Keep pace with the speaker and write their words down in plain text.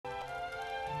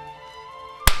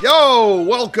Yo,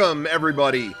 welcome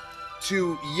everybody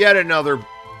to yet another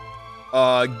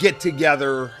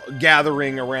get-together,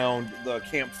 gathering around the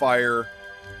campfire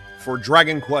for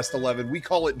Dragon Quest 11. We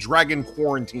call it Dragon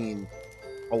Quarantine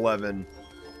 11.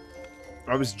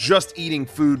 I was just eating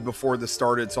food before this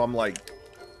started, so I'm like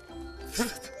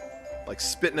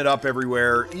spitting it up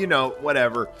everywhere, you know,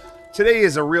 whatever. Today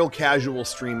is a real casual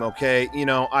stream, okay? You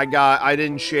know, I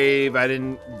didn't shave,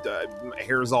 my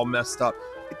hair's all messed up.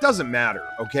 It doesn't matter,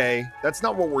 okay? That's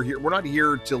not what we're here. We're not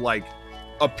here to, like,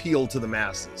 appeal to the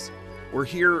masses. We're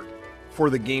here for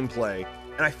the gameplay.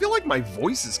 And I feel like my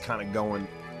voice is kind of going...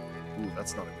 Ooh,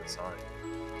 that's not a good sign.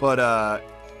 But,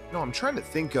 no, I'm trying to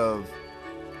think of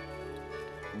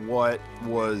what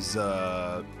was,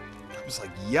 I was,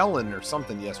 like, yelling or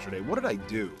something yesterday. What did I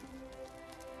do?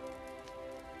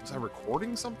 Was I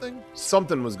recording something?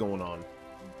 Something was going on.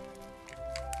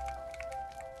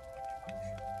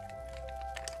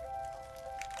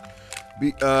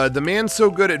 The man's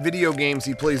so good at video games,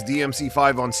 he plays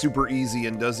DMC5 on super easy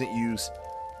and doesn't use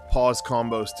pause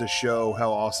combos to show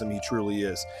how awesome he truly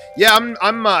is. Yeah,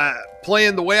 I'm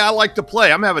playing the way I like to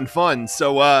play. I'm having fun.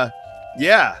 So,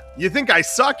 yeah. You think I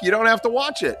suck? You don't have to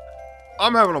watch it.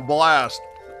 I'm having a blast.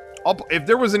 If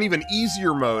there was an even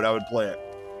easier mode, I would play it.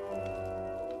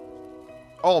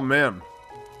 Oh, man.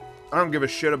 I don't give a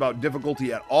shit about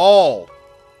difficulty at all.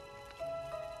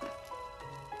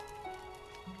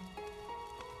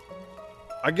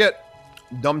 I get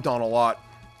dumped on a lot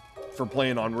for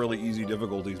playing on really easy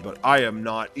difficulties, but I am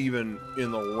not even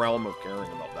in the realm of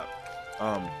caring about that.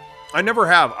 I never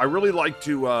have. I really like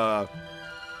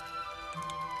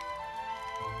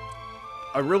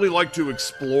to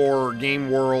explore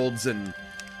game worlds and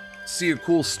see a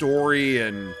cool story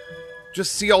and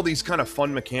just see all these kind of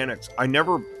fun mechanics. I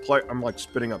never play... I'm like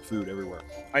spitting up food everywhere.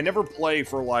 I never play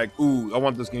for like, ooh, I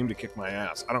want this game to kick my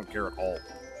ass. I don't care at all.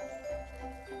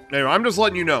 Anyway, I'm just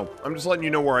letting you know. I'm just letting you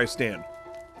know where I stand.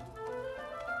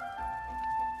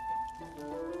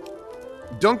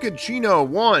 Duncan Chino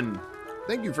 1.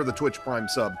 Thank you for the Twitch Prime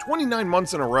sub. 29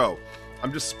 months in a row.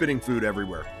 I'm just spitting food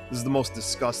everywhere. This is the most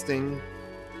disgusting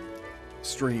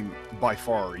stream by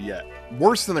far yet.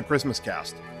 Worse than the Christmas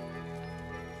cast.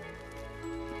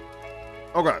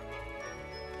 Okay.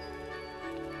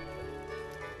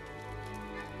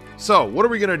 So, what are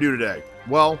we going to do today?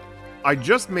 Well, I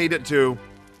just made it to...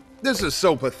 This is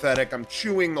so pathetic. I'm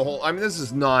chewing the whole... I mean, this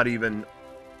is not even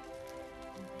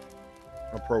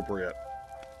appropriate.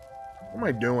 What am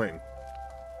I doing?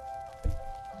 I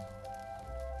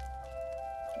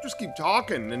just keep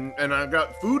talking, and I've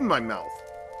got food in my mouth.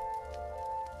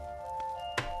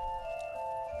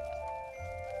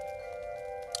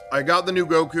 I got the new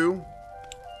Goku.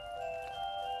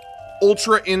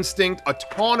 Ultra Instinct,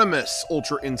 Autonomous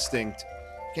Ultra Instinct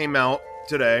came out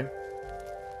today.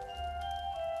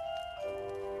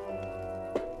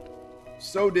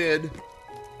 So did...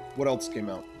 What else came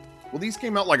out? Well, these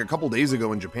came out like a couple days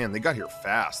ago in Japan. They got here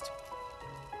fast.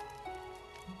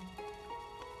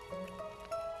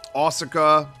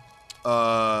 Asuka.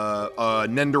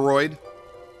 Nendoroid.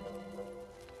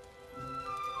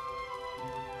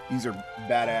 These are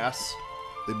badass.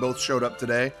 They both showed up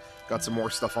today. Got some more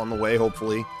stuff on the way,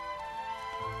 hopefully.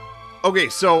 Okay,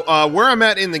 so where I'm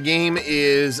at in the game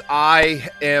is I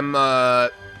am...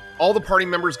 all the party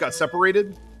members got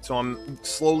separated. So I'm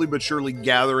slowly but surely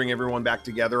gathering everyone back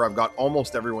together. I've got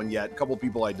almost everyone yet. A couple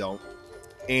people I don't.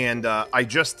 And I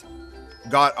just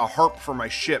got a harp for my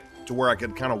ship to where I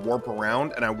could kind of warp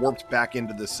around. And I warped back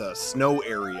into this snow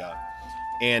area.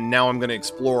 And now I'm going to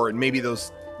explore. And maybe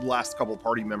those last couple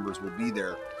party members will be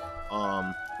there.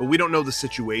 But we don't know the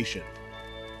situation.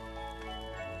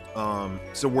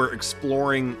 So we're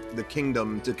exploring the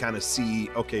kingdom to kind of see,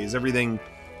 okay, is everything...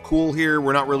 cool here?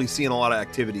 We're not really seeing a lot of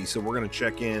activity, so we're going to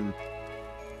check in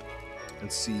and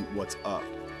see what's up.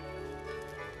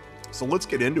 So let's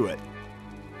get into it.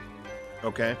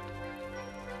 Okay.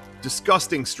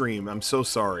 Disgusting stream. I'm so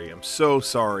sorry. I'm so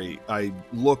sorry. I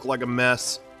look like a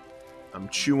mess. I'm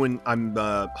chewing. I'm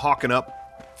hawking up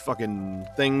fucking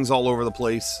things all over the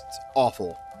place. It's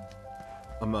awful.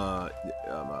 I'm a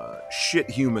shit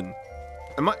human.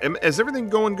 Is everything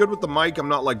going good with the mic? I'm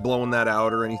not like blowing that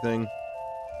out or anything.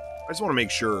 I just want to make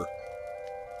sure,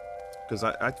 because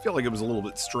I feel like it was a little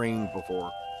bit strained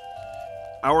before.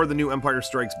 Hour of the new Empire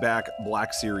Strikes Back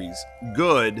Black Series.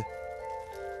 Good.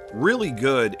 Really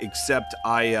good, except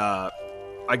I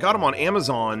got them on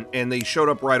Amazon, and they showed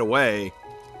up right away.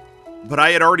 But I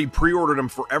had already pre-ordered them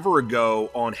forever ago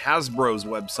on Hasbro's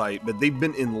website, but they've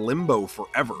been in limbo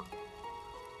forever.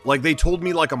 Like, they told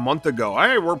me like a month ago,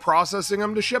 hey, we're processing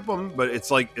them to ship them, but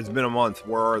it's like, it's been a month.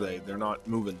 Where are they? They're not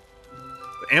moving.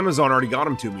 But Amazon already got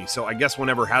them to me, so I guess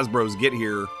whenever Hasbro's get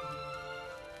here,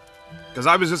 because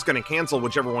I was just going to cancel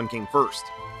whichever one came first,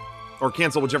 or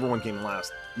cancel whichever one came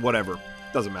last. Whatever,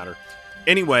 doesn't matter.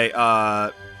 Anyway,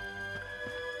 I'm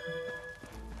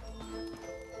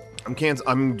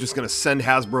just going to send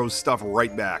Hasbro's stuff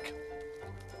right back.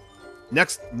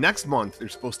 Next month,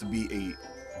 there's supposed to be a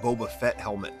Boba Fett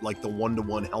helmet, like the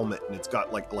 1-to-1 helmet, and it's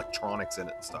got like electronics in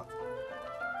it and stuff.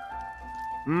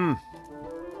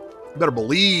 Better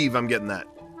believe I'm getting that.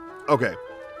 Okay.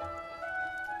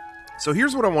 So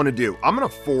here's what I want to do. I'm going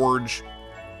to forge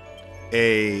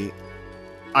a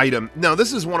item. Now,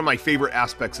 this is one of my favorite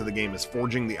aspects of the game, is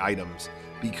forging the items,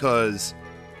 because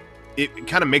it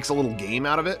kind of makes a little game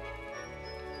out of it.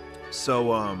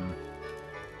 So,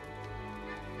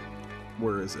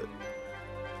 where is it?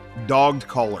 Dogged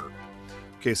collar.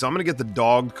 Okay, so I'm going to get the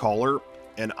dogged collar,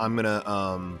 and I'm going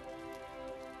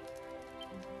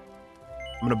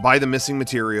to buy the missing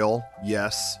material.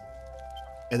 Yes.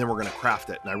 And then we're going to craft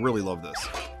it. And I really love this.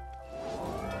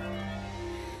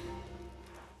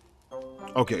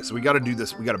 Okay, so we got to do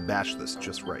this. We got to bash this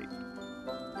just right.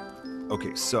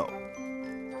 Okay, so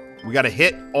we got to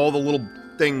hit all the little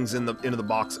things into the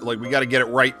box. Like, we got to get it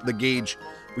right. The gauge.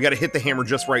 We got to hit the hammer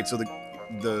just right so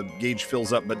the gauge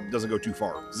fills up but doesn't go too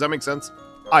far. Does that make sense?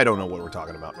 I don't know what we're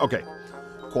talking about. Okay.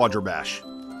 Quadra bash.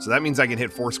 So that means I can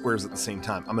hit 4 squares at the same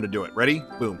time. I'm going to do it. Ready?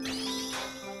 Boom.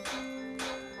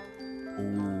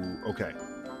 Ooh, okay.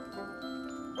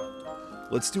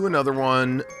 Let's do another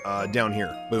one down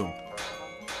here. Boom.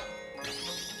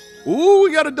 Ooh,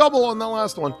 we got a double on that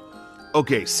last one.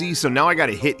 Okay, see, so now I got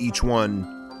to hit each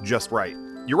one just right.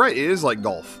 You're right, it is like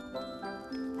golf.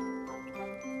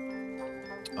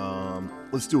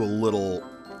 Let's do a little,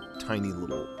 tiny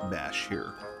little bash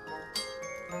here.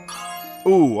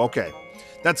 Ooh, okay.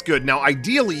 That's good. Now,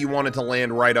 ideally, you want it to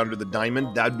land right under the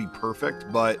diamond. That'd be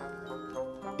perfect, but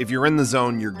if you're in the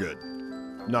zone, you're good.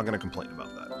 I'm not going to complain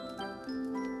about that.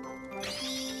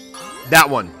 That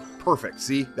one. Perfect.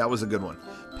 See? That was a good one.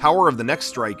 Power of the next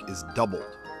strike is doubled.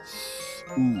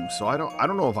 Ooh, so I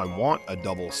don't know if I want a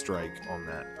double strike on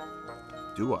that.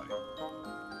 Do I?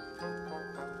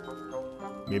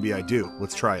 Maybe I do.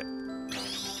 Let's try it.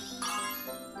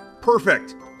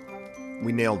 Perfect.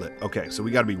 We nailed it. Okay, so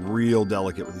we got to be real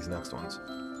delicate with these next ones.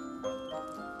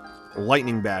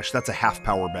 Lightning bash. That's a half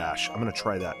power bash. I'm going to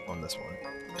try that on this one.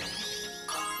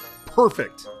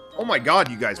 Perfect. Oh my god,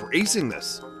 you guys, we're acing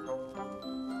this.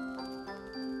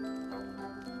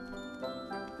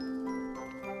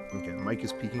 Okay, the mic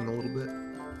is peaking a little bit.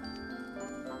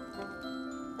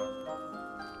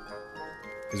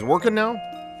 Is it working now?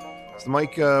 Is the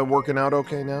mic working out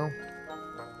okay now?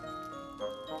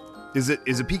 Is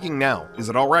it peaking now? Is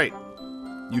it all right?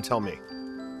 You tell me.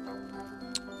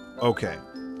 Okay.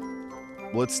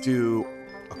 Let's do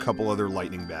a couple other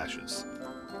lightning bashes.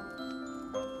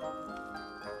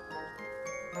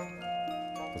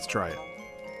 Let's try it.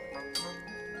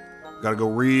 Gotta go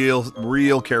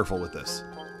real careful with this.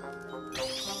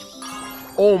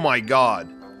 Oh my god.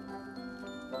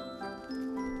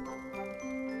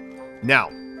 Now,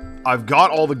 I've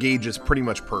got all the gauges pretty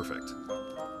much perfect.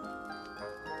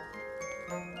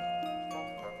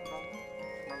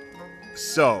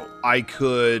 So, I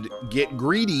could get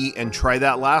greedy and try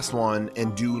that last one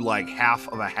and do like half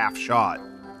of a half shot.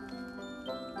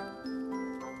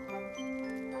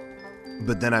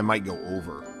 But then I might go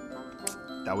over.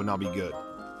 That would not be good.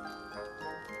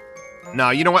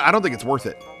 No, you know what? I don't think it's worth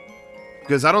it.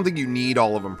 Because I don't think you need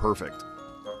all of them perfect.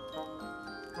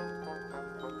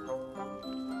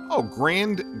 Oh,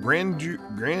 Grandrew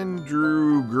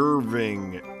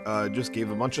Gerving just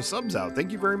gave a bunch of subs out.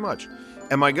 Thank you very much.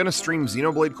 Am I going to stream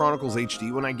Xenoblade Chronicles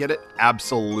HD when I get it?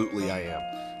 Absolutely I am.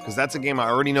 Because that's a game I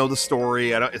already know the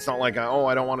story. It's not like, I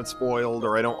don't want it spoiled,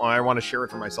 or I want to share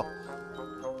it for myself.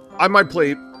 I might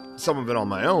play some of it on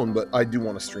my own, but I do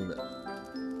want to stream it.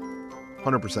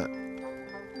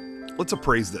 100%. Let's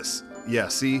appraise this. Yeah,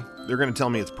 see? They're going to tell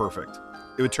me it's perfect.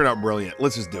 It would turn out brilliant.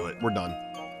 Let's just do it. We're done.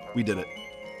 We did it.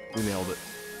 We nailed it.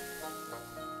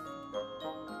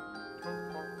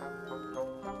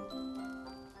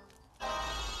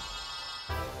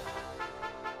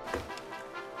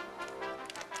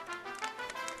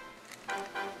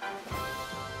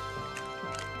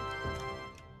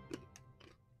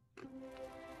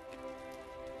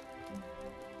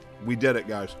 We did it,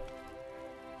 guys.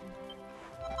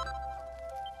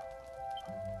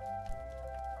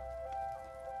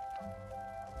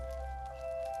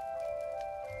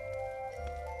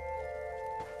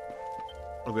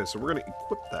 Okay, so we're going to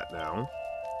equip that now.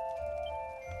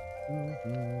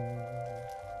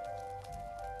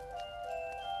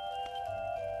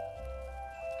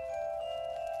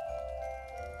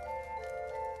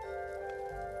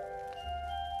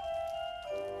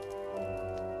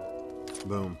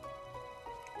 Boom.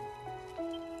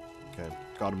 Okay,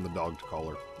 got him the dog to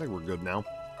collar. I think we're good now.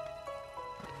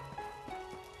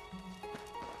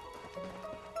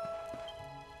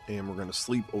 And we're going to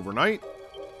sleep overnight.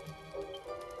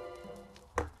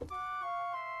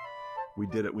 We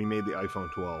did it. We made the iPhone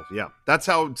 12. Yeah, that's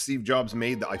how Steve Jobs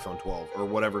made the iPhone 12, or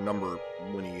whatever number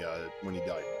when he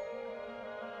died.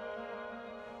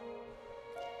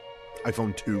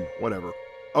 iPhone 2, whatever.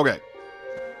 Okay.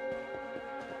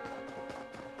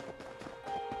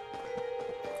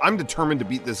 I'm determined to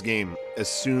beat this game as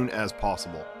soon as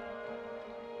possible.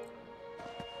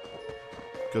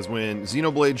 Because when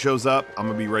Xenoblade shows up, I'm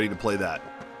going to be ready to play that.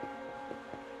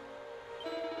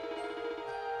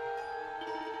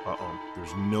 Uh-oh.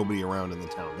 There's nobody around in the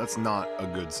town. That's not a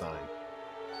good sign.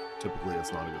 Typically,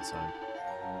 that's not a good sign.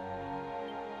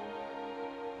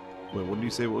 Wait, what did you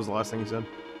say? What was the last thing you said?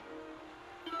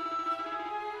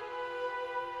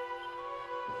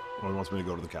 Oh, he wants me to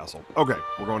go to the castle. Okay,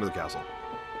 we're going to the castle.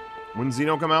 When's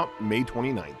Xeno come out? May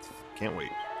 29th. Can't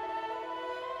wait.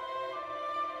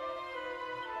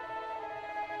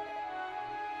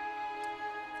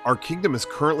 Our kingdom is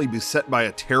currently beset by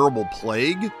a terrible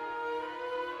plague.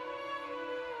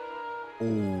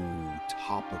 Oh,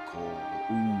 topical.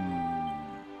 Ooh.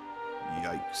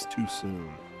 Yikes, too soon.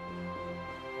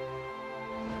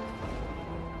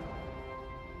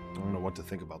 I don't know what to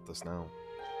think about this now.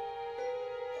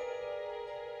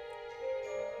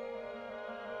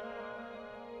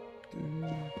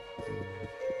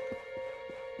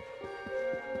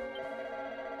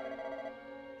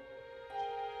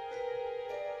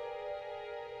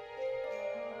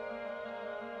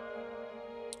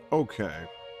 Okay.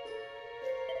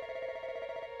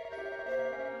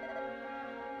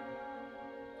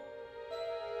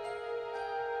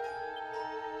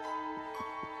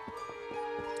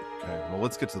 Okay, well,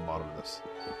 let's get to the bottom of this.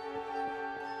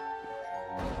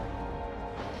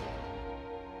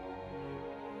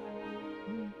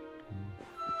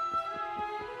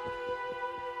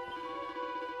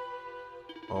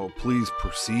 Oh, please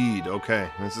proceed. Okay,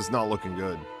 this is not looking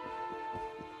good.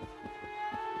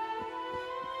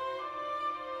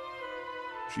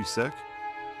 She's sick?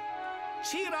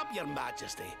 Cheer up, Your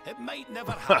Majesty. It might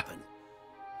never happen.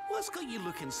 What's got you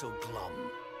looking so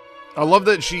glum? I love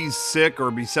that she's sick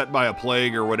or beset by a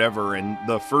plague or whatever, and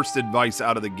the first advice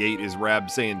out of the gate is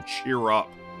Rab saying, cheer up.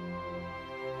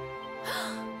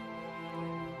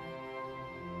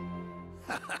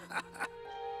 Lord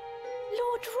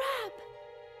Rab!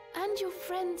 And your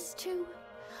friends too.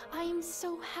 I am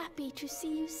so happy to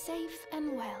see you safe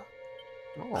and well.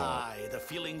 Oh. Aye, the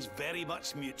feeling's very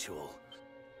much mutual.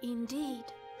 Indeed.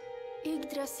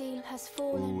 Yggdrasil has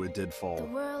fallen. Ooh, it did fall. The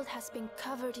world has been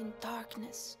covered in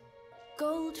darkness.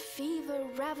 Gold fever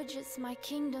ravages my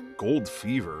kingdom. Gold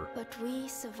fever? But we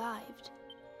survived.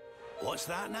 What's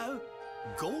that now?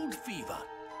 Gold fever?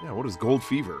 Yeah, what is gold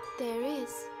fever? There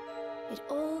is. It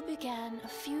all began a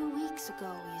few weeks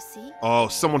ago, you see. Oh,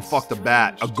 someone fucked a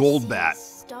bat. A gold bat.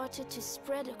 Started to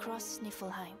spread across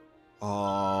Niflheim.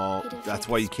 Oh, that's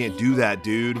why you can't do that,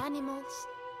 dude. Animals,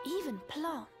 even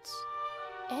plants.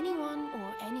 Anyone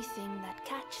or anything that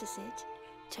catches it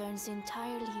turns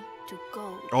entirely to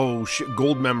gold. Oh, shit.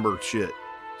 Gold member shit.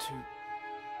 To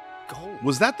gold?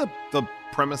 Was that the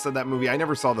premise of that movie? I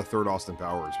never saw the third Austin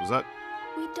Powers. Was that?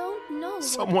 We don't know.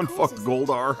 Someone fucked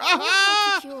Goldar.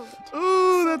 It.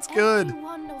 Ooh, that's good. Every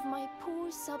one of my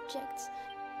poor subjects.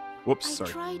 Whoops, I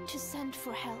sorry. tried to send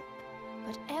for help,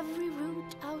 but every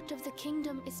route out of the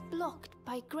kingdom is blocked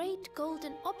by great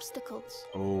golden obstacles.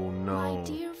 Oh no. My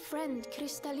dear friend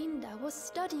Kristalinda was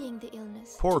studying the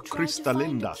illness. Poor to try to find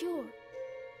a Kristalinda. cure.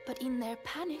 But in their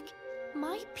panic,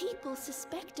 my people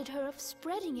suspected her of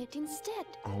spreading it instead.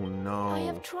 Oh no. I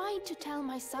have tried to tell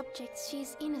my subjects she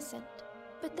is innocent,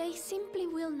 but they simply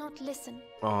will not listen.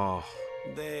 Oh.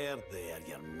 There,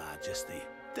 Your Majesty.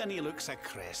 Dinny looks a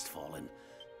crestfallen.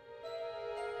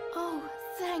 Oh,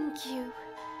 thank you.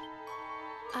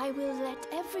 I will let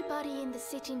everybody in the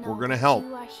city know We're gonna that help.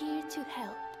 you are here to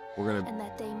help, and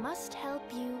that they must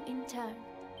help you in turn.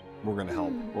 We're gonna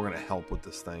help. We're gonna help with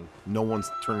this thing. No one's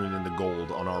turning it into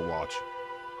gold on our watch.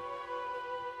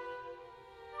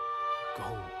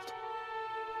 Gold.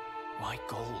 Why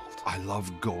gold? I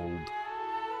love gold.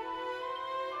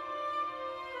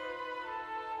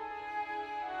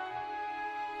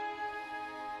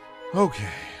 Okay.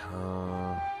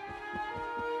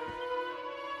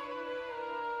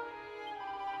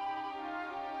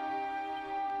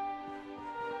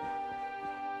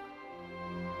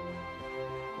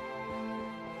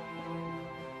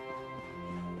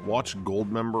 Watch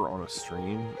Goldmember on a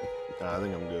stream? I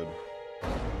think I'm good.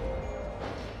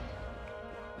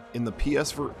 In the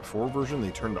PS4 version,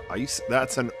 they turned to ice.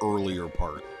 That's an earlier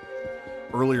part.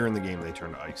 Earlier in the game, they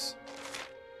turned to ice.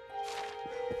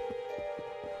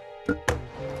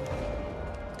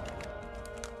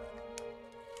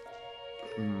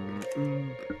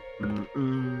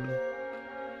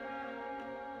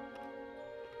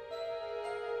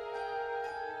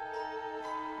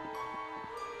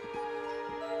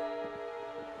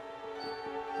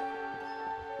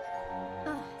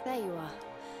 Oh, there you are.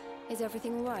 Is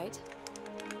everything all right?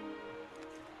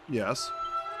 Yes.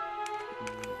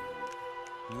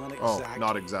 Not exactly. Oh,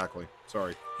 not exactly.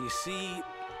 Sorry. You see,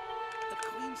 the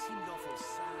Queen seemed awful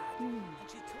sad. And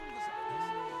she told us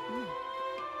about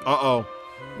this. Uh-oh.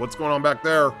 What's going on back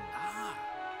there? Ah.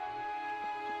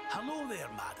 Hello there,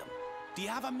 madam. Do you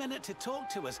have a minute to talk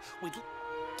to us?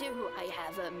 Do I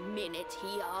have a minute,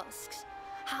 he asks.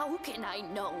 How can I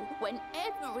know when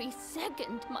every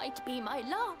second might be my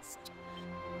last?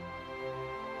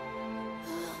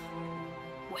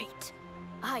 Wait,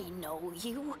 I know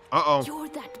you. Uh-oh. You're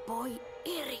that boy,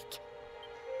 Eric.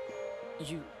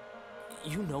 You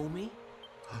know me?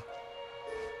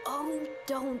 Oh,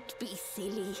 don't be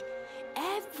silly.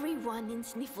 Everyone in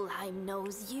Sniffelheim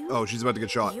knows you. Oh, she's about to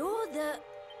get shot. You're the...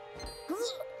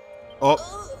 Oh,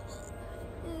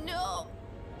 No.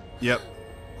 yep.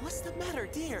 What's the matter,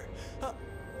 dear?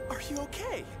 Are you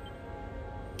okay?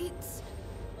 It's...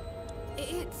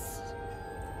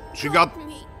 She got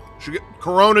me.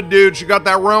 Corona, dude. She got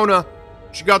that Rona.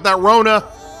 She got that Rona.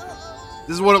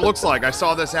 This is what it looks like. I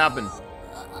saw this happen.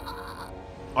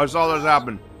 I saw this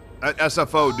happen at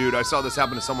SFO, dude. I saw this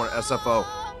happen to someone at SFO.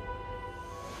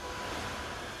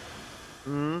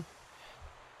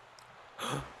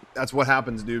 That's what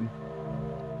happens, dude.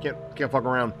 Can't fuck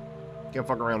around. Can't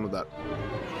fuck around with that.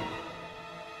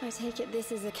 I take it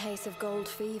this is a case of gold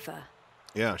fever.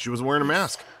 Yeah, she was wearing a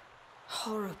mask.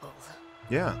 Horrible.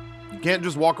 Yeah, you can't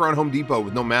just walk around Home Depot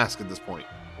with no mask at this point.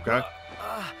 Okay.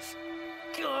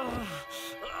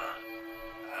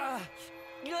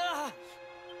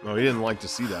 No, he didn't like to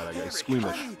see that. I guess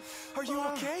squeamish. Are you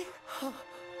okay?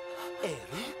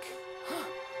 Eric?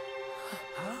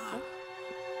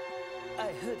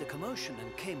 I heard a commotion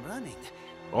and came running.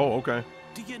 Oh, okay.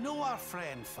 Do you know our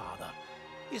friend, Father?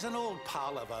 He's an old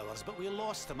pal of ours, but we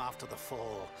lost him after the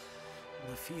fall.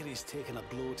 We fear he's taken a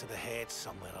blow to the head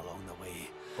somewhere along the way.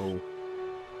 Oh.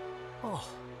 Oh,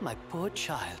 my poor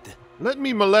child. Let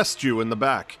me molest you in the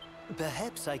back.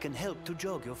 Perhaps I can help to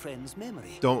jog your friend's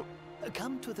memory. Don't.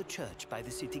 Come to the church by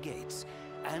the city gates,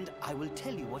 and I will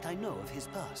tell you what I know of his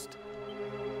past.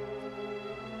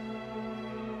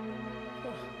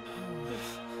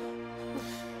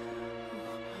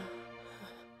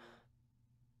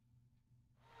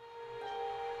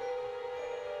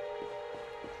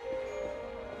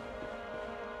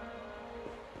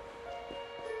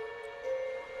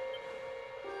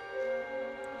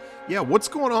 Yeah, what's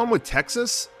going on with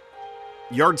Texas?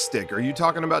 Yardstick, are you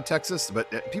talking about Texas?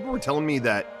 But people were telling me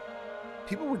that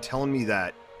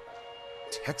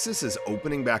Texas is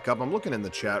opening back up. I'm looking in the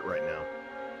chat right now.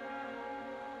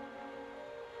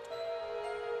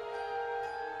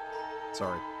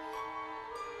 Sorry.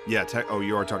 Yeah, oh,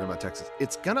 you are talking about Texas.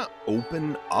 It's gonna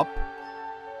open up.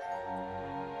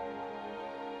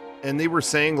 And they were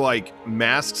saying, like,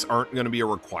 masks aren't gonna be a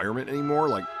requirement anymore.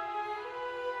 Like,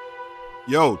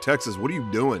 yo, Texas, what are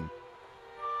you doing?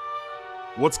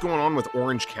 What's going on with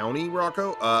Orange County,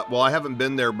 Rocco? Well, I haven't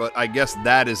been there, but I guess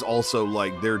that is also,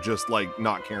 like, they're just, like,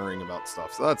 not caring about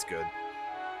stuff. So that's good.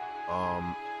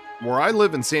 Where I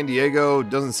live in San Diego, it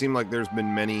doesn't seem like there's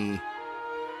been many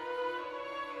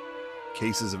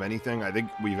cases of anything. I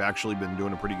think we've actually been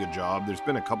doing a pretty good job. There's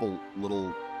been a couple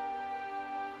little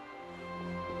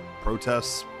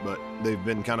protests, but they've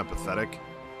been kind of pathetic.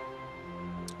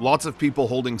 Lots of people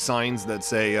holding signs that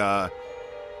say,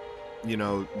 you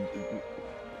know,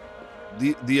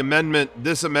 the amendment,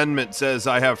 this amendment says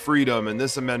I have freedom, and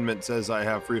this amendment says I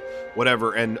have free,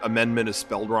 whatever, and amendment is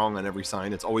spelled wrong on every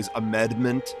sign. It's always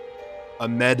amendment.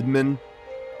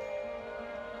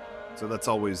 So that's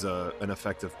always an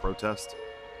effective protest.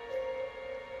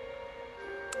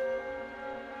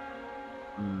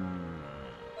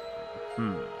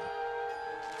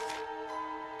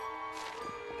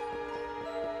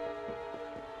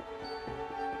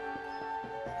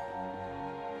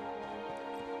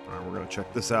 Alright, we're gonna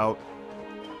check this out.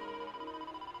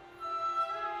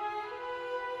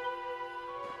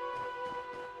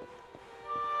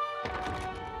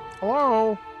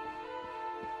 Hello?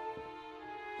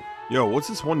 Yo, what's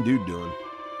this one dude doing?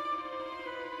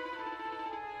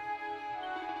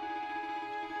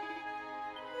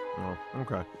 Oh,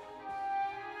 okay.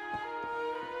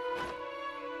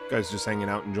 Guy's just hanging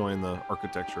out, enjoying the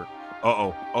architecture.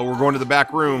 Uh-oh. Oh, we're going to the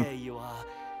back room. There you are.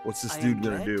 What's this I dude am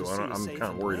gonna glad do? to see you I'm safe kind of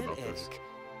and worried well, about this. Eric.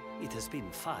 It has been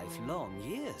 5 long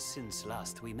years since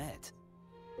last we met.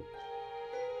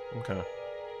 Okay.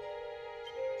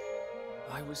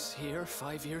 I was here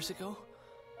 5 years ago?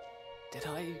 Did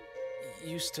I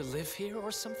used to live here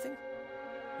or something?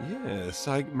 Yes,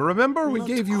 I remember we Not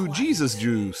gave you quite. Jesus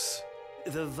juice.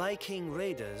 The Viking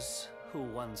raiders, who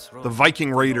once roamed The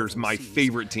Viking Raiders, northern my seas,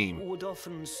 favorite team. would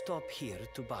often stop here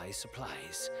to buy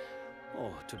supplies.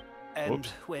 Or to... And Whoops.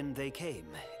 when they came,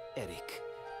 Eric,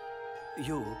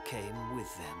 you came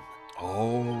with them.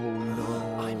 Oh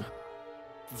no. I'm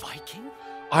Viking?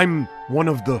 I'm one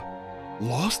of the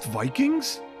lost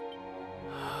Vikings?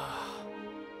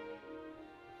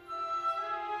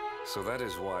 So that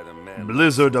is why the man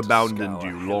Blizzard to abandoned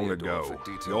scour you long Heliodor ago. for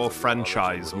details Your of origin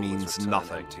franchise would always means return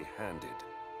nothing. empty-handed.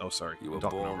 Oh, sorry. You I'm were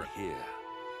talking born over it. here,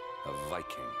 a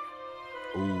Viking.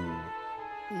 Ooh.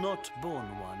 Not born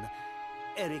one,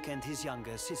 Eric and his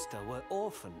younger sister were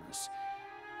orphans.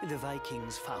 The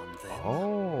Vikings found them,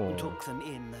 Oh. took them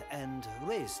in, and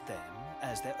raised them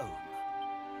as their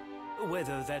own.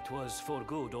 Whether that was for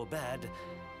good or bad,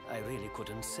 I really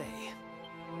couldn't say.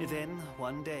 Then,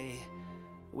 one day,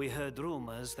 we heard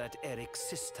rumors that Eric's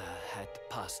sister had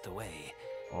passed away.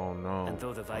 Oh no. And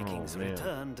though the Vikings Oh, man.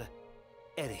 returned,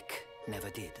 Eric never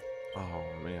did. Oh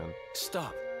man.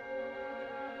 Stop.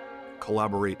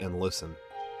 Collaborate and listen.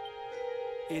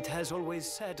 It has always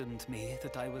saddened me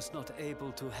that I was not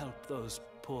able to help those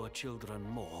poor children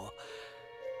more.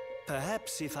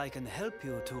 Perhaps if I can help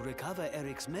you to recover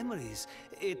Eric's memories,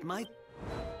 it might...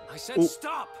 I said Oh.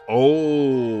 stop!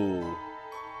 Oh.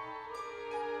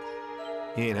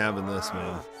 He ain't having this,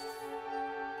 man.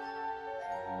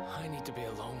 I need to be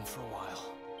alone for a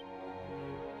while.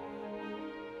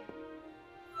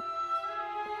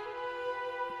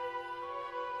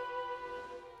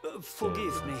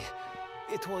 Forgive me.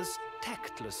 It was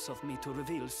tactless of me to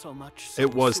reveal so much so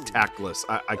It was soon. tactless.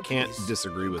 I can't Please,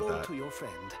 disagree with go that. to your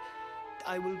friend.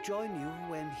 I will join you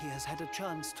when he has had a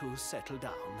chance to settle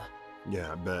down.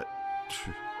 Yeah, I bet.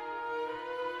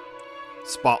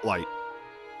 Spotlight.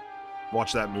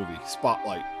 Watch that movie.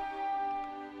 Spotlight.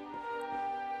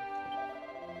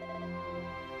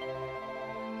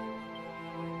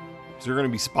 Is there going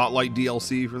to be Spotlight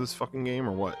DLC for this fucking game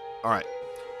or what? All right.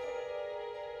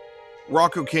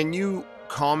 Rocco, can you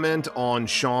comment on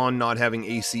Sean not having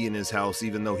AC in his house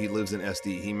even though he lives in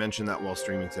SD? He mentioned that while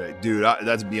streaming today. Dude,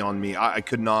 that's beyond me. I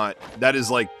could not. That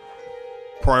is like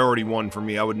priority one for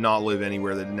me. I would not live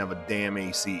anywhere that didn't have a damn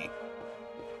AC.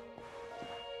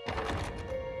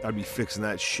 I'd be fixing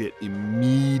that shit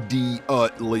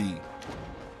immediately.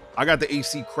 I got the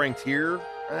AC cranked here.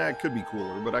 It could be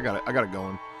cooler, but I got it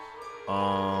going.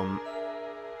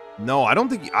 No, I don't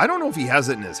know if he has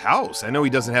it in his house. I know he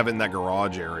doesn't have it in that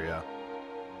garage area.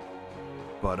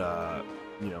 But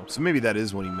you know, so maybe that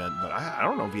is what he meant, but I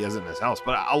don't know if he has it in his house.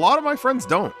 But a lot of my friends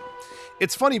don't.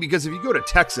 It's funny because if you go to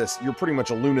Texas, you're pretty much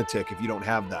a lunatic if you don't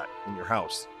have that in your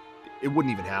house. It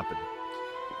wouldn't even happen.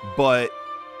 But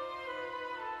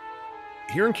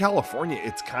here in California,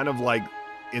 it's kind of like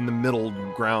in the middle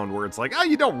ground where it's like, oh,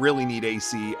 you don't really need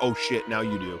AC. Oh shit, now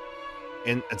you do.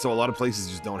 And so a lot of places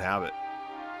just don't have it.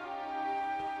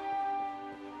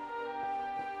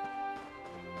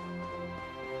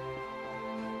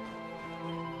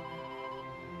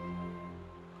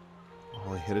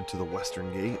 Oh, I headed to the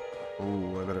western gate.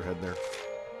 Oh, I better head there.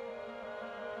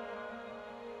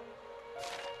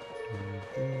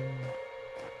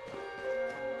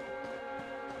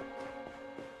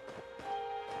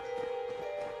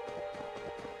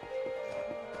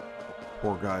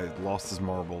 Poor guy lost his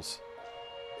marbles.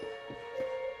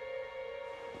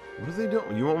 What are they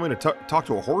doing? You want me to talk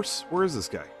to a horse? Where is this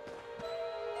guy?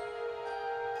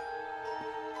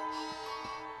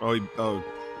 Oh,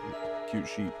 cute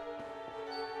sheep.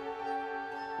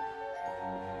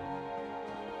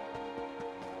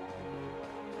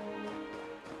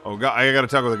 Oh, God, I gotta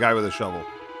talk with a guy with a shovel.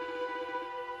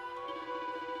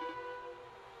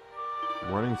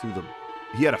 Running through the...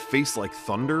 He had a face like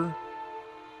thunder.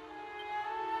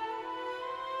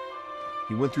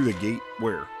 He went through the gate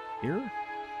where? Here?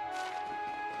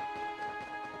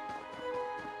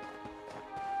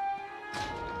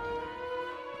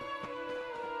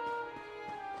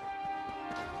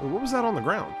 Wait, what was that on the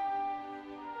ground?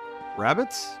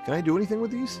 Rabbits? Can I do anything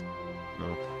with these?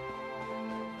 No.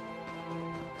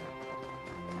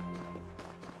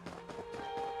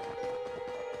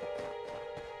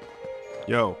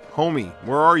 Yo, homie,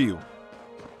 where are you?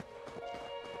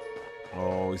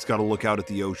 He's got to look out at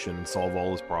the ocean and solve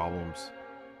all his problems.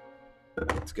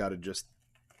 He's got to just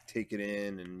take it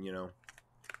in and, you know,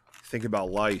 think about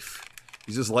life.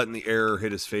 He's just letting the air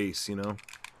hit his face, you know?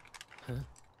 Huh?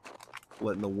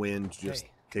 Letting the wind just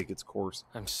take its course.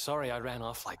 I'm sorry I ran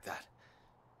off like that.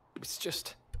 It's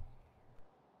just...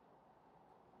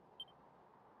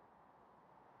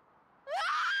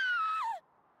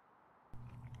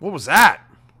 What was that?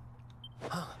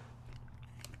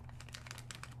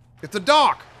 It's a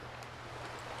dock.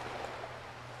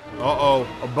 Uh-oh,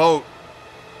 a boat.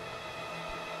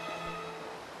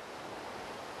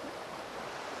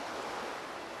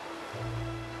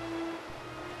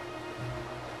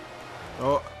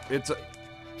 Oh, it's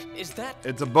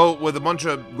a boat with a bunch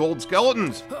of gold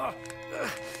skeletons.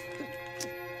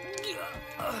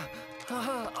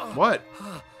 What?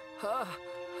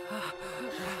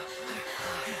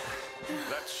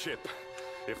 That ship,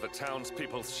 if the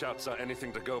townspeople's shouts are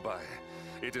anything to go by,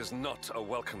 it is not a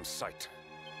welcome sight.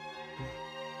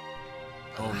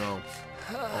 Oh no.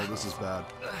 Oh, this is bad.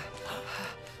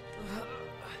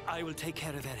 I will take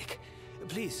care of Eric.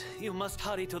 Please, you must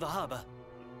hurry to the harbor.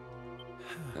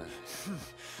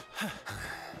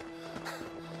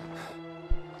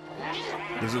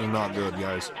 This is not good,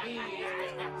 guys.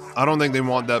 I don't think they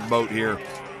want that boat here.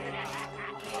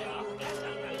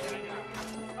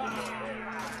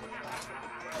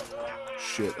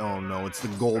 Shit, oh no, it's the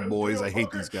gold boys. I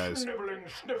hate these guys. Sniveling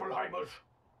Sniffelheimers.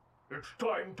 It's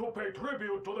time to pay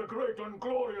tribute to the great and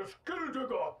glorious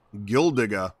Gildigger.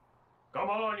 Gildigger. Come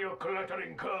on, you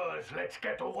glittering curs. Let's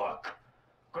get to work.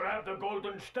 Grab the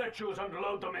golden statues and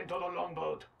load them into the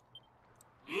longboat.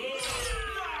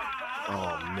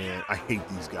 Oh man, I hate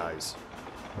these guys.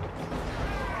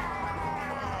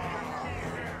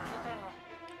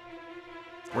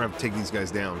 We're gonna have to take these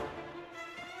guys down.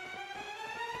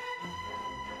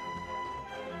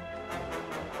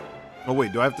 Oh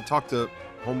wait, do I have to talk to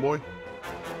homeboy?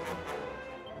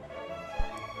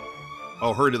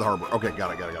 Oh, hurry to the harbor. Okay,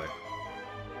 got it.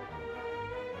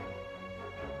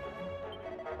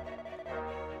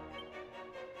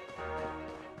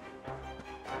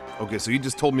 Okay, so he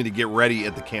just told me to get ready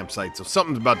at the campsite, so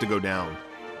something's about to go down.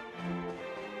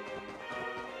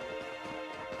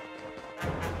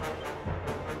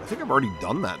 I think I've already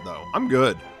done that, though. I'm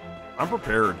good. I'm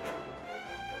prepared.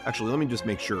 Actually, let me just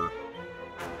make sure.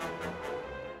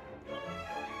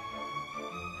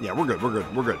 Yeah, we're good.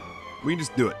 We can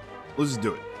just do it. Let's just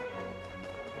do it.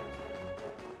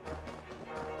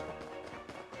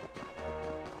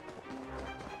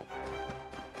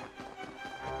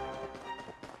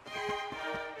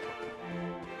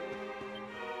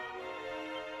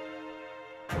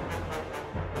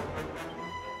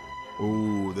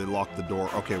 Ooh, they locked the door.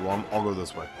 Okay, well, I'll go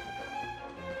this way.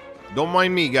 Don't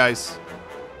mind me, guys.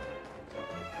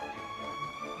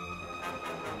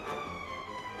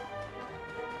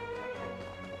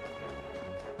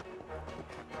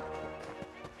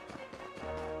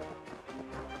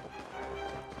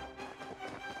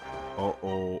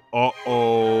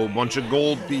 Uh-oh. Bunch of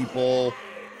gold people.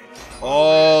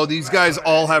 Oh, these guys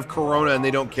all have corona and they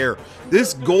don't care.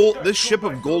 This ship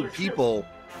of gold people,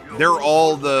 they're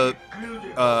all the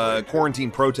quarantine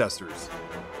protesters.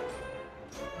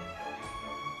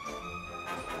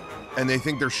 And they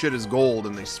think their shit is gold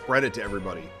and they spread it to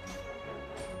everybody.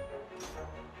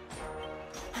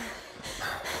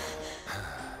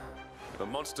 The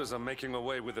monsters are making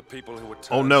away with the people who were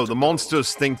turned. Oh no, the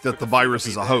monsters think that the virus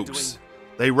is a hoax.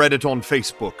 They read it on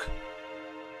Facebook.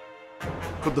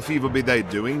 Could the fever be they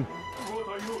doing? What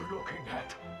are you looking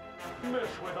at? Mess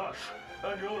with us,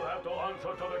 and you'll have to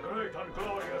answer to the great and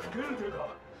glorious Gildigger,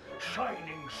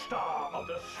 shining star of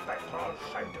the spectral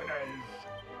sentinels.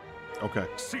 Okay.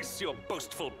 Cease your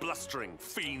boastful blustering,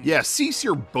 fiend. Yeah, cease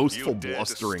your boastful You dare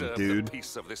blustering, disturb dude. the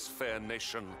peace of this fair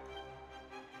nation.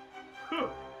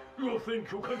 You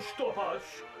think you can stop us,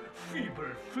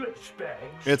 feeble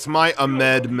fleshbags? It's my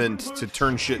amendment to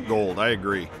turn shit gold. I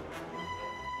agree.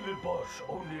 The boss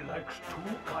only likes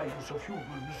two kinds of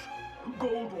humans.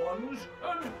 Gold ones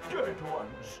and dead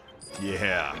ones.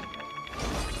 Yeah.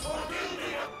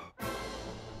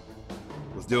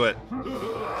 Let's do it.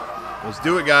 Let's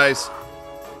do it, guys.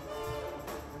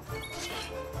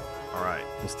 All right,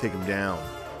 let's take him down.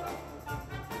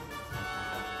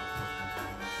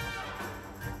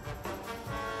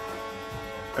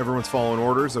 Everyone's following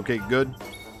orders. Okay, good.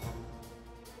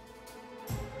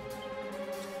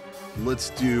 Let's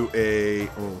do a...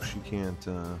 Oh, she can't...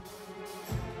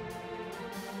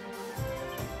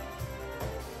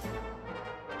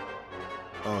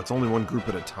 Oh, it's only one group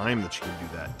at a time that she can do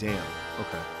that. Damn.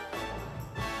 Okay.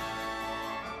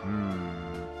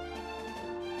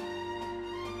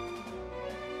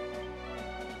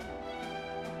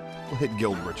 We'll hit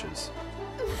guild riches.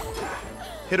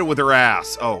 Hit it with her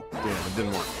ass. Oh, damn, it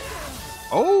didn't work.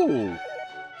 Oh!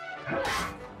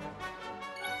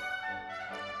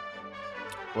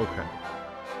 Okay.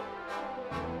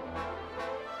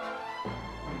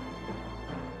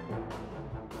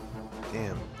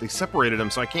 Damn, they separated them,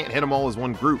 so I can't hit them all as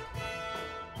one group.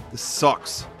 This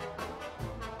sucks.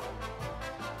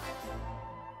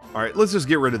 Alright, let's just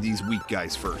get rid of these weak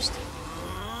guys first.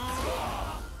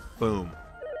 Boom.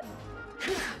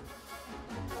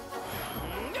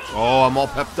 Oh, I'm all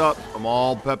pepped up. I'm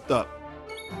all pepped up.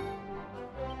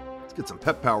 Let's get some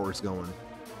pep powers going.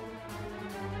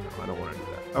 No, I don't want to do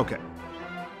that. Okay.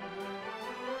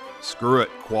 Screw it.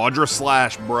 Quadra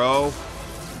slash, bro.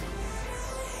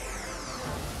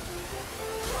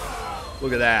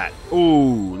 Look at that.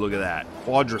 Ooh, look at that.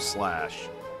 Quadra slash.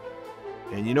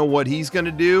 And you know what he's going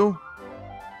to do?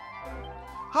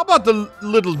 How about the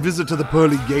little visit to the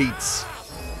pearly gates?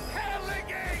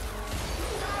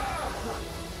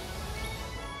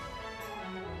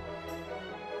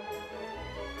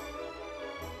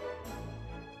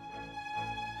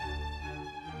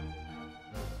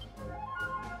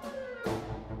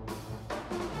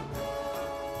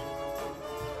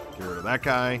 Get rid of that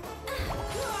guy.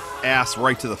 Ass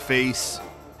right to the face.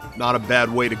 Not a bad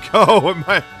way to go.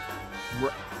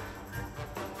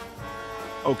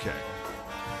 Okay.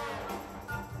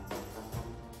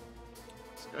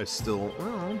 This guy's still...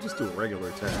 Well, I'll just do a regular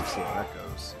attack, see how that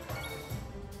goes.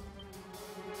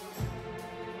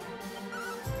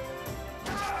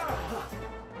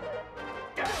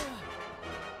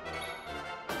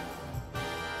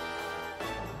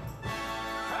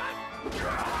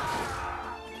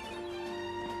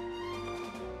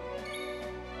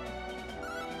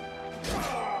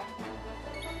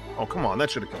 Oh, come on. That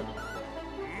should have killed him.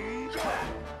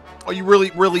 Oh, you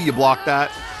really you blocked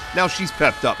that? Now she's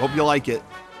pepped up. Hope you like it.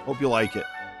 Hope you like it.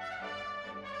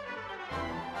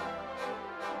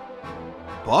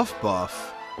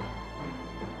 Buff.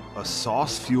 A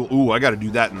sauce fuel. Ooh, I got to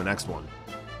do that in the next one.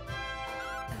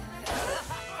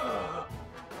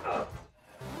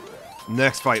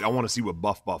 Next fight, I want to see what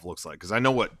Buff looks like, because I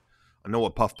know what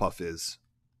Puff is.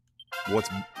 What's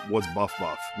Buff?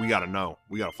 We got to know.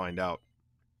 We got to find out.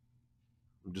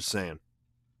 I'm just saying.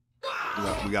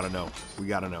 We gotta know. We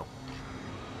gotta know.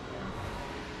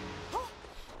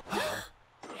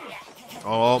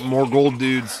 Oh, more gold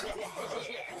dudes.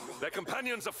 Their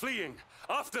companions are fleeing.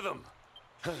 After them.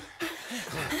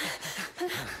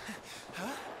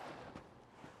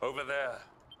 Over there.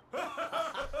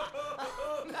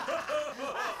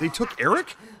 They took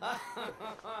Eric?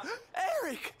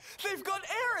 Eric! They've got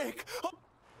Eric!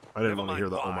 I didn't want to hear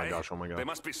that. Oh my gosh, oh my god. They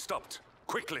must be stopped.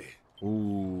 Quickly.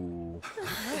 Ooh.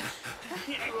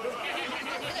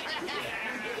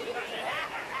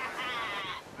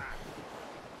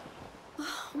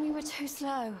 We were too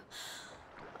slow.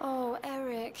 Oh,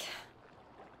 Eric.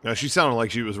 Now, she sounded like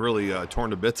she was really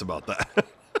torn to bits about that.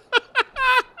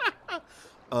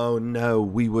 Oh no,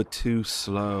 we were too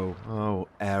slow. Oh,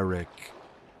 Eric.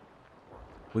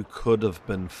 We could have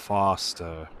been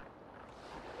faster.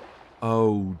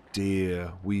 Oh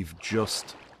dear, we've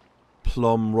just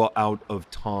plumb run out of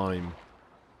time.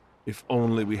 If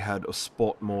only we had a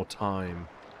spot more time.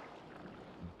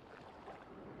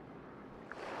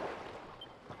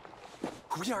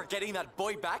 We are getting that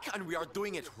boy back, and we are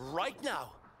doing it right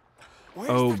now. Where's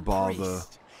Oh, that bother.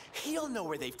 priest? He'll know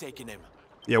where they've taken him.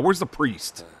 Yeah, where's the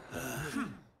priest?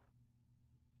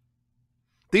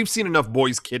 They've seen enough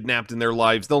boys kidnapped in their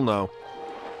lives. They'll know.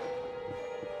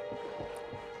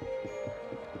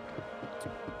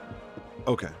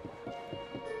 Okay.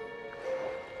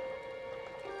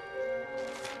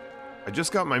 I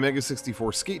just got my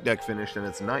Mega64 skate deck finished, and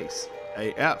it's nice.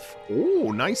 AF.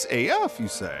 Oh, nice AF, you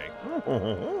say?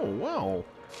 Oh, wow.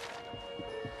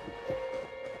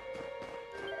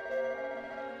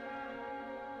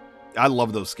 I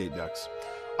love those skate decks.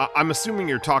 I'm assuming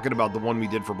you're talking about the one we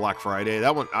did for Black Friday.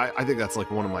 That one, I think that's like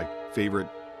one of my favorite,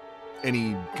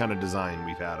 any kind of design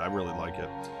we've had. I really like it.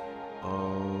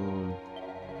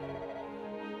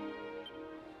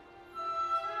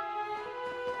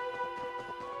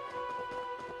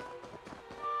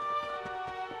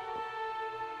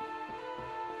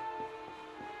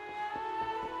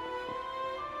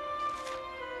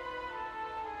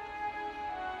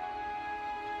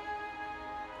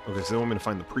 Okay, so they want me to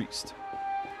find the priest.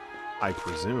 I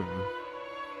presume.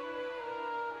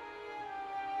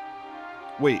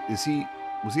 Wait, was he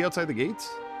outside the gates?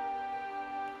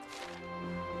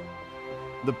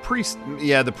 The priest,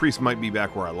 yeah, the priest might be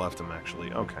back where I left him,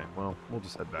 actually. Okay, well, we'll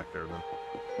just head back there then.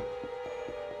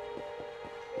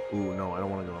 Ooh, no, I don't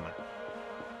want to go in there.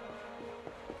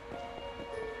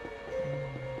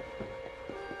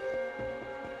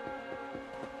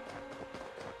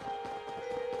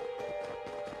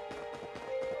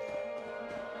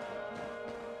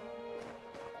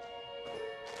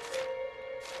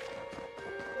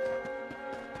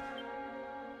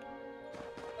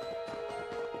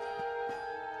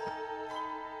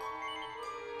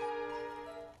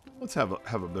 Let's have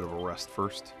a bit of a rest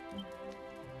first.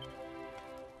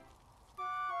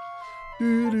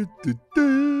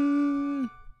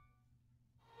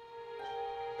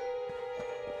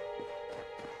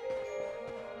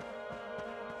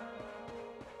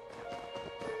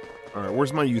 All right,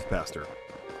 where's my youth pastor?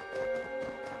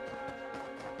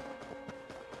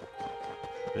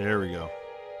 There we go.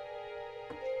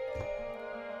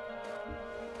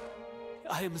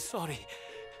 I am sorry.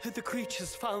 The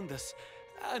creatures found us,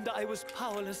 and I was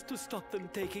powerless to stop them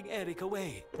taking Eric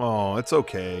away. Oh, it's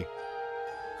okay.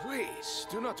 Please,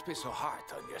 do not be so hard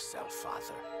on yourself,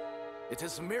 Father. It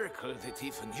is a miracle that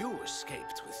even you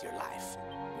escaped with your life.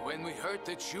 When we heard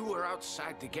that you were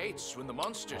outside the gates when the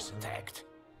monsters attacked,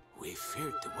 we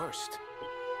feared the worst.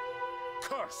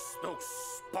 Curse those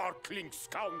sparkling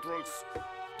scoundrels!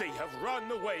 They have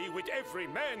run away with every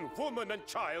man, woman, and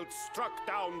child struck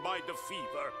down by the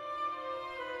fever.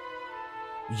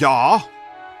 Yeah.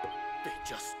 They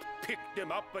just picked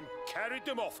them up and carried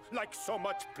them off like so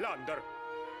much plunder.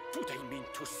 Do they mean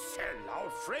to sell our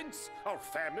friends, our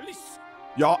families?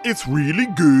 Yeah, it's really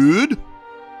good.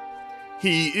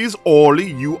 He is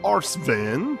Ollie, you are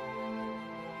Sven.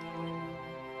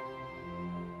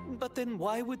 But then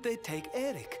why would they take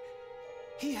Eric?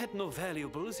 He had no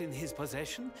valuables in his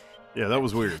possession. Yeah, that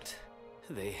was weird. Yet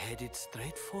they headed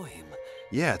straight for him.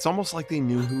 Yeah, it's almost like they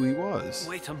knew who he was.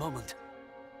 Wait a moment.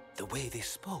 The way they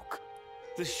spoke.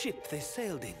 The ship they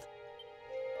sailed in.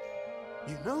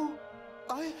 You know,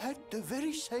 I had the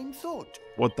very same thought.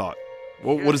 What thought?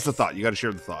 What is the thought? You got to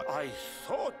share the thought. I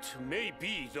thought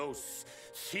maybe those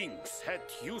things had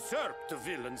usurped the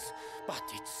villains, but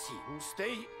it seems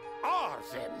they are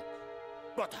them.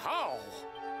 But how?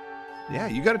 Yeah,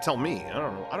 you got to tell me. I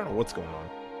don't know. I don't know what's going on.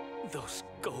 Those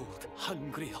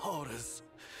gold-hungry horrors.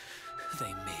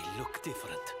 They may look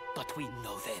different, but we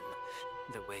know them.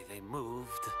 The way they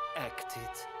moved, acted,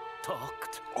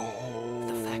 talked. Oh,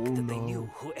 the fact that they knew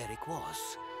who Eric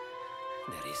was.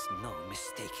 There is no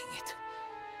mistaking it.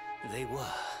 They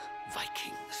were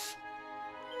Vikings.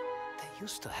 They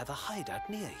used to have a hideout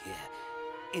near here,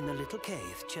 in a little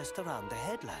cave just around the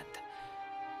headland.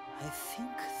 I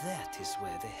think that is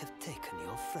where they have taken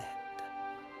your friend.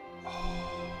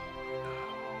 Oh,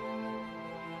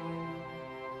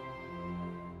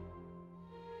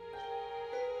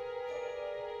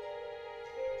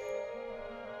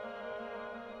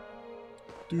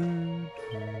 no.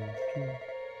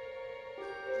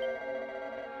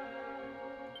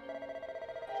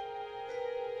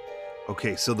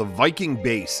 Okay, so the Viking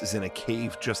base is in a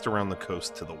cave just around the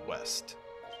coast to the west.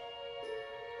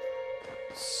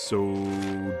 So,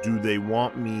 do they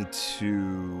want me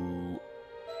to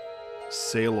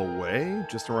sail away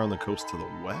just around the coast to the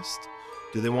west?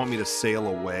 Do they want me to sail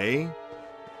away?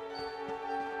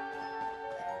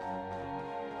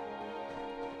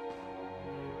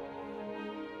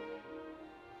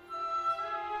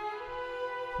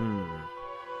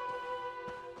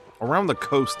 Around the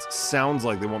coast sounds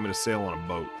like they want me to sail on a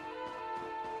boat.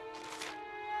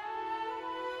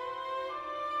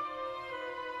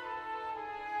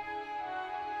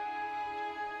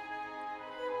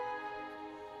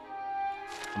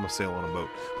 I'm gonna sail on a boat.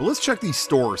 But let's check these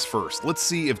stores first. Let's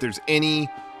see if there's any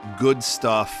good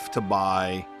stuff to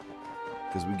buy.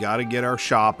 Because we gotta get our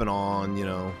shopping on, you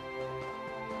know.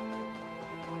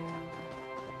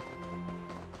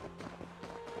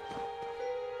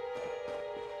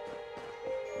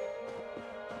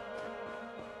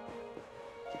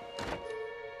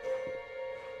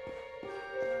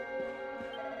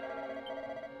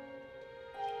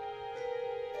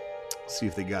 See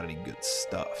if they got any good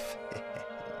stuff.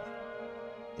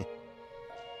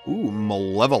 Ooh,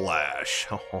 Malevolash.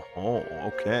 Oh,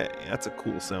 okay. That's a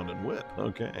cool sounding whip.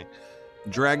 Okay.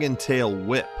 Dragon Tail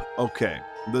Whip. Okay.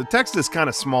 The text is kind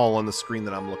of small on the screen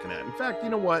that I'm looking at. In fact, you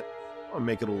know what? I'm going to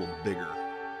make it a little bigger.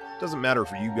 Doesn't matter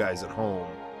for you guys at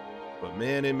home. But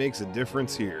man, it makes a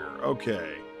difference here.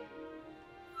 Okay.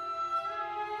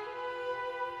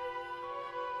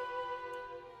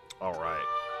 All right.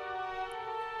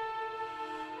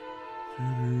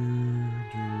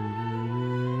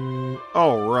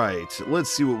 All right, let's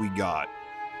see what we got.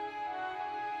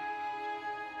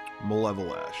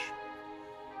 Malevolash.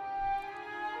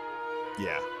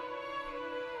 Yeah.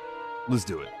 Let's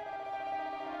do it.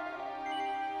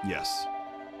 Yes.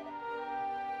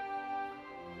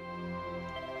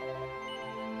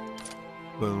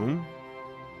 Boom.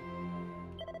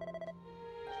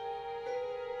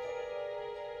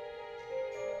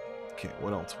 Okay,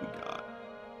 what else we got?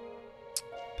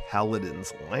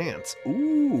 Paladin's Lance.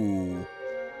 Ooh.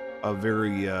 a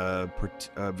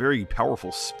very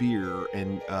powerful spear,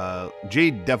 and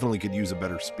Jade definitely could use a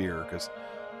better spear because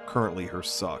currently her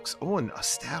sucks. Oh, and a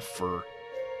staff for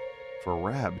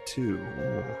Rab too.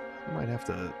 Ooh, I might have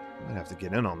to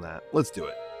get in on that. Let's do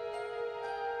it.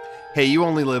 Hey, you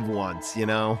only live once, you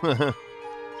know.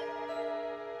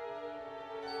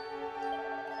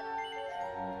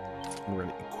 We're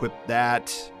gonna equip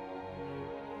that.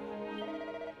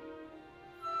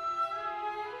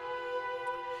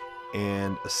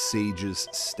 And a sage's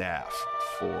staff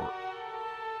for...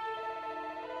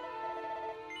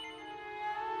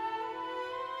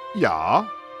 Yeah.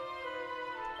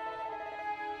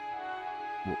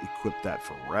 We'll equip that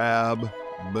for Rab.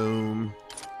 Boom.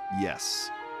 Yes.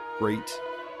 Great.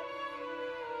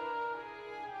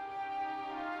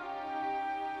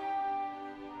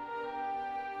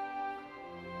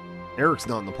 Eric's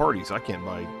not in the party, so I can't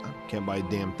buy a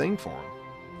damn thing for him.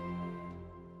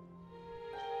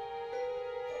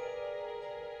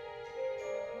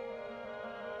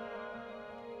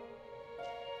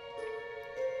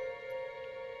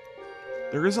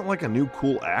 There isn't like a new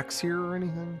cool axe here or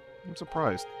anything? I'm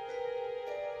surprised.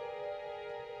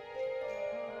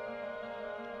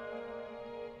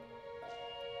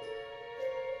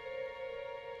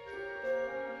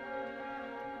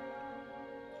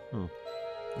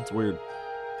 That's weird.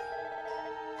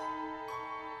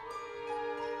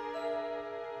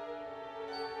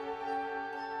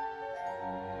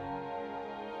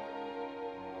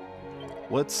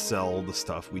 Let's sell the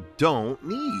stuff we don't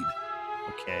need.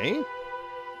 Okay.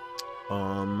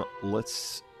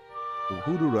 Let's...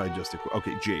 Who did I just equip?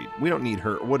 Okay, Jade. We don't need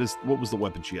her. What was the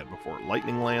weapon she had before?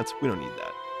 Lightning Lance? We don't need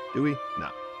that. Do we? No.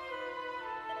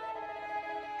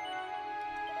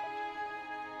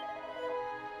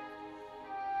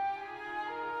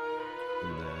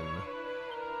 And then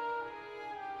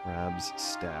Rab's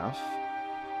staff.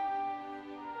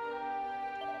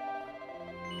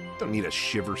 Don't need a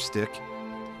shiver stick.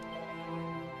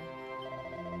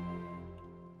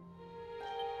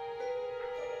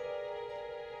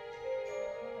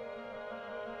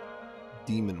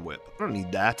 Demon whip. I don't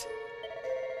need that.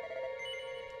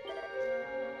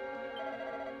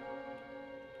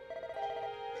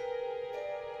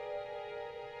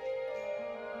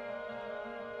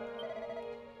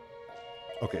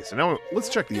 Okay, so now let's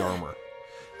check the armor.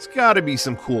 There's got to be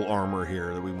some cool armor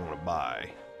here that we want to buy.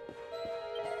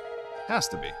 Has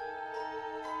to be.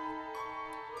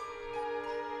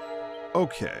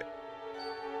 Okay.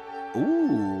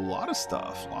 Ooh, a lot of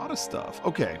stuff. A lot of stuff.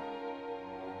 Okay.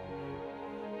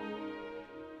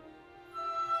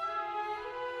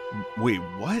 Wait,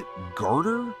 what?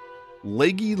 Garter?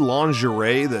 Leggy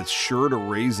lingerie that's sure to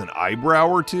raise an eyebrow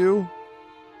or two?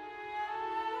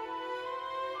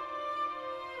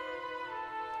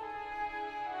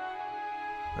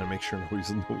 Gotta make sure nobody's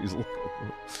looking.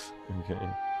 Okay.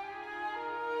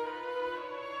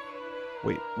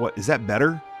 Wait, what? Is that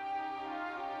better?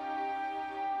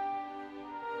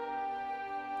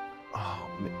 Oh,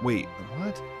 wait,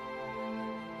 what?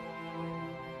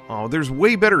 Oh, there's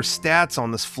way better stats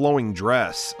on this flowing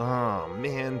dress. Oh,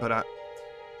 man, but I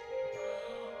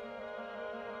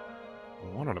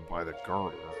wanted to buy the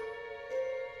garter.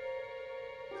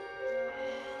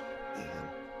 Man,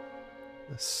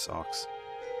 this sucks.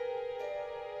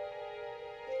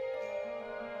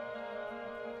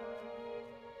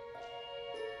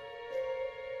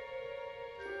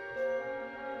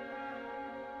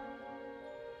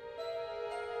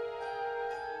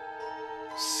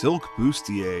 Silk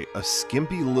bustier, a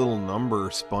skimpy little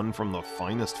number spun from the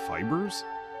finest fibers?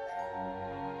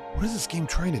 What is this game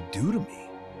trying to do to me?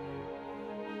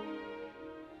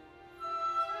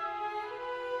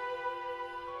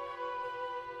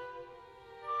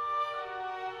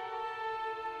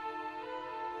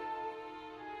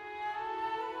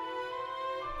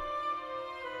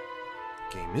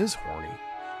 Game is horny.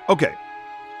 Okay.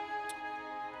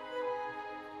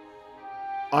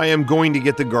 I am going to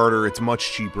get the garter. It's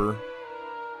much cheaper.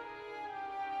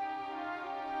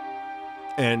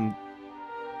 And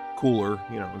cooler.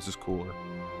 You know, it's just cooler.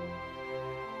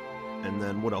 And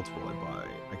then what else will I buy?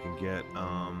 I can get,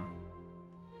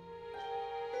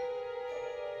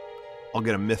 I'll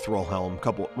get a mithril helm.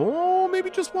 Oh, maybe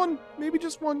just one. Maybe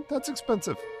just one. That's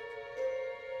expensive.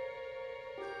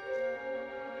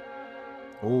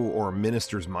 Oh, or a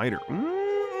minister's mitre.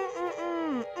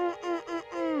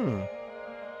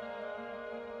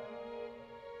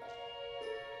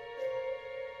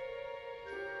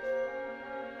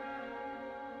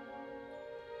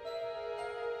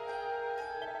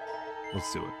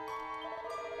 Let's do it.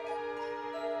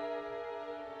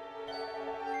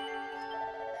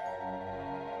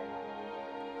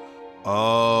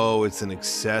 Oh, it's an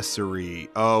accessory.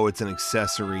 Oh, it's an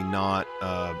accessory, not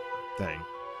a thing.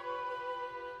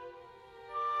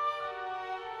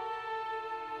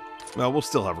 Well, we'll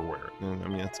still have her wear it. I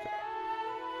mean, that's good.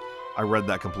 I read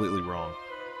that completely wrong.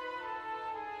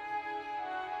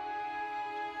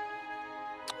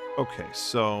 Okay,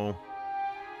 so...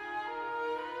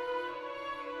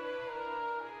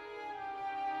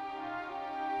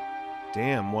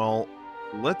 Damn, well,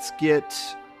 let's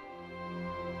get...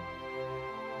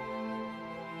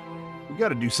 We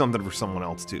gotta do something for someone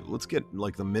else, too. Let's get,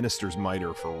 like, the Minister's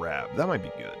Mitre for Rab. That might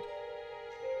be good.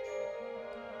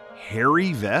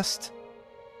 Hairy vest?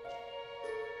 What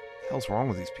the hell's wrong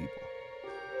with these people?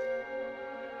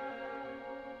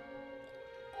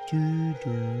 Yeah,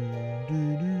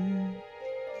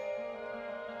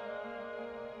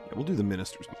 we'll do the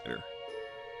Minister's Mitre.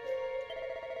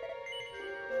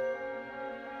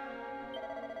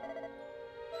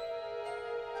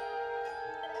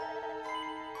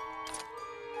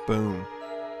 Boom.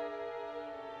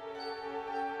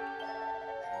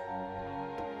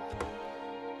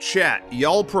 Chat,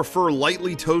 y'all prefer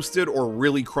lightly toasted or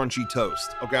really crunchy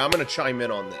toast? Okay, I'm gonna chime in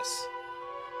on this.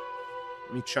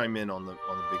 Let me chime in on the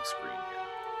big screen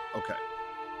here. Okay.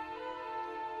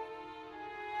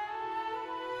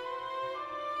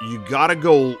 You gotta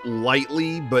go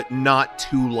lightly, but not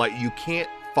too light. You can't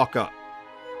fuck up.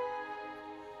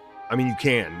 I mean, you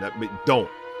can, but don't.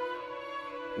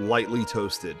 Lightly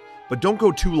toasted. But don't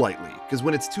go too lightly, because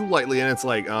when it's too lightly and it's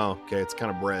like, oh, okay, it's kind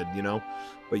of bread, you know?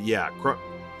 But yeah,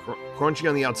 crunchy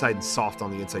on the outside and soft on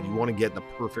the inside. You want to get the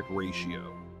perfect ratio.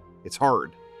 It's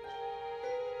hard.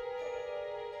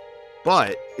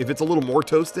 But if it's a little more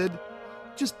toasted,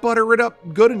 just butter it up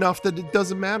good enough that it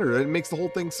doesn't matter. It makes the whole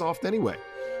thing soft anyway.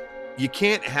 You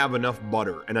can't have enough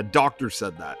butter, and a doctor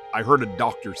said that. I heard a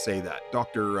doctor say that.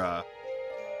 Doctor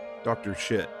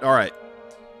shit. All right.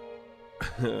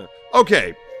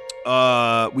 Okay.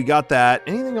 We got that.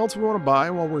 Anything else we want to buy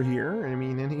while we're here? I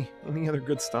mean, any other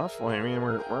good stuff? Well, I mean,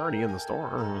 we're already in the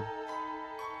store.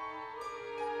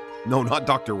 No, not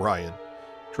Dr. Ryan.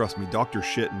 Trust me, Dr.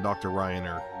 Shit and Dr. Ryan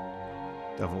are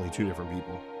definitely two different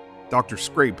people. Dr.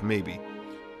 Scrape, maybe.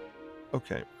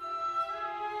 Okay.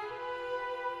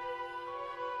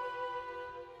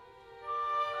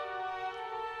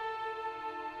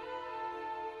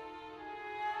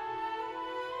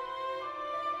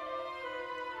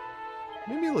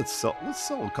 Maybe let's sell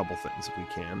a couple things if we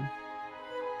can.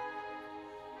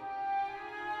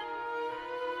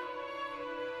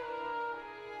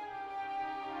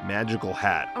 Magical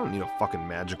hat. I don't need a fucking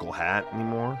magical hat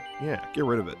anymore. Yeah, get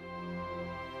rid of it.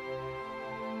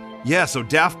 Yeah, so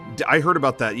I heard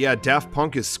about that. Yeah, Daft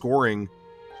Punk is scoring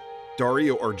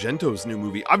Dario Argento's new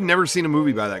movie. I've never seen a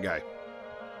movie by that guy.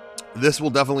 This will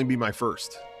definitely be my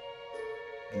first.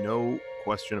 No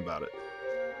question about it.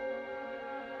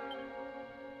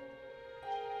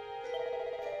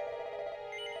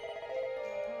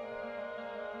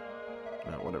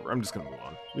 No, whatever. I'm just gonna move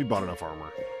on. We bought enough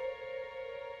armor.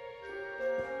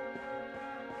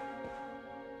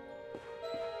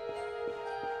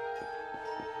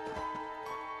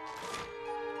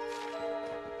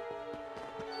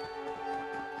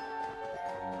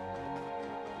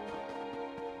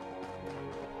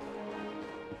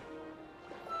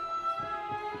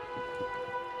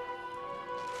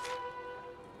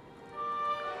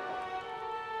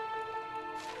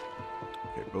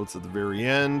 Okay, boats at the very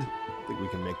end. I think we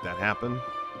can make that happen.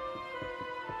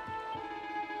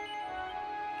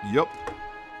 Yep.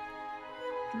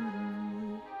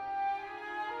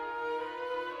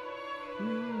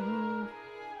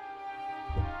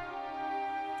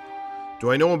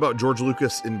 Do I know about George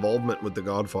Lucas' involvement with The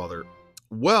Godfather?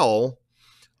 Well,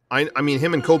 I mean,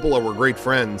 him and Coppola were great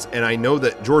friends, and I know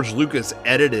that George Lucas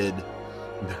edited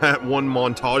that one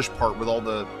montage part with all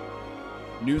the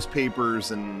newspapers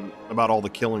and about all the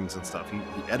killings and stuff. He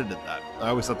edited that. I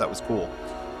always thought that was cool.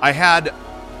 I had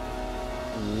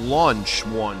lunch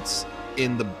once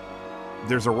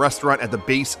there's a restaurant at the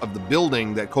base of the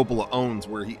building that Coppola owns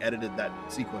where he edited that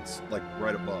sequence like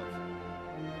right above.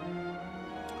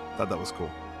 Thought that was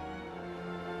cool.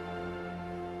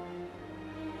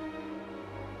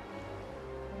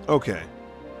 Okay.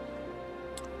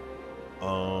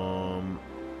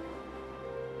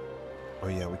 Oh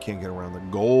yeah, we can't get around the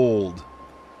gold.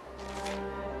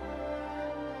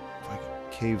 Like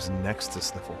caves next to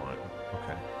Sniffleheim.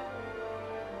 Okay.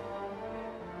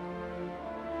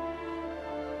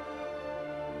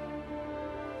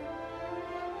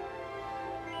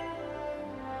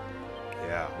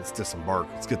 Yeah, let's disembark.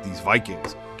 Let's get these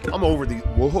Vikings. I'm over these.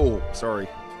 Whoa, sorry.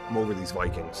 I'm over these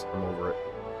Vikings. I'm over it.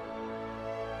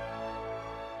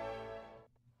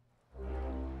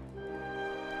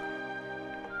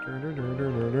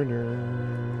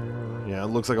 Yeah, it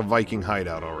looks like a Viking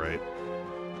hideout, all right.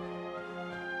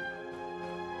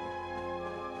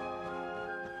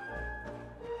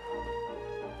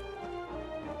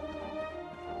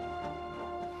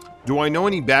 Do I know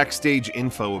any backstage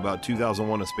info about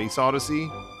 2001: A Space Odyssey?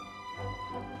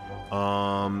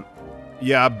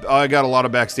 Yeah, I got a lot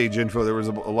of backstage info. There was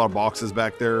a lot of boxes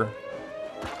back there.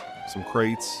 Some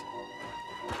crates.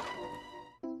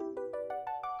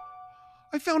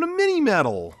 I found a mini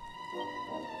medal.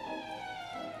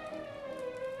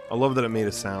 I love that it made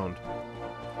a sound.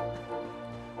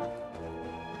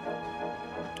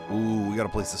 Ooh, we got a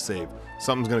place to save.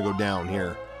 Something's gonna go down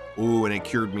here. Ooh, and it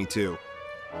cured me too.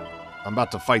 I'm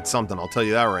about to fight something, I'll tell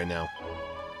you that right now.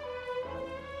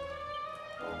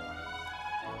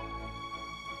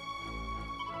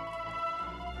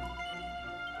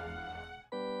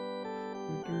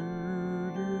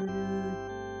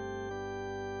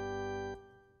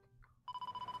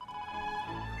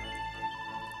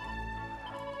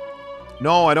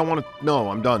 No, I don't want to.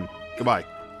 No, I'm done. Goodbye.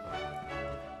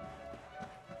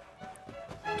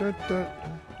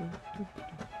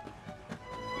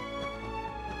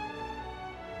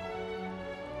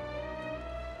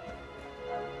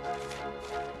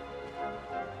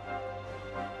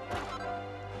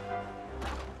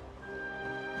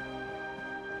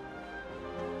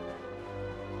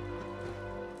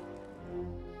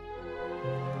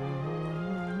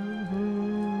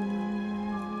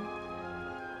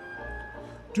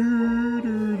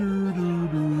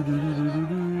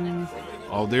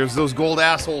 Oh, there's those gold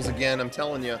assholes again, I'm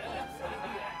telling you.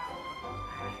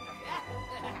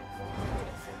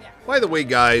 By the way,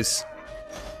 guys,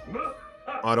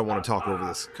 I don't want to talk over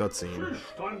this cutscene.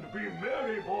 Stand be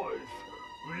merry, boys.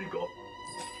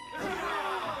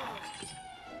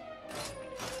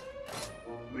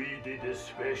 We did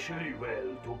especially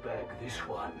well to bag this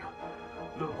one.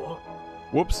 The boss.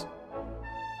 Whoops.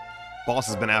 Boss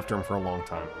has been after him for a long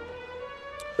time.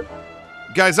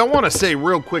 Guys, I want to say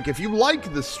real quick, if you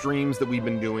like the streams that we've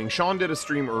been doing, Sean did a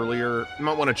stream earlier. You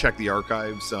might want to check the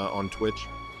archives on Twitch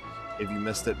if you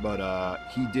missed it, but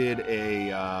he did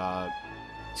a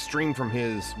stream from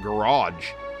his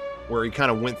garage where he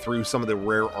kind of went through some of the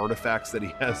rare artifacts that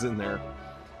he has in there.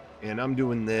 And I'm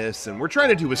doing this, and we're trying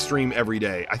to do a stream every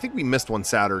day. I think we missed one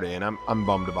Saturday, and I'm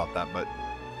bummed about that, but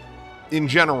in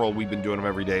general, we've been doing them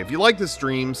every day. If you like the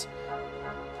streams,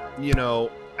 you know,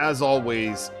 as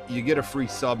always, you get a free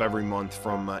sub every month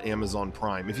from Amazon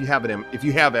Prime. If you have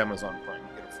Amazon Prime, you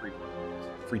get a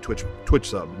free Twitch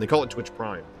sub. They call it Twitch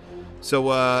Prime.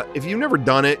 So if you've never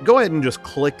done it, go ahead and just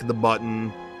click the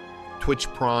button, Twitch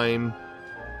Prime.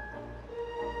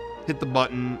 Hit the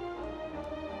button.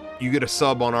 You get a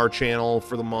sub on our channel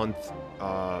for the month.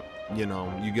 You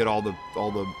know, you get all the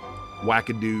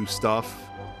wackadoo stuff.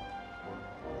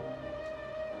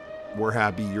 We're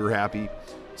happy, you're happy.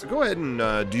 So go ahead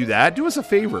and do that. Do us a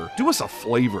favor. Do us a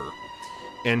flavor.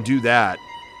 And do that.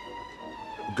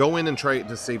 Go in and try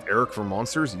to save Eric from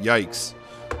monsters. Yikes.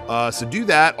 So do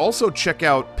that. Also check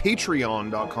out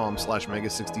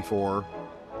patreon.com/Mega64.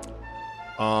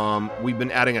 We've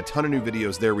been adding a ton of new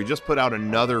videos there. We just put out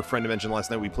another friend dimension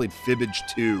last night. We played Fibbage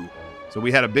 2. So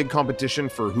we had a big competition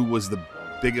for who was the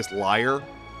biggest liar.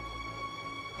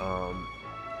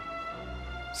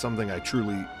 Something I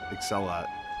truly excel at.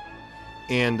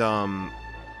 And,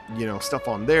 you know, stuff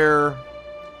on there.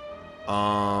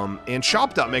 And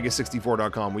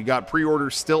shop.mega64.com. We got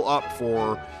pre-orders still up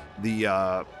for the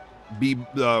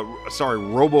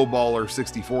Robo-Baller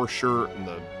 64 shirt and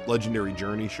the Legendary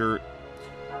Journey shirt.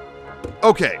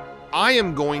 Okay, I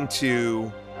am going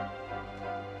to...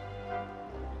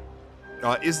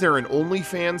 is there an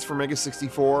OnlyFans for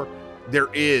Mega64? There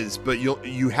is, but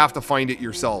you have to find it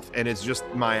yourself, and it's just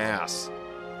my ass.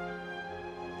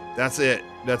 That's it.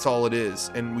 That's all it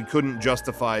is. And we couldn't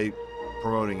justify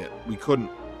promoting it. We couldn't.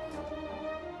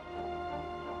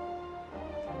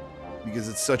 Because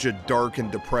it's such a dark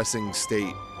and depressing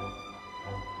state.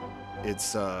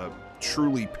 It's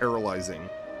truly paralyzing.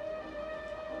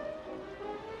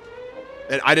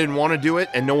 And I didn't want to do it,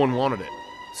 and no one wanted it.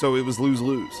 So it was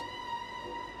lose-lose.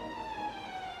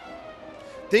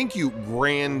 Thank you,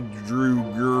 Grand Drew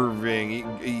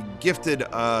Gerving. He gifted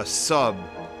a sub.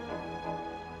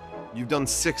 You've done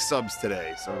 6 subs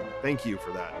today, so thank you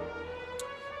for that.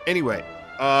 Anyway,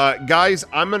 guys,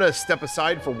 I'm going to step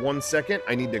aside for 1 second.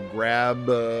 I need to grab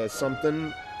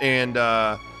something. And,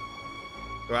 well,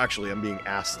 actually, I'm being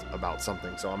asked about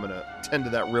something, so I'm going to tend to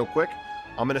that real quick.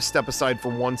 I'm going to step aside for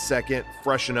 1 second,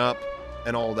 freshen up,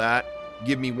 and all that.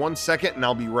 Give me 1 second, and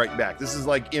I'll be right back. This is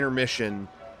like intermission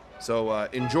So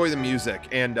enjoy the music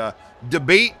and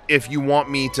debate if you want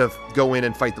me to go in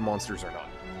and fight the monsters or not.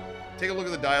 Take a look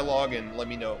at the dialogue and let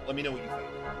me know. Let me know what you think.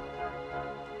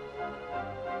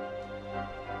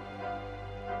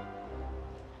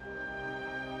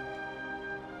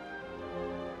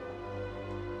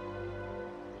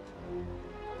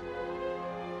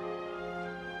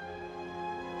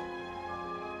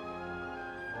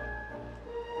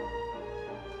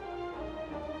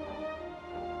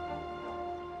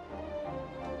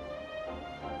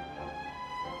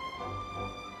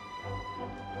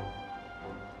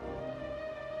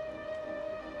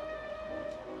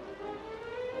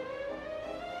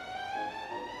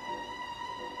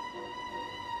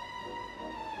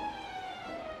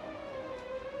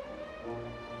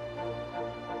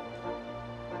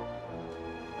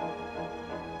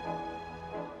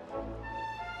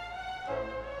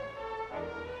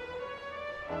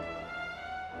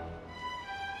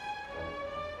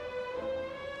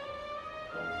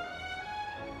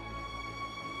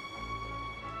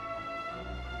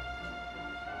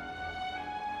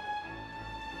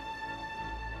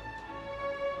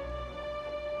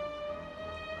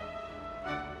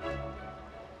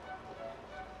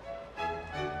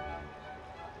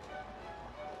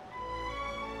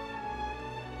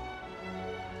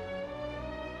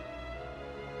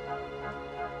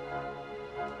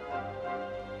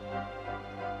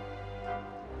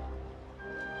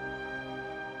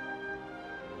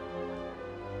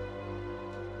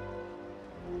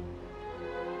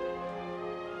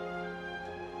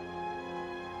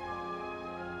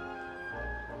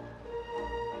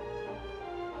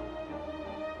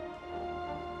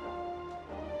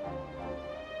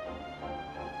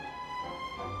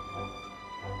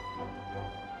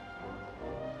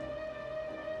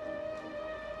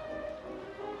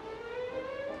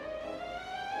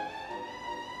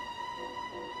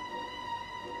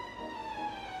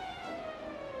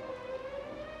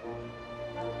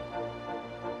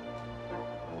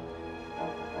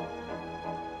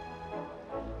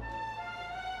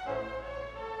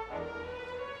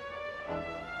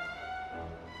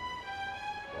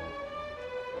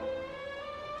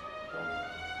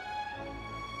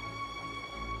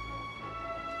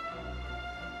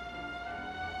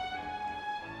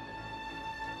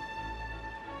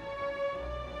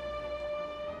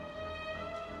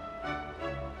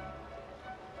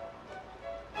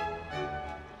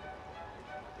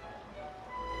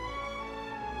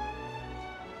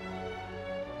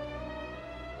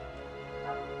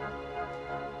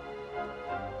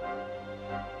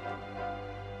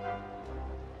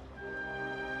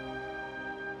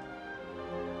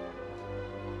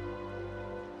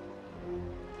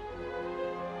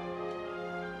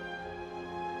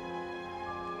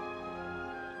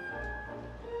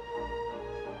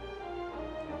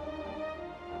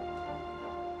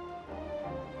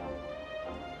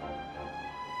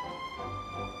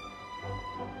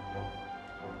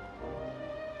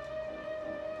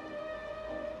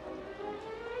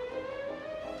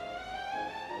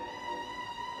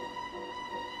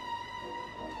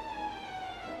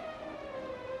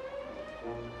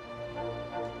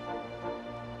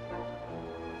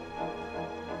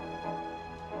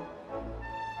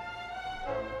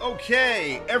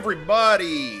 Okay,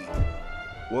 everybody.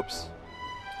 Whoops.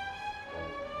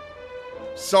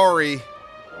 Sorry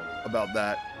about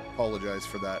that. Apologize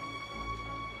for that.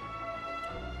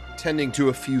 Tending to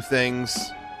a few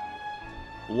things.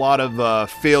 A lot of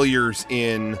failures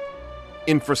in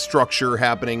infrastructure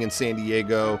happening in San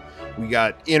Diego. We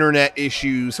got internet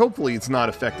issues. Hopefully it's not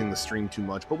affecting the stream too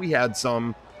much, but we had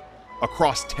some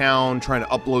across town trying to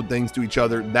upload things to each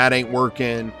other. That ain't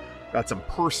working. Got some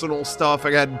personal stuff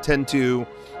I got to tend to.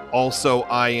 Also,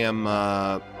 I am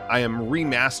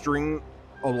remastering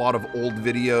a lot of old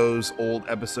videos, old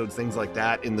episodes, things like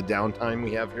that in the downtime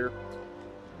we have here.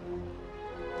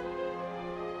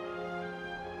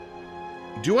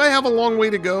 Do I have a long way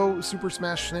to go, Super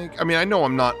Smash Snake? I mean, I know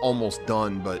I'm not almost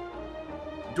done, but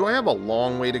do I have a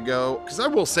long way to go? Because I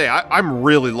will say, I'm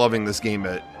really loving this game,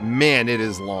 but man, it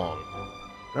is long.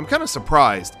 I'm kind of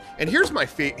surprised. And here's my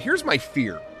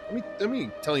fear. Let me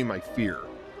tell you my fear.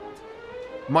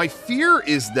 My fear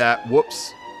is that,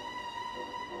 whoops.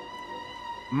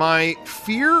 My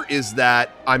fear is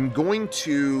that I'm going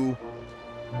to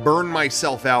burn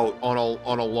myself out on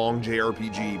a long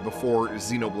JRPG before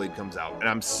Xenoblade comes out. And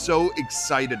I'm so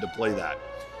excited to play that.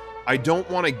 I don't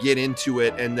want to get into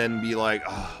it and then be like,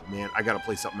 oh man, I got to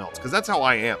play something else. Because that's how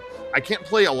I am. I can't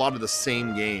play a lot of the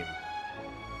same game.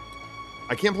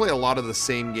 I can't play a lot of the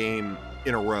same game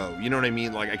in a row. You know what I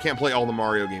mean? Like, I can't play all the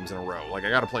Mario games in a row. Like,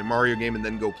 I got to play Mario game and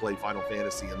then go play Final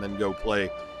Fantasy and then go play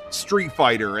Street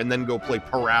Fighter and then go play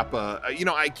Parappa. You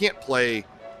know, I can't play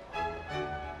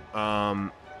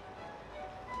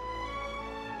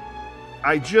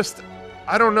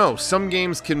I don't know. Some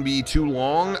games can be too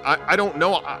long. I don't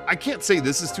know. I can't say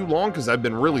this is too long because I've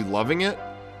been really loving it.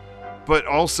 But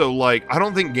also, like, I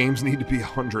don't think games need to be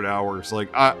 100 hours. Like,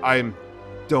 I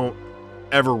don't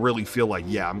ever really feel like,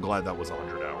 yeah, I'm glad that was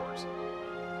 100 hours.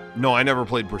 No, I never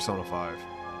played Persona 5.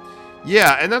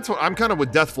 Yeah, and that's what I'm kind of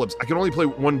with Death Flips. I can only play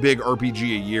one big RPG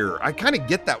a year. I kind of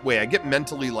get that way. I get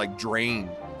mentally, like, drained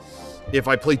if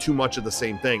I play too much of the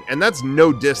same thing. And that's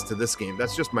no diss to this game.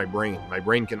 That's just my brain. My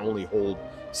brain can only hold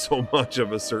so much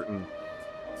of a certain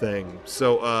thing.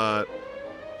 So,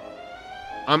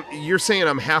 you're saying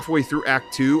I'm halfway through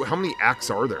Act 2? How many acts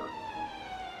are there?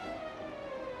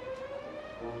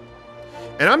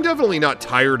 And I'm definitely not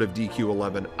tired of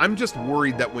DQ11. I'm just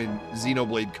worried that when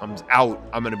Xenoblade comes out,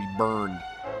 I'm going to be burned.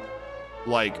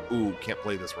 Like, ooh, can't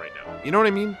play this right now. You know what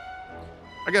I mean?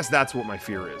 I guess that's what my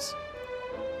fear is.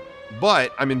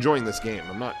 But I'm enjoying this game.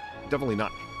 I'm definitely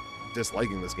not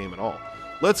disliking this game at all.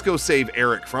 Let's go save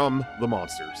Eric from the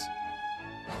monsters.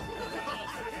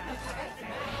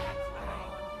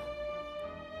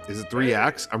 Is it 3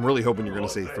 acts? I'm really hoping you're going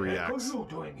to say 3 acts. What are you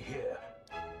doing here?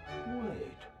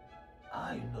 Wait,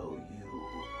 I know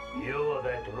you. You're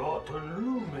that rotten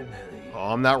luminary.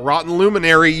 Oh, I'm that rotten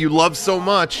luminary you love so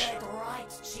much. Right,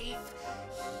 Chief. He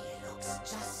looks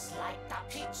just like the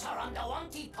picture on the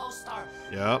wanted poster.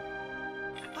 Yep.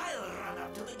 I'll run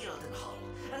up to the Gilden Hall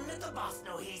and let the boss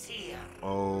know he's here.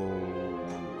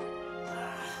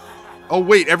 Oh,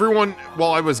 wait, everyone,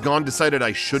 while I was gone, decided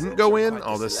I shouldn't go in?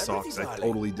 Oh, this sucks. I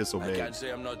totally disobeyed. I can't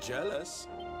say I'm not jealous.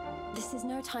 This is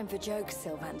no time for jokes,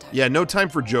 Sylvando. Yeah, no time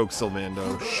for jokes,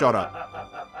 Sylvando. Shut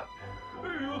up.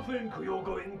 You think you're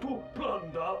going to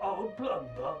plunder our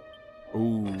plunder?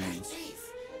 Ooh.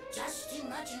 Chief, just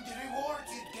imagine the reward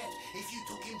you'd get if you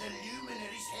took him the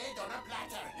luminary's head on a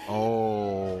platter.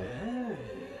 Oh.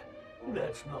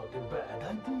 That's not a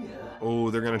bad idea.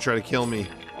 Oh, they're going to try to kill me.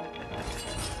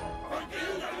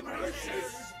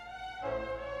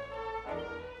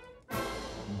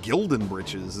 Gilden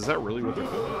Britches? Is that really what they're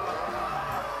called?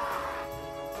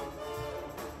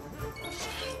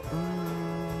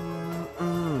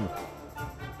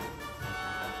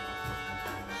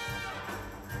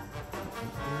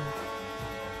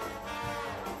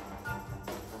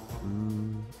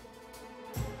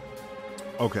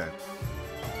 Okay.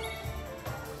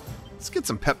 Let's get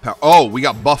some pep power. Oh, we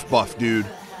got buff, dude.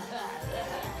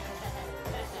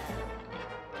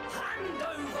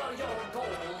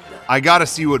 I gotta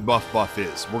see what buff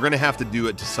is. We're gonna have to do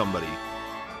it to somebody.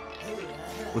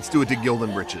 Let's do it to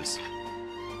Gilden Britches.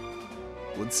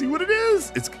 Let's see what it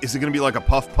is. Is it gonna be like a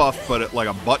puff, but like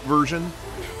a butt version?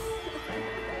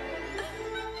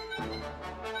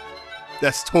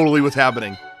 That's totally what's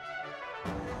happening.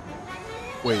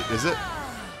 Wait, is it?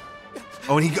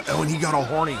 Oh, and he got all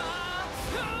horny.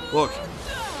 Look,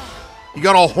 he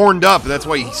got all horned up. That's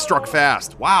why he struck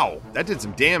fast. Wow, that did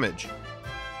some damage.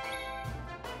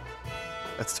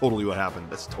 That's totally what happened.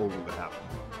 That's totally what happened.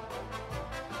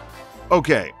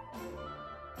 Okay.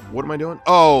 What am I doing?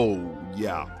 Oh,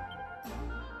 yeah.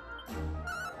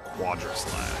 Quadra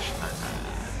Slash.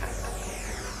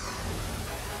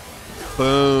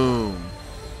 Boom.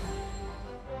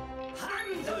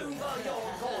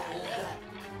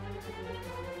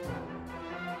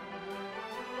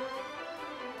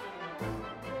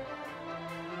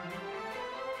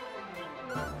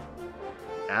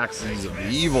 Axes of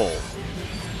Evil.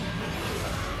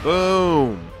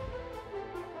 Boom.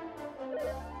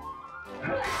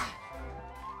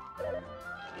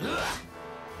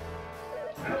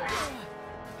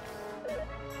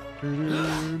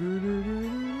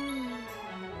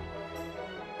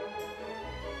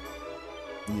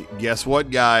 Guess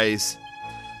what, guys?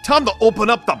 Time to open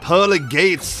up the pearly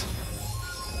gates.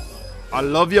 I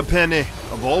love you, Penny.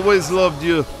 I've always loved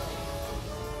you.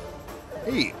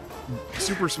 Hey,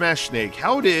 Super Smash Snake,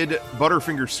 how did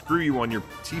Butterfinger screw you on your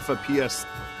Tifa PS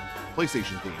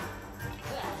PlayStation theme?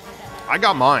 I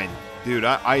got mine. Dude,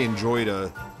 I enjoyed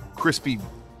a crispy,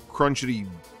 crunchy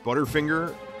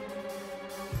Butterfinger.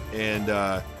 And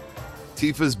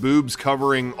Tifa's boobs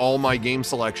covering all my game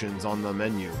selections on the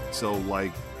menu. So,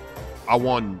 like, I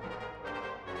won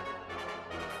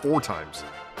 4 times.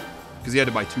 Because you had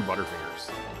to buy 2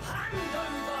 Butterfingers.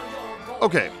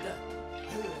 Okay.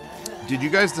 Did you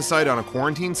guys decide on a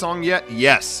quarantine song yet?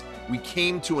 Yes. We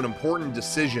came to an important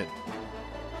decision.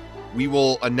 We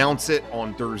will announce it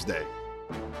on Thursday.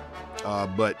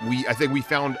 But I think we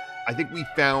found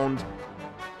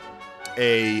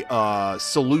a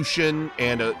solution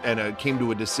and came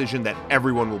to a decision that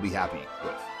everyone will be happy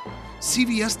with.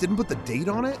 CVS didn't put the date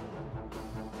on it?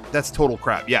 That's total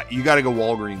crap. Yeah, you got to go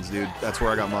Walgreens, dude. That's where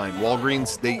I got mine.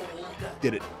 Walgreens, they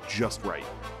did it just right.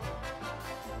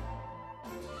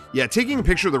 Yeah, taking a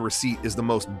picture of the receipt is the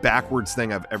most backwards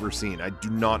thing I've ever seen. I do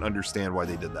not understand why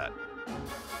they did that.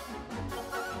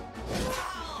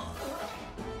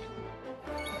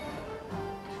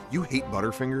 You hate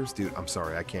Butterfingers? Dude, I'm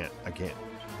sorry. I can't get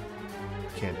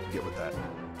with that.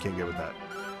 Can't get with that.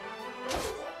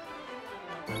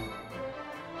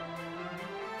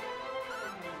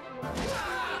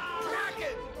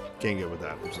 Can't get with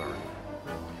that. I'm sorry.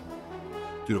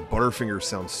 Dude, a Butterfinger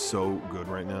sounds so good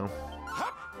right now.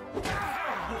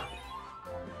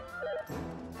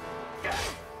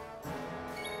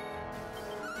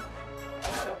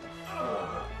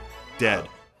 Dead.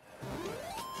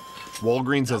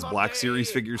 Walgreens has Black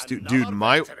Series figures too. Dude,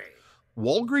 my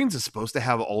Walgreens is supposed to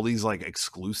have all these like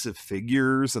exclusive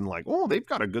figures and like, oh, they've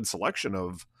got a good selection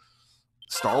of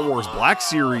Star Wars Black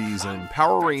Series and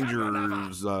Power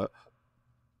Rangers,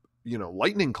 you know,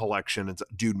 Lightning Collection. It's,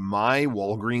 dude, my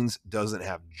Walgreens doesn't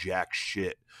have jack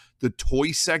shit. The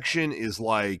toy section is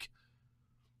like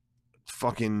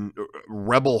fucking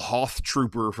Rebel Hoth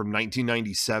Trooper from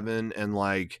 1997 and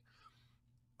like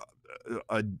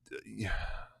a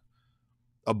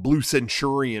Blue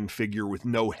Centurion figure with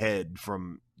no head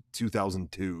from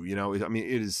 2002. You know, I mean,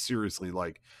 it is seriously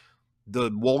like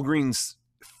the Walgreens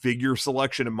figure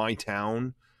selection in my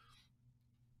town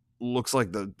looks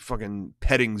like the fucking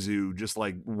petting zoo, just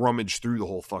like rummaged through the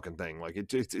whole fucking thing. Like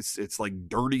it's like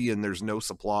dirty and there's no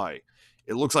supply.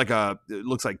 It looks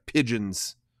like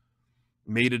pigeons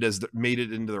made it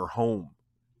into their home.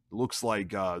 It looks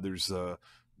like there's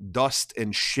dust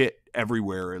and shit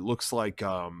everywhere. It looks like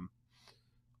trying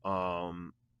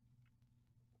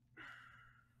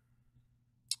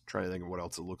to think of what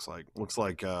else it looks like. Looks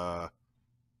like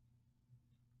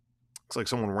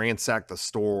someone ransacked the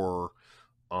store.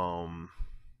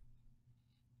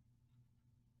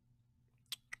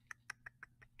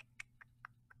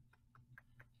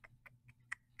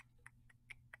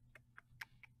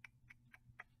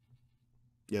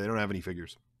 Yeah, they don't have any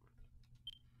figures.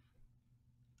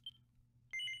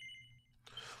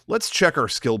 Let's check our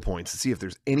skill points and see if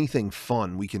there's anything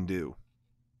fun we can do.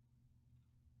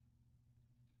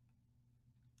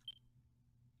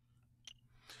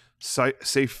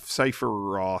 Cypher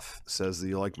Roth says that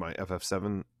you like my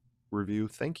FF7 review.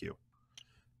 Thank you.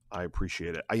 I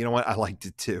appreciate it. You know what? I liked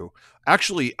it too.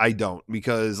 Actually, I don't,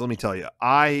 because let me tell you,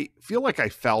 I feel like I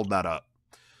fouled that up.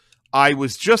 I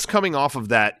was just coming off of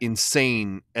that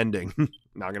insane ending.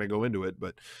 Not going to go into it,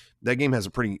 but that game has a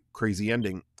pretty crazy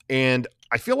ending. And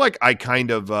I feel like I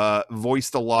kind of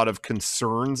voiced a lot of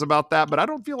concerns about that, but I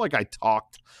don't feel like I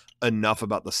talked enough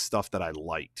about the stuff that I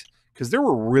liked. Because there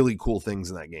were really cool things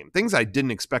in that game. Things I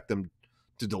didn't expect them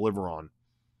to deliver on.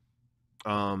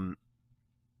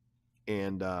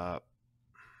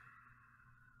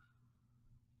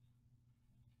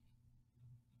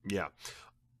 Yeah.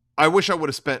 I wish I would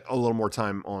have spent a little more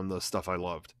time on the stuff I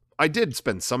loved. I did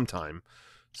spend some time,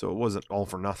 so it wasn't all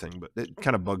for nothing, but it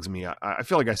kind of bugs me. I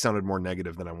feel like I sounded more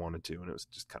negative than I wanted to, and it was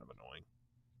just kind of annoying.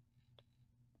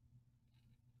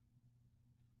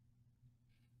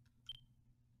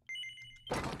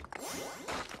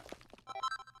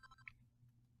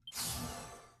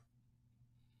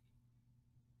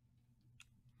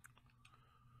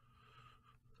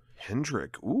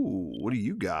 Hendrick, ooh, what do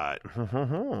you got?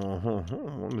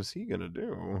 What is he gonna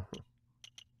do?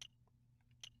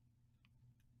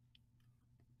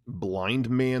 Blind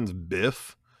Man's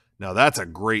Biff? Now that's a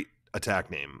great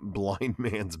attack name. Blind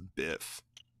Man's Biff.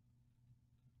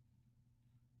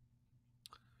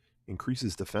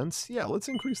 Increases defense? Yeah, let's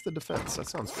increase the defense. That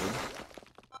sounds good.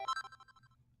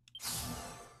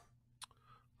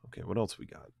 Okay, what else we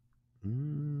got?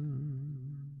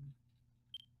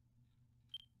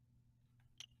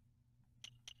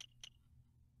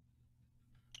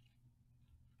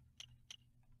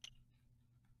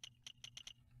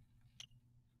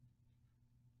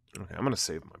 Okay, I'm going to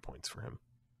save my points for him.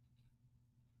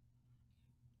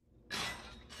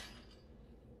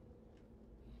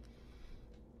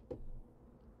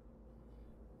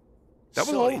 That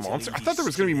was all monsters? I thought there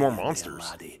was going to be more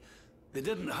monsters.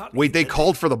 Wait, they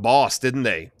called for the boss, didn't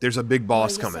they? There's a big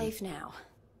boss coming. Safe now.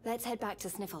 Let's head back to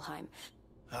Sniffelheim.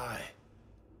 Aye.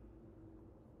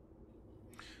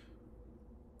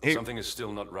 Hey. Something is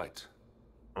still not right.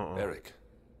 Eric,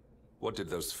 what did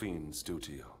those fiends do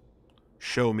to you?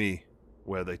 Show me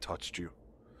where they touched you.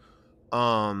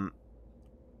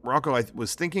 Rocco, I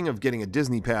was thinking of getting a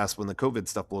Disney pass when the COVID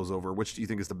stuff blows over. Which do you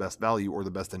think is the best value or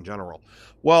the best in general?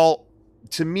 Well,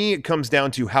 to me, it comes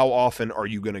down to how often are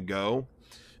you going to go?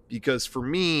 Because for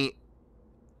me,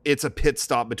 it's a pit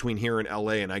stop between here and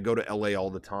LA, and I go to LA all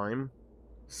the time.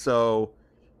 So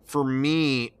for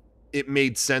me, it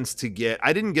made sense to get,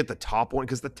 I didn't get the top one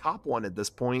because the top one at this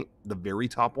point, the very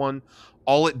top one,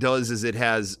 all it does is it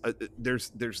has, there's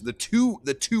the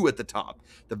two at the top.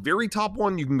 The very top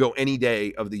one, you can go any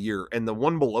day of the year. And the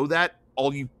one below that,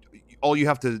 all you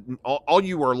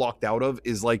are locked out of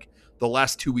is like the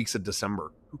last 2 weeks of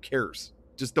December. Who cares?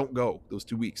 Just don't go those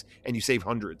 2 weeks and you save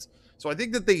hundreds. So I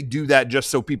think that they do that just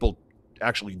so people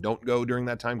actually don't go during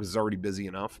that time because it's already busy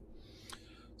enough.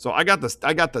 So I got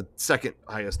the second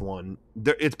highest one.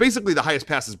 It's basically the highest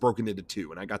pass is broken into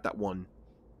two, and I got that one.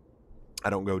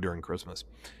 I don't go during Christmas.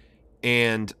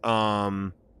 And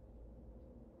I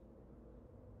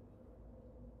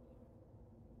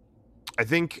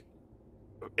think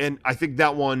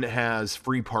that one has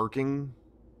free parking.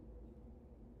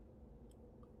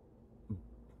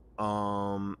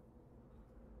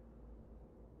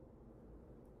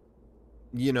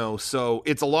 You know, so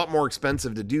it's a lot more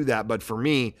expensive to do that. But for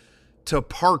me, to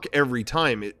park every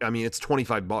time, it's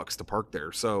 $25 to park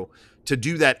there. So to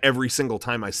do that every single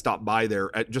time I stop by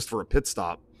there just for a pit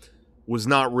stop was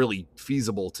not really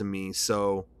feasible to me.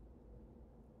 So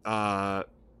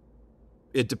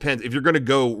it depends. If you're going to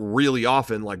go really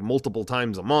often, like multiple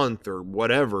times a month or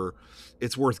whatever,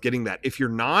 it's worth getting that. If you're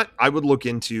not, I would look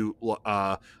into,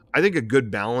 I think a good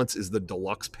balance is the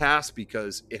deluxe pass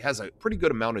because it has a pretty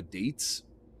good amount of dates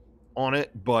on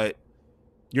it, but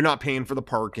you're not paying for the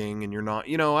parking and you're not,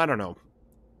 I don't know.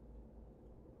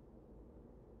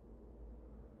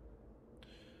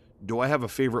 Do I have a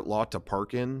favorite lot to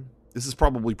park in? This is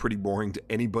probably pretty boring to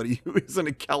anybody who isn't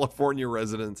a California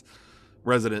resident,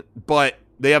 but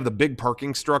they have the big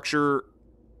parking structure.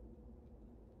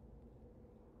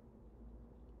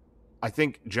 I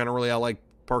think generally I like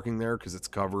parking there because it's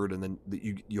covered, and then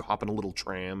you hop in a little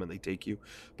tram and they take you.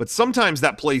 But sometimes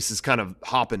that place is kind of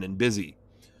hopping and busy.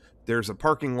 There's a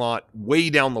parking lot way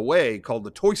down the way called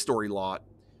the Toy Story lot,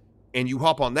 and you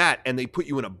hop on that and they put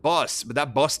you in a bus, but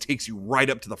that bus takes you right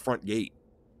up to the front gate.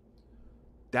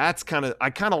 I kind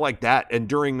of like that. And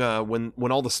during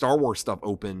when all the Star Wars stuff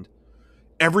opened,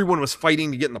 everyone was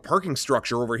fighting to get in the parking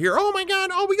structure over here. Oh my God!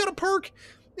 Oh, we got to park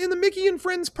in the Mickey and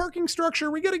Friends parking structure.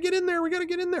 We got to get in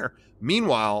there.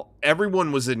 Meanwhile,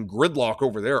 everyone was in gridlock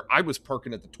over there. I was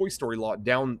parking at the Toy Story lot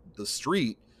down the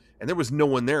street, and there was no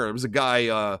one there. There was a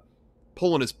guy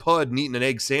pulling his pud and eating an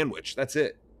egg sandwich. That's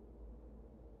it.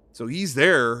 So he's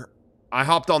there. I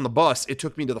hopped on the bus. It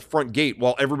took me to the front gate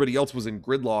while everybody else was in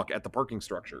gridlock at the parking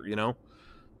structure,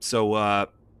 So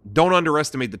don't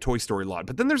underestimate the Toy Story lot.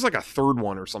 But then there's like a third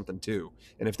one or something too.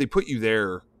 And if they put you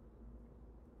there,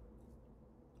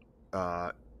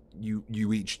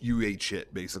 you ate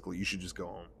shit, basically. You should just go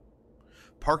home.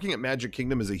 Parking at Magic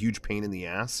Kingdom is a huge pain in the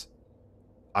ass.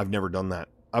 I've never done that.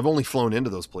 I've only flown into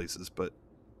those places, but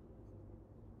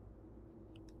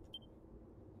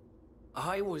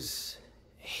I was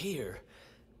here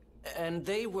and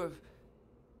they were,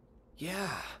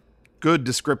 yeah. Good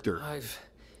descriptor. I've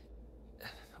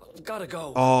gotta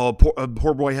go. Oh,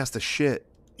 poor boy has to shit.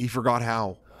 He forgot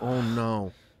how. Oh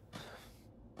no.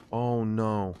 Oh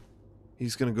no.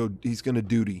 He's gonna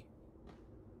duty.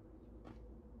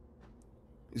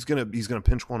 He's gonna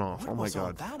pinch one off. Oh my God. What was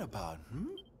all that about?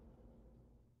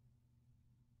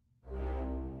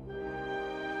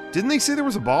 Didn't they say there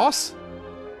was a boss?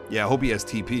 Yeah, I hope he has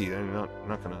TP. They're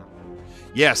not gonna.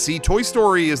 Yeah, see, Toy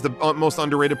Story is the most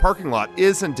underrated parking lot,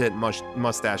 isn't it,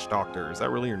 Mustache Doctor? Is that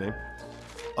really your name?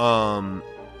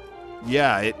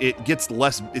 Yeah, it gets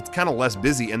less. It's kind of less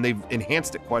busy, and they've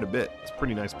enhanced it quite a bit. It's a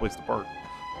pretty nice place to park.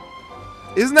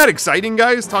 Isn't that exciting,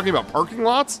 guys? Talking about parking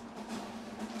lots.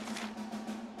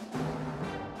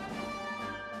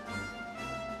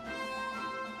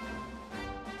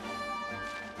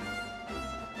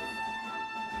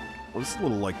 What's this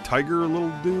little, like, tiger little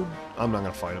dude? I'm not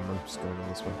gonna fight him. I'm just going on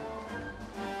this way.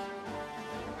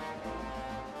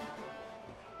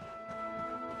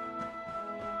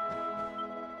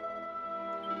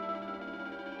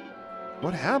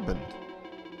 What happened?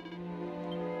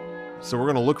 So we're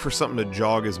gonna look for something to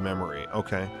jog his memory.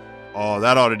 Okay. Oh,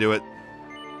 that ought to do it.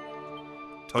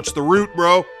 Touch the root,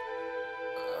 bro.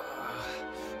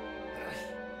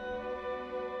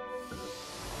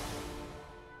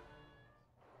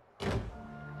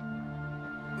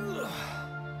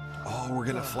 Oh, we're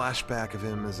getting a flashback of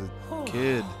him as a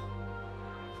kid.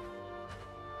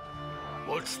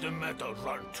 What's the matter,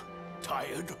 Runt?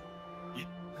 Tired?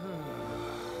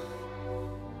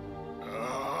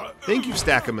 Thank you,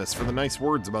 Stackamus, for the nice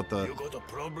words about the got a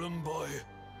problem, boy?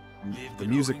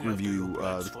 music review,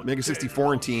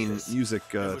 Mega64 and Teen music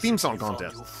theme song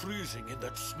contest. You freezing in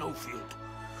that snowfield.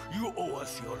 You owe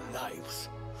us your lives.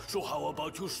 So how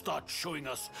about you start showing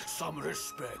us some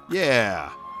respect? Yeah.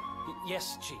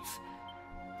 Yes, Chief.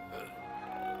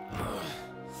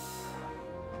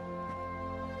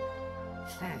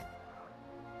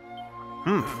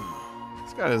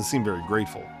 This guy doesn't seem very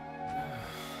grateful.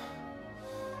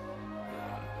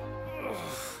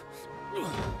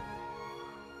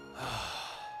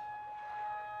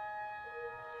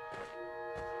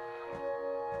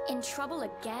 In trouble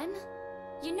again?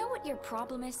 You know what your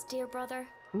problem is, dear brother?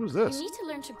 Who is this? You need to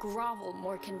learn to grovel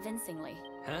more convincingly.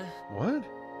 Huh? What?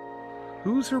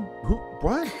 Who's her? Who?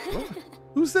 What? What?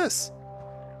 Who's this?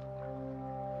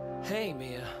 Hey,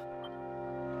 Mia.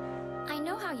 I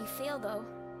know how you feel, though.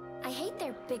 I hate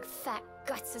their big fat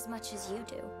guts as much as you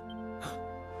do.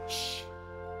 Shh.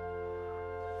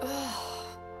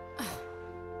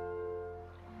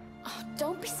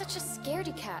 Don't be such a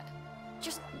scaredy cat.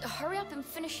 Just hurry up and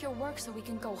finish your work so we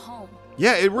can go home.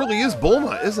 Yeah, it really is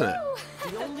Bulma, isn't it?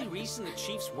 The only reason the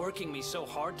Chief's working me so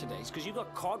hard today is because you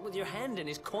got caught with your hand in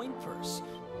his coin purse.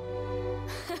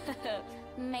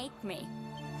 Make me.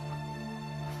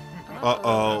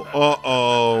 Uh-oh.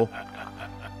 Uh-oh.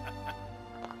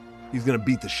 He's gonna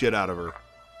beat the shit out of her.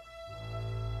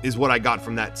 Is what I got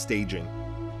from that staging.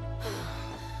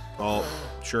 Oh,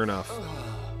 sure enough.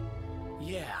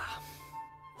 Yeah.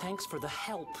 Thanks for the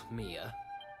help, Mia.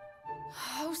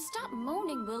 Oh, stop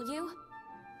moaning, will you?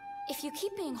 If you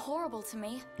keep being horrible to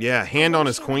me... Yeah, hand on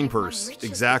his coin purse.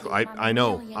 Exactly. I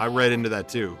know. I read into that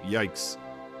too. Yikes.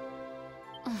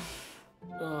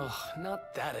 Ugh,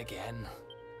 not that again.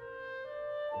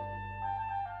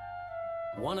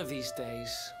 One of these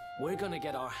days, we're gonna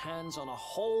get our hands on a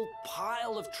whole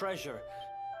pile of treasure.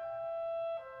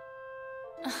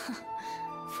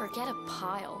 Forget a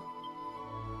pile.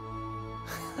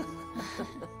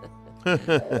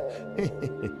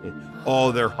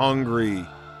 Oh, they're hungry.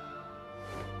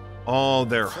 Oh,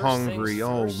 they're hungry.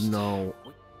 Oh, no.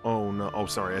 Oh, no. Oh,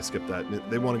 sorry. I skipped that.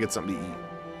 They want to get something to eat.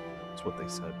 That's what they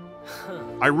said.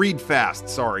 I read fast.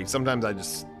 Sorry. Sometimes I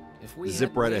just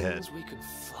zip right ahead. We could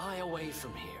fly away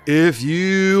from here. If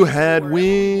you had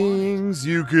wings,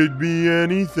 you could be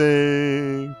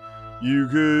anything. You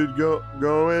could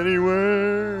go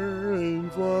anywhere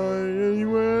and fly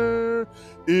anywhere.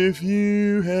 If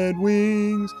you had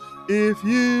wings, if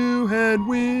you had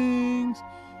wings,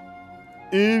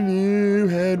 if you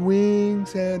had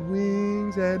wings, had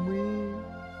wings, had wings.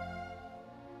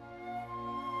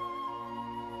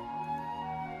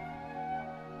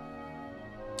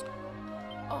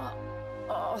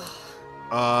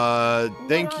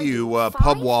 Thank you,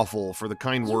 Pub Waffle, for the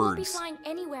kind You won't be words. flying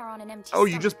anywhere on an empty Oh,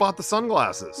 you stomach. just bought the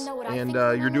sunglasses, Know what I and think when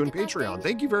I you're look doing at that Patreon. thing?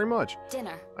 Thank you very much.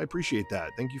 Dinner. I appreciate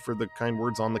that. Thank you for the kind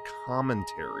words on the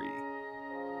commentary.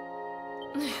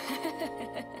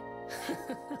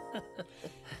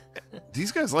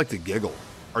 These guys like to giggle.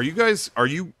 Are you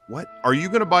what? Are you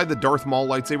going to buy the Darth Maul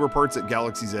lightsaber parts at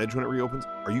Galaxy's Edge when it reopens?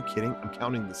 Are you kidding? I'm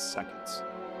counting the seconds.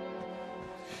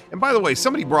 And by the way,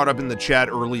 somebody brought up in the chat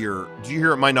earlier, do you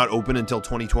hear it might not open until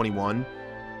 2021?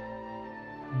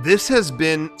 This has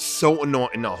been so annoying.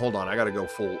 No, hold on. I got to go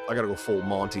full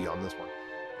Monty on this one.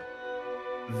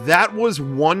 That was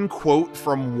one quote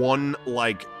from one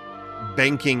like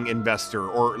banking investor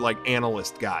or like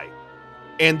analyst guy.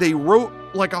 And they wrote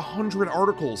like 100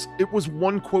 articles. It was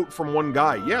one quote from one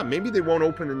guy. Yeah, maybe they won't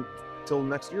open until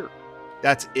next year.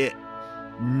 That's it.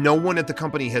 No one at the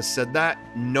company has said that.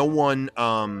 No one,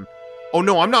 oh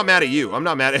no, I'm not mad at you. I'm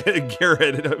not mad at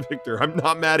Garrett and Victor. I'm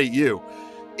not mad at you.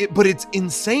 But it's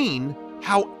insane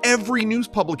how every news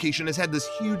publication has had this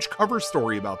huge cover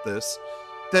story about this,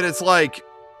 that it's like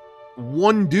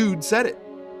one dude said it.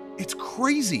 It's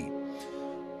crazy.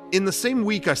 In the same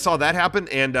week I saw that happen,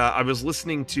 and I was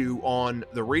listening to on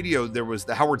the radio, there was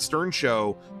the Howard Stern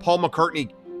show. Paul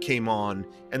McCartney came on,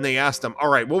 and they asked him, all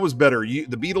right, what was better, the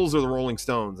Beatles or the Rolling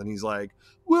Stones? And he's like,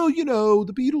 well, you know,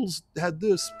 the Beatles had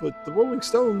this, but the Rolling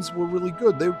Stones were really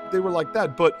good. They were like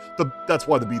that, but that's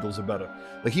why the Beatles are better.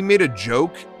 Like, he made a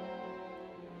joke,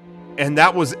 and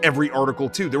that was every article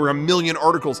too. There were a million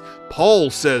articles. Paul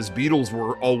says Beatles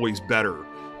were always better.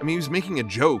 I mean, he was making a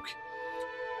joke.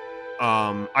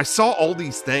 I saw all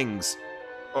these things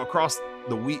across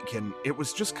the week, and it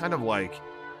was just kind of like,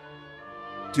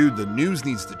 dude, the news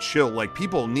needs to chill. Like,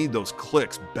 people need those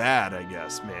clicks bad, I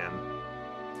guess, man.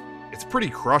 It's pretty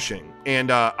crushing.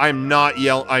 And I'm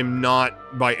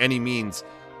not by any means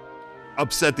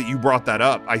upset that you brought that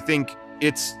up. I think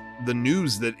it's the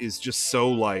news that is just so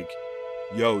like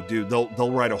yo, dude,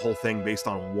 they'll write a whole thing based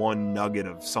on one nugget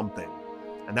of something.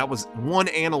 And that was one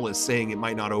analyst saying it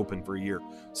might not open for a year.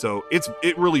 So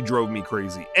it really drove me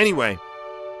crazy. Anyway,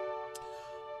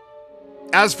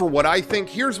 as for what I think,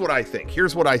 here's what I think.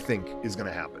 Here's what I think is going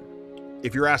to happen.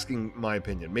 If you're asking my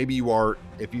opinion, maybe you are.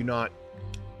 If you're not,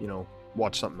 you know,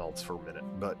 watch something else for a minute.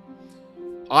 But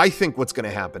I think what's going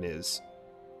to happen is,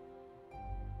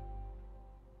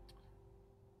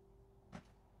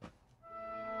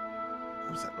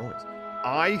 what was that noise?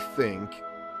 I think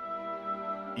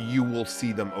you will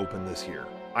see them open this year.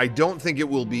 I don't think it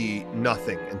will be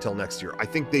nothing until next year. I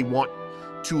think they want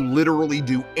to literally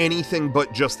do anything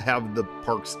but just have the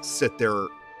parks sit there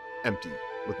empty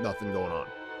with nothing going on.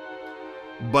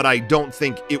 But I don't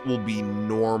think it will be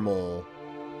normal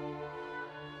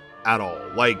at all.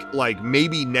 Like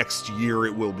maybe next year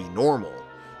it will be normal.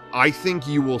 I think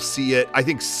you will see it. I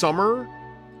think summer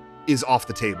is off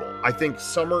the table. I think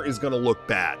summer is going to look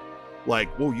bad. Like,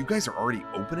 whoa, you guys are already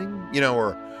opening, you know,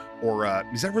 or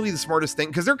is that really the smartest thing?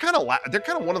 Because they're kind of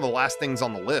one of the last things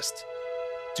on the list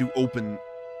to open,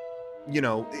 you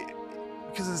know,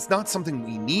 because it's not something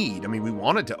we need. I mean, we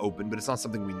want it to open, but it's not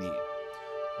something we need.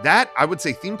 That, I would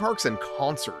say, theme parks and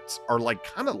concerts are like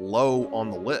kind of low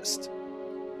on the list.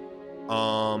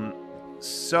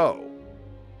 So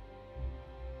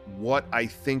what I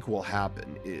think will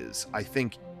happen is, I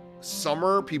think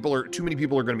summer too many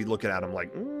people are going to be looking at them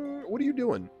like, what are you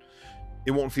doing?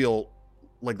 It won't feel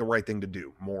like the right thing to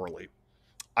do morally.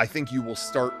 I think you will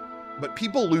start, but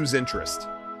people lose interest.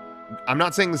 I'm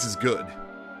not saying this is good,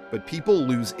 but people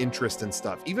lose interest in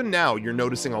stuff. Even now, you're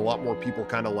noticing a lot more people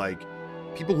kind of like,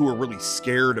 people who are really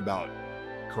scared about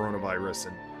coronavirus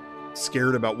and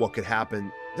scared about what could happen.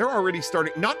 They're already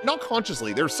starting, not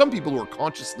consciously. There's some people who are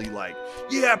consciously like,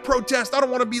 yeah, protest. I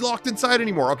don't want to be locked inside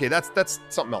anymore. Okay, that's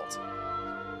something else.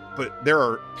 But there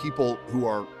are people who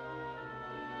are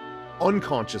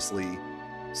unconsciously,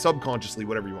 subconsciously,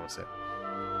 whatever you want to say,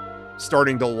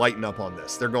 starting to lighten up on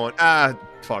this. They're going,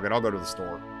 fuck it, I'll go to the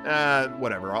store.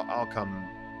 Whatever, I'll come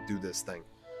do this thing.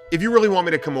 If you really want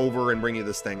me to come over and bring you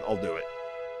this thing, I'll do it.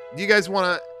 Do you guys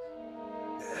want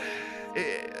to...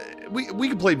 We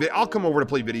can play... I'll come over to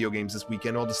play video games this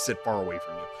weekend. I'll just sit far away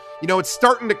from you. You know, it's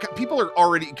starting to... People are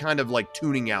already kind of like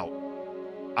tuning out.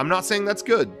 I'm not saying that's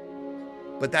good,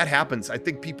 but that happens. I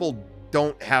think people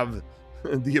don't have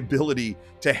the ability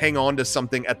to hang on to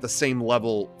something at the same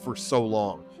level for so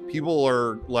long. People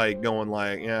are like going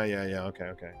like, yeah,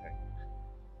 okay.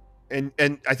 And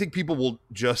I think people will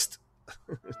just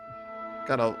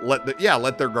kind of let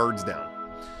their guards down.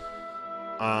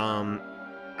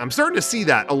 I'm starting to see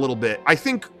that a little bit. I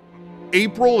think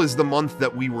April is the month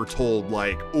that we were told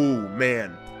like, oh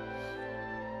man,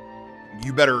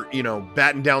 you better, you know,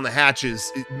 batten down the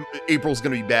hatches. April's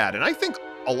going to be bad. And I think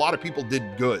a lot of people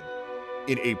did good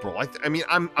in April. I mean,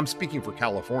 I'm speaking for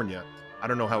California. I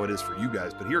don't know how it is for you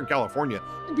guys, but here in California,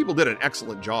 I think people did an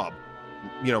excellent job,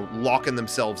 you know, locking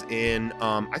themselves in.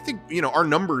 I think, you know, our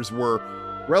numbers were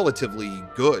relatively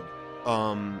good.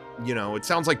 You know, it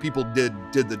sounds like people did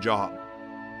the job.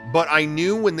 But I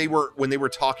knew when they were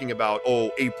talking about,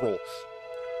 oh, April,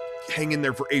 hang in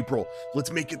there for April.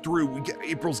 Let's make it through.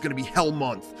 April's going to be hell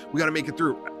month. We got to make it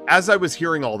through. As I was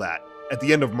hearing all that at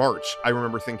the end of March, I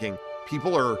remember thinking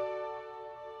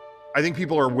I think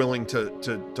people are willing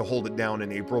to hold it down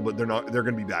in April, but they're going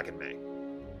to be back in May.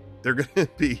 They're going to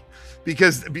be,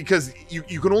 because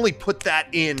you can only put that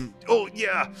in, oh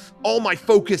yeah, all my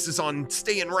focus is on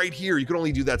staying right here. You can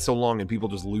only do that so long and people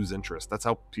just lose interest. That's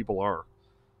how people are.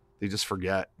 They just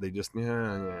forget. They just,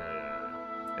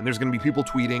 yeah. And there's going to be people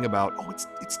tweeting about, oh,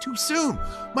 it's too soon.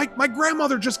 My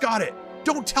grandmother just got it.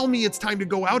 Don't tell me it's time to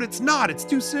go out. It's not. It's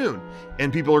too soon.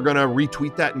 And people are going to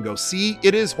retweet that and go, see,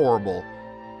 it is horrible.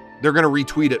 They're going to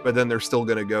retweet it, but then they're still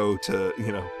going to go to,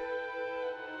 you know,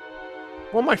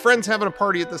 well, my friend's having a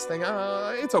party at this thing.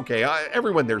 It's okay.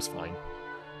 Everyone there's fine.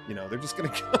 You know, they're just going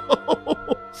to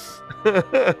go.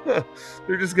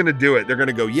 They're just going to do it. They're going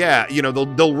to go, yeah. You know,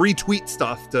 they'll retweet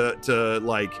stuff to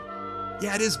like,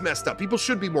 yeah, it is messed up. People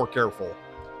should be more careful.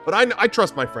 But I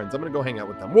trust my friends. I'm going to go hang out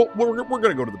with them. We're going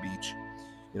to go to the beach.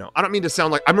 You know, I don't mean to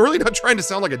sound like, I'm really not trying to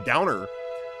sound like a downer.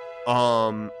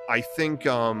 I think,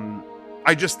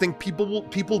 I just think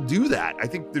people do that. I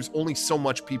think there's only so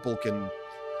much people can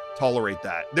tolerate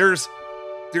that. There's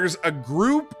a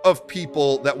group of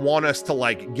people that want us to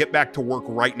like get back to work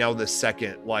right now this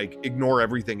second, like ignore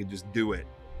everything and just do it.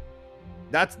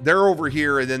 They're over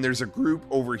here, and then there's a group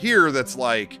over here that's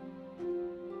like,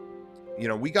 you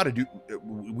know, we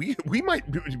might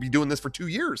be doing this for 2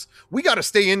 years. We got to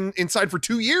stay inside for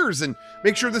 2 years and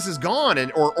make sure this is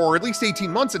gone, or at least 18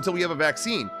 months until we have a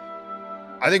vaccine.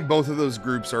 I think both of those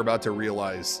groups are about to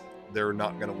realize they're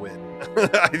not going to win.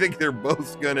 I think they're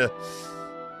both going to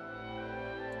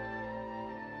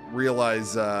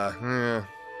realize, I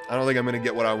don't think I'm going to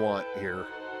get what I want here.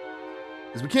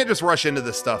 Because we can't just rush into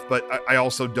this stuff, but I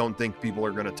also don't think people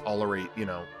are going to tolerate, you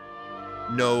know,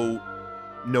 no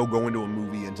going to a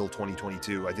movie until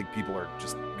 2022. I think people are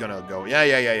just going to go, yeah,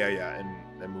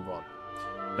 and move on.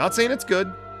 Not saying it's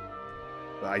good,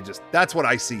 but that's what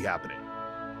I see happening.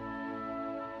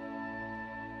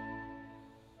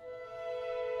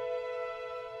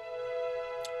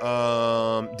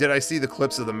 Did I see the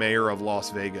clips of the mayor of Las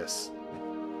Vegas?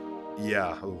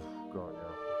 Yeah. Oh, God, yeah.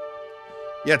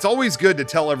 Yeah, it's always good to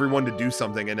tell everyone to do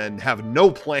something and then have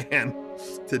no plan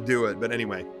to do it. But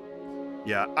anyway,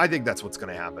 yeah, I think that's what's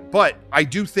going to happen. But I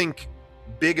do think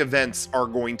big events are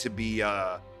going to be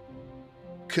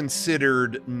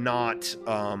considered not,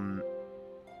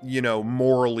 you know,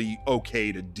 morally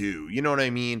okay to do. You know what I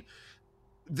mean?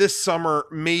 This summer,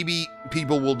 maybe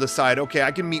people will decide, okay,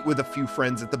 I can meet with a few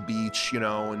friends at the beach, you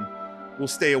know, and we'll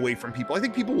stay away from people. I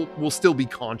think people will still be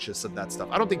conscious of that stuff.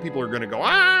 I don't think people are going to go,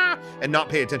 and not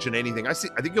pay attention to anything. I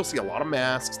think you'll see a lot of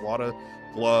masks, a lot of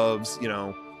gloves, you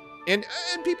know, and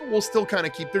people will still kind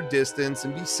of keep their distance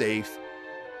and be safe.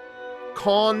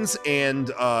 Cons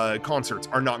and concerts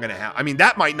are not going to happen. I mean,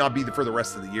 that might not be for the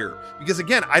rest of the year, because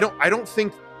again, I don't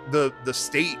think the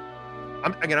state,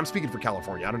 I'm speaking for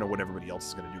California. I don't know what everybody else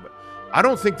is going to do, but I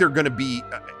don't think they're going to be,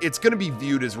 it's going to be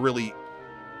viewed as really,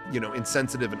 you know,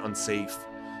 insensitive and unsafe.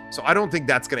 So I don't think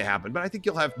that's going to happen, but I think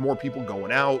you'll have more people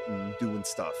going out and doing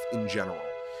stuff in general.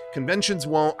 Conventions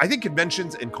won't. I think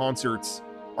conventions and concerts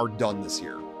are done this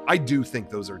year. I do think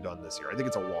those are done this year. I think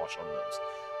it's a wash on those.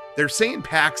 They're saying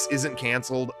PAX isn't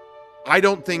canceled. I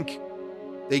don't think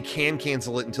they can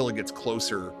cancel it until it gets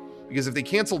closer, because if they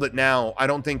canceled it now, I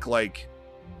don't think, like,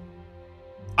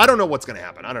 I don't know what's going to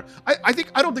happen. I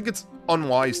don't think it's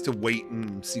unwise to wait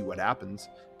and see what happens,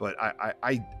 but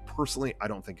I personally, I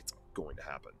don't think it's going to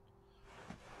happen.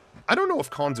 I don't know if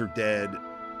cons are dead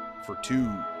for 2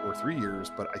 or 3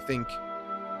 years, but I think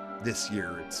this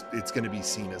year it's going to be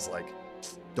seen as like,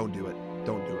 don't do it.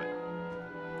 Don't do it.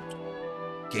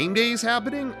 Game days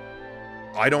happening?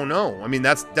 I don't know. I mean,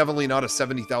 that's definitely not a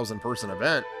 70,000 person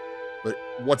event, but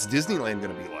what's Disneyland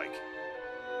going to be like?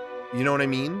 You know what I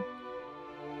mean?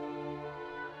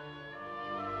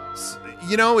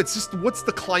 You know, it's just, what's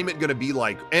the climate going to be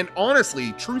like? And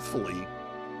honestly, truthfully,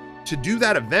 to do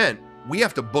that event, we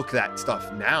have to book that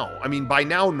stuff now. I mean, by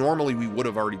now, normally we would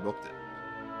have already booked it.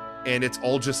 And it's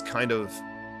all just kind of,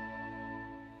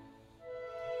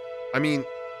 I mean,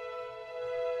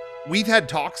 we've had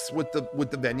talks with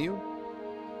the venue.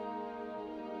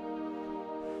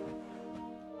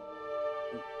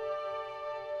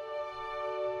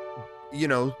 You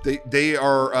know, they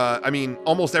are, I mean,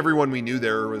 almost everyone we knew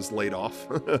there was laid off,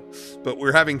 but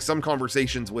we're having some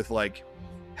conversations with, like,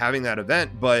 having that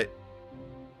event. But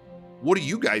what do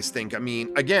you guys think? I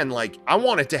mean, again, like, I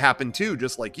want it to happen too,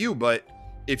 just like you, but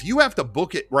if you have to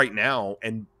book it right now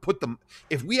and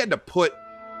if we had to put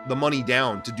the money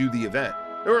down to do the event,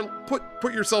 or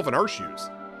put yourself in our shoes,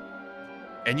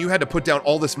 and you had to put down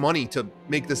all this money to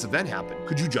make this event happen,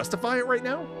 could you justify it right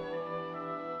now?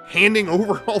 Handing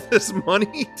over all this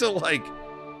money to, like,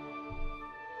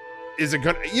 is it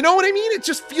gonna, you know what I mean? It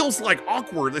just feels like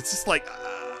awkward. It's just like,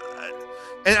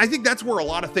 and I think that's where a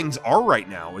lot of things are right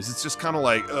now, is it's just kind of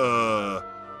like,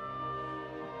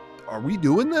 are we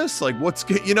doing this? Like, what's,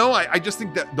 you know, I just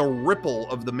think that the ripple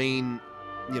of the main,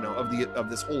 you know, of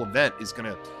this whole event is going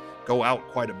to go out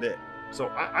quite a bit. So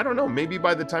I don't know, maybe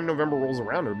by the time November rolls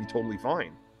around, it'll be totally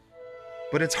fine.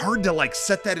 But it's hard to, like,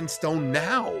 set that in stone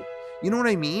now. You know what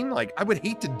I mean? Like, I would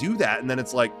hate to do that, and then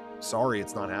it's like, sorry,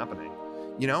 it's not happening.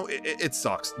 You know, it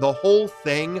sucks. The whole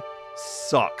thing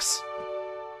sucks.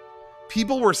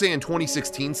 People were saying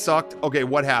 2016 sucked. Okay,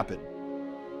 what happened?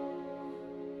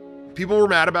 People were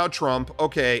mad about Trump.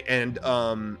 Okay, and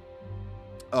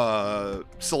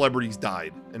celebrities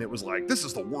died, and it was like, this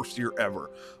is the worst year ever.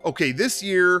 Okay, this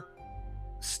year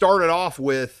started off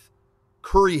with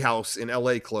Curry House in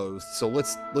LA closed, so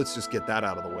let's just get that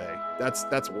out of the way.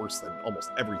 That's worse than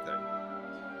almost everything.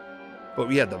 But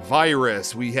we had the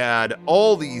virus, we had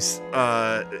all these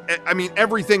I mean,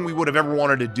 everything we would have ever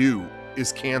wanted to do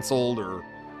is canceled or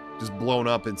just blown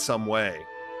up in some way.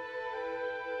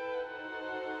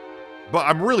 But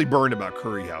I'm really burned about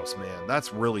Curry House, man.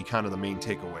 That's really kind of the main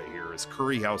takeaway here, is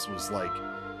Curry House was like,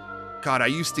 God, I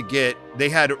used to get, they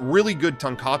had really good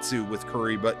tonkatsu with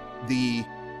curry, but they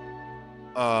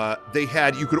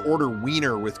had, you could order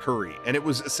wiener with curry, and it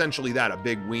was essentially that, a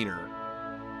big wiener.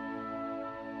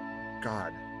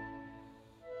 God.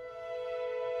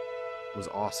 was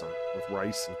awesome with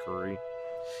rice and curry.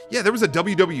 Yeah, there was a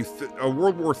a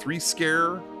World War III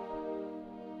scare.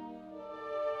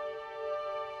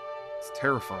 It's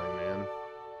terrifying, man.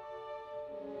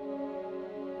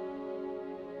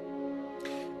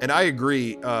 And I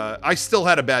agree. I still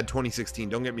had a bad 2016.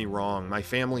 Don't get me wrong. My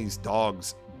family's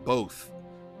dogs both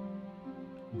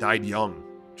died young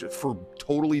for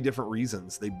totally different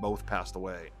reasons. They both passed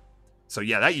away. So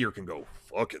yeah, that year can go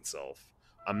fuck itself.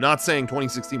 I'm not saying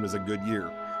 2016 was a good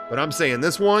year, but I'm saying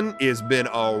this one has been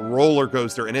a roller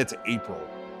coaster, and it's April.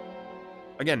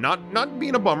 Again, not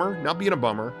being a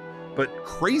bummer, but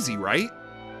crazy, right?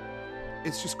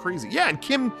 It's just crazy. Yeah, and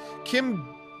Kim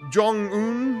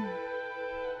Jong-un.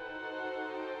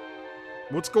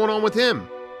 What's going on with him?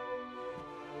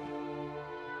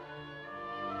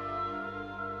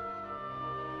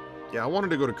 Yeah, I wanted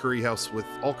to go to Curry House with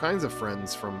all kinds of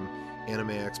friends from Anime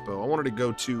Expo. I wanted to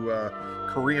go to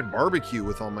Korean barbecue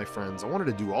with all my friends. I wanted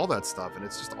to do all that stuff, and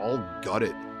it's just all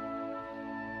gutted.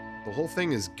 The whole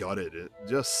thing is gutted. It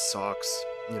just sucks,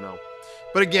 you know.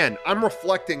 But again, I'm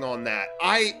reflecting on that.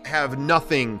 I have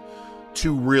nothing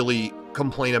to really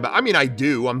complain about. I mean, I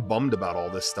do. I'm bummed about all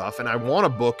this stuff, and I want to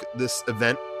book this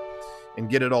event and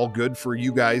get it all good for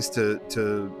you guys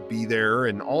to be there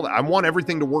and all that. I want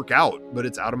everything to work out, but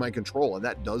it's out of my control, and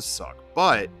that does suck.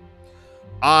 But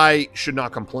I should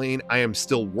not complain. I am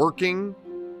still working.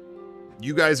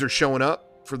 You guys are showing up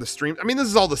for the stream. I mean, this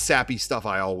is all the sappy stuff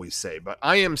I always say, but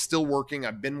I am still working.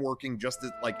 I've been working just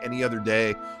like any other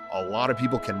day. A lot of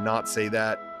people cannot say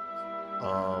that.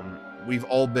 We've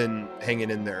all been hanging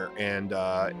in there, and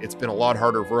it's been a lot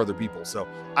harder for other people. So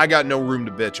I got no room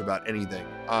to bitch about anything.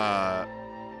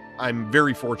 I'm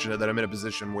very fortunate that I'm in a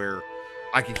position where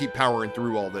I can keep powering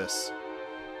through all this,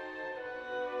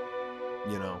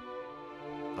 you know.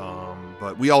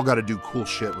 But we all got to do cool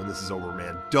shit when this is over,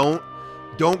 man. Don't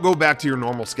go back to your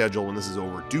normal schedule when this is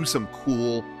over. Do some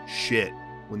cool shit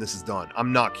when this is done.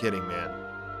 I'm not kidding, man.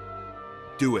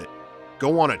 Do it.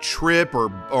 Go on a trip or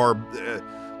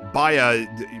buy a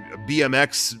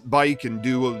BMX bike and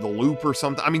do the loop or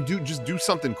something. I mean, just do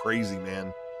something crazy,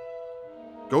 man.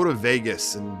 Go to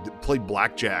Vegas and play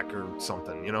blackjack or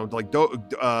something, you know, like go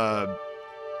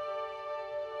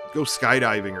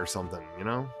skydiving or something, you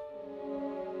know.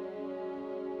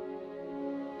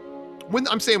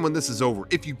 I'm saying when this is over,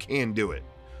 if you can do it,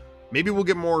 maybe we'll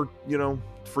get more, you know,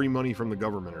 free money from the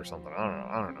government or something.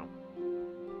 I don't know.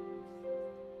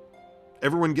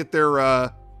 Everyone get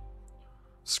their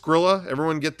Skrilla.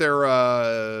 Everyone get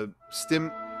their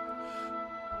stim.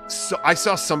 So I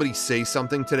saw somebody say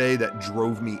something today that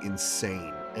drove me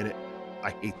insane, and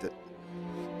I hate that.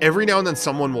 Every now and then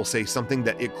someone will say something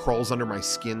that it crawls under my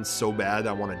skin so bad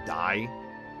I want to die.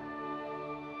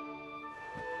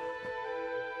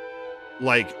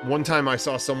 Like one time I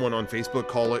saw someone on Facebook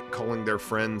calling their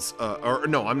friends,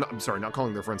 I'm sorry, not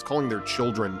calling their friends, calling their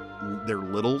children their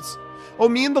littles. Oh,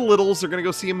 me and the littles are gonna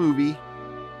go see a movie.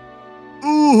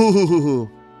 Ooh.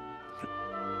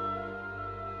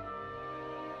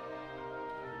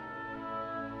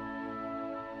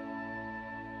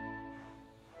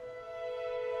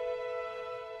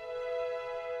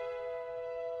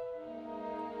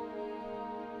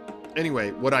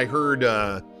 Anyway, what I heard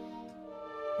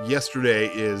yesterday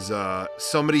is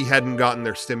somebody hadn't gotten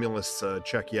their stimulus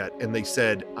check yet, and they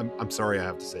said, I'm sorry I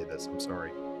have to say this, I'm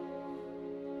sorry.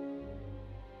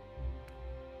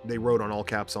 They wrote on all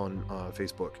caps on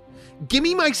Facebook, "Give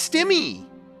me my stimmy!"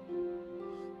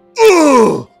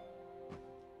 Ugh!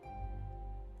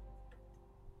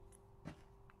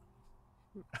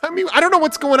 I mean, I don't know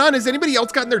what's going on. Has anybody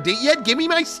else gotten their date yet? Give me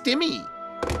my stimmy!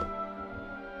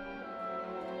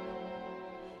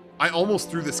 I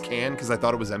almost threw this can because I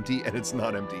thought it was empty, and it's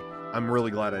not empty. I'm really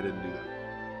glad I didn't do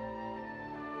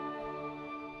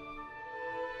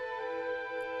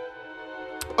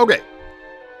that. Okay.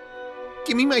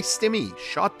 Give me my stimmy.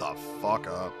 Shut the fuck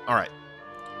up. All right.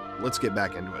 Let's get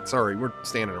back into it. Sorry, we're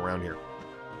standing around here.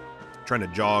 Trying to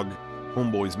jog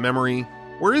homeboy's memory.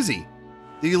 Where is he?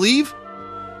 Did he leave?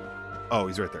 Oh,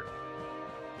 he's right there.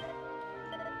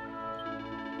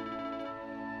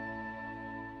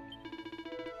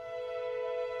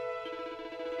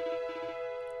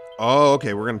 Oh,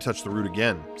 okay. We're going to touch the root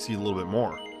again. See a little bit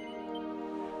more.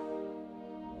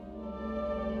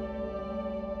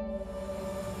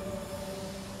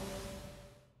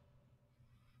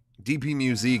 DP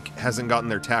Music hasn't gotten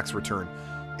their tax return.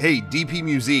 Hey, DP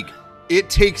Music, it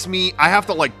takes me, I have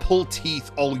to like pull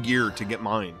teeth all year to get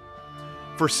mine.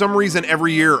 For some reason,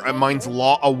 every year, mine's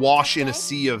awash in a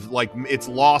sea of like, it's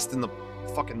lost in the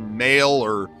fucking mail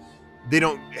or they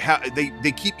don't have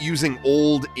they keep using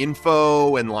old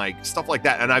info and like stuff like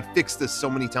that, and I've fixed this so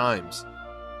many times.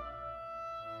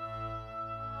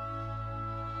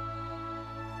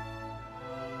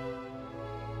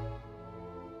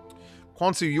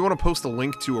 Kwansu, you want to post a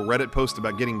link to a Reddit post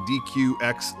about getting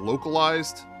DQX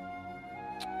localized?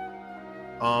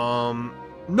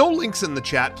 No links in the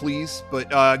chat, please, but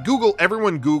Google,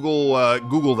 everyone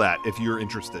Google that if you're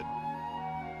interested.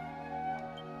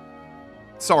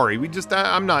 Sorry,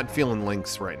 I'm not feeling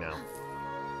links right now.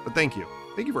 But thank you.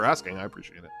 Thank you for asking. I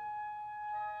appreciate it.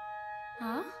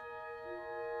 Huh?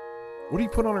 What do you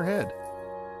put on her head?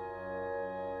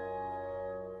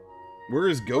 Where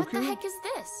is Goku? What the heck is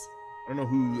this? I don't know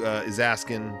who is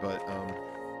asking, but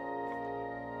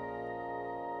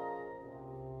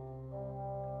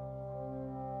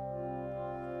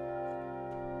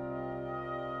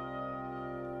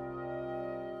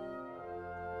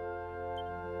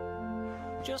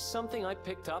Just something I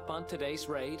picked up on today's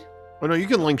raid. oh no, you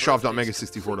can link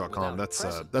shop.mega64.com. That's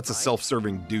a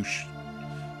self-serving douche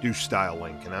style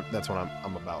link, and that's what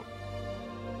I'm about.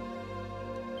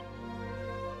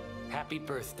 Happy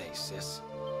birthday, sis.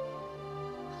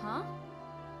 Huh?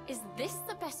 Is this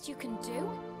the best you can do?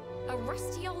 A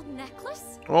rusty old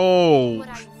necklace? Oh. What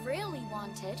I really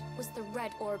wanted was the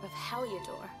red orb of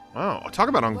Heliodor. Wow, talk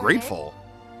about ungrateful.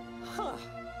 Huh.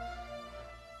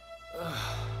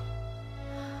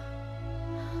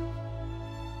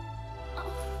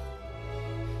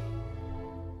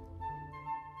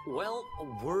 Well,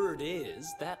 word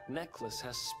is that necklace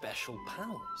has special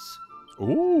powers.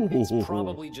 Ooh. It's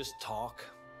probably just talk,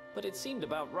 but it seemed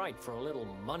about right for a little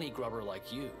money grubber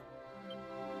like you.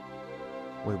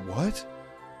 Wait, what?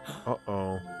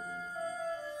 Uh-oh.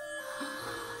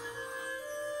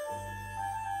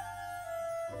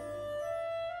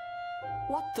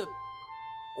 What the...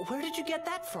 Where did you get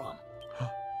that from?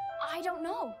 I don't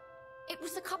know. It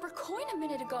was a copper coin a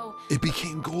minute ago. It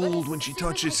became gold when she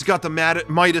touched it. She's got the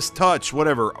Midas touch,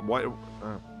 whatever. What?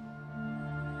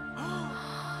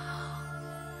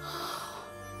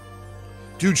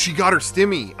 Dude, she got her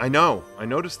stimmy. I know. I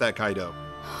noticed that, Kaido.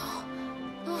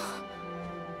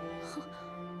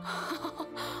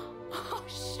 Oh,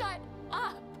 shut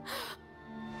up.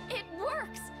 It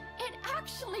works. It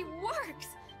actually works.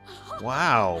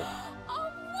 Wow.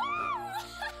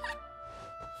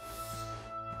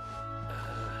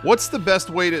 What's the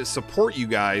best way to support you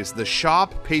guys? The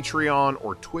shop, Patreon,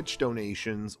 or Twitch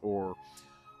donations, or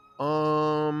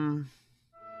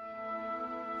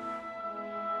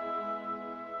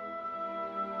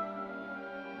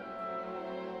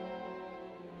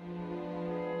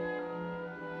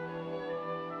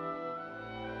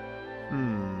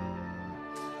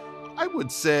I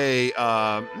would say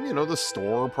you know, the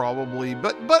store probably,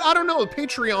 but I don't know,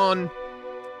 Patreon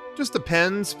just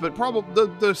depends, but probably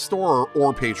the store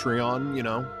or Patreon, you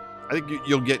know. I think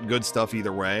you'll get good stuff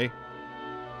either way.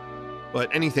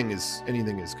 But anything is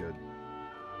good.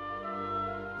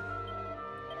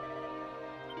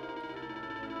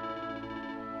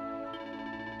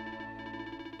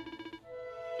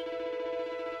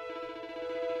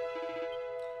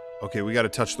 Okay, we got to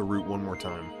touch the root one more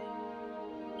time.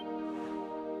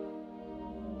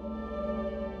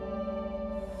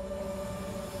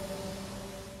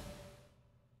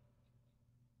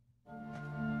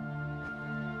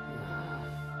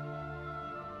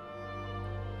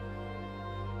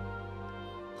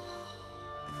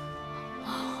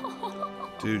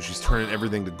 Dude, she's turning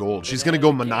everything to gold. She's gonna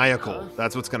go maniacal.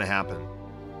 That's what's gonna happen.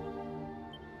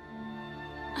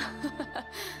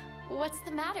 What's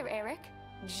the matter, Eric?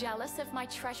 Jealous of my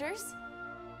treasures?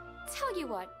 Tell you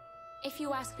what, if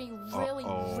you ask me really,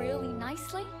 really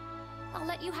nicely, I'll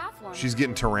let you have one. She's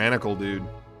getting tyrannical, dude.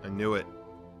 I knew it.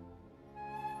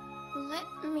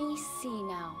 Let me see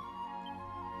now.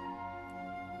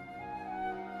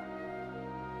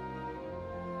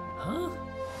 Huh?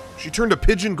 She turned a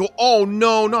pigeon gold. Oh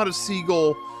no, not a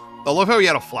seagull. I love how he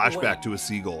had a flashback to a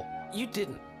seagull. You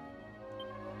didn't.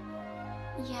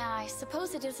 Yeah, I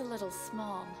suppose it is a little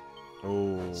small.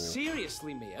 Oh.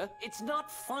 Seriously, Mia, it's not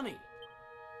funny.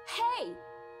 Hey,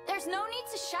 there's no need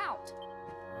to shout.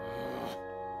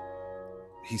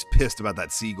 He's pissed about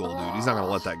that seagull, dude. He's not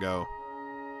gonna let that go.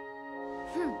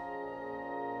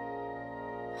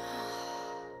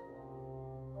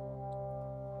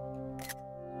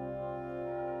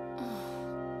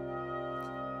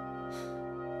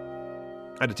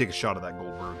 I had to take a shot of that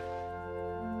gold bird.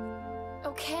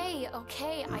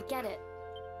 Okay, I get it.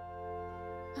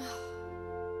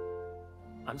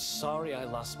 I'm sorry I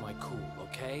lost my cool,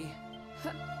 okay?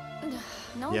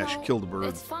 No, yeah, she killed a bird.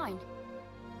 It's fine.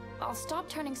 I'll stop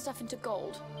turning stuff into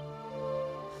gold.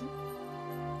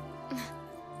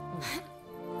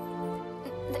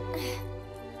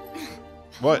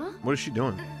 What? What is she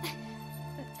doing?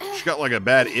 She got like a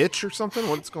bad itch or something?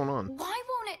 What's going on? Why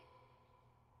won't it?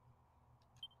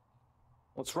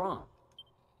 What's wrong?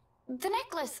 The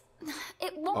necklace.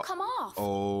 It won't come off.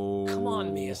 Oh. Come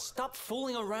on, Mia. Stop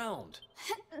fooling around.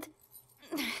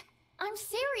 I'm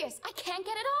serious. I can't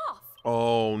get it off.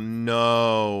 Oh,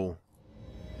 no.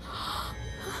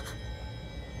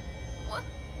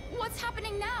 What's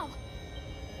happening now?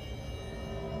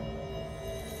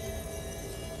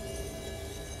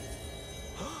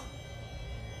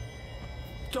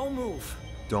 Don't move.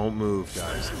 Don't move,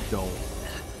 guys. Don't.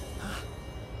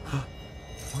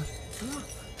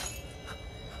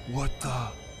 What the?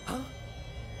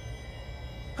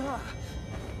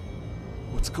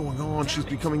 What's going on? She's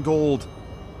becoming gold.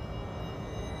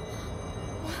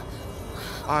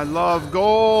 I love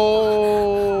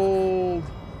gold.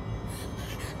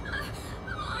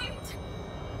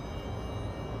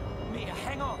 Mia,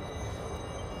 hang on.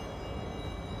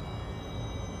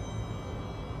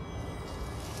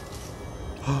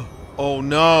 Oh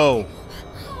no.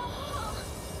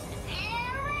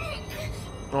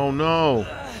 Oh no.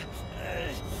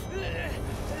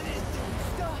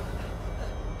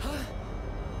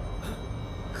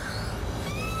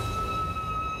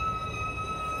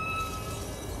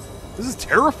 This is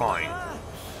terrifying.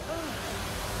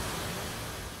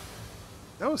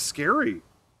 That was scary.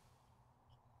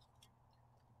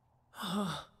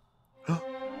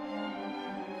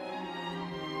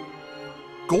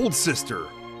 Gold Sister.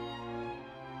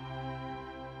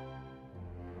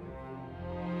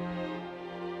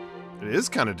 It is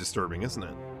kind of disturbing, isn't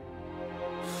it?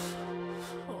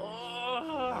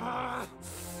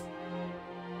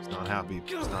 He's not happy.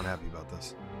 He's not happy about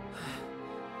this.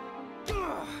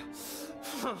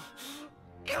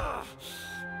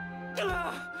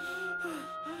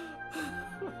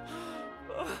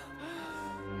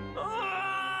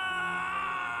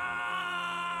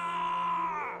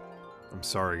 I'm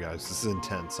sorry, guys. This is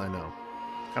intense. I know.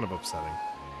 Kind of upsetting.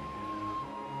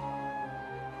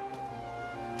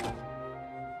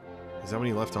 Is that when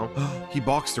he left home? He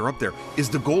boxed her up there. Is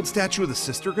the gold statue of the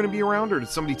sister going to be around, or did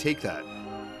somebody take that?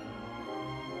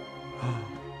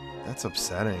 That's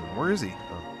upsetting. Where is he?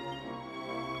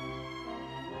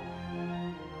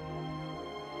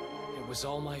 It was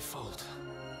all my fault.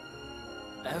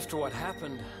 After what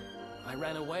happened, I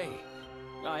ran away.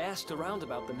 I asked around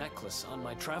about the necklace on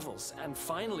my travels, and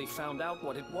finally found out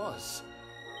what it was.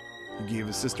 He gave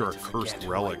his sister a cursed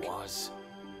relic. Who I was,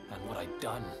 and what I'd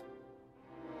done.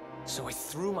 So I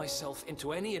threw myself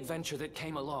into any adventure that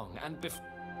came along, and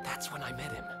that's when I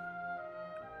met him.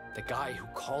 The guy who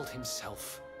called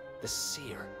himself the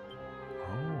Seer.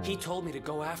 Oh. He told me to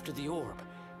go after the orb,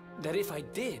 that if I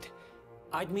did,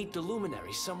 I'd meet the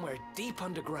luminary somewhere deep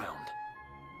underground,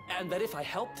 and that if I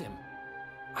helped him,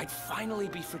 I'd finally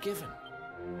be forgiven.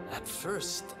 At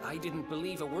first, I didn't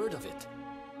believe a word of it.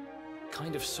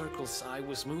 Kind of circles I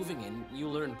was moving in, you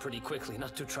learn pretty quickly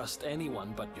not to trust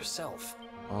anyone but yourself.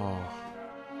 Oh.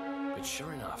 But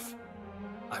sure enough,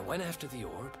 I went after the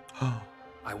orb.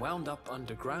 I wound up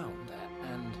underground,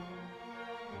 and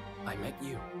I met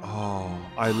you. Oh,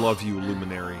 I love you,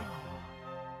 Luminary.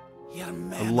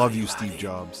 I love you, Steve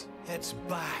Jobs. It's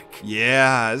back.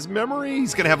 Yeah, his memory.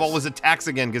 He's gonna have all his attacks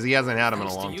again because he hasn't had them in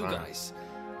a long Thanks to time. you guys.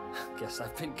 Guess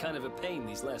I've been kind of a pain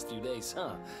these last few days,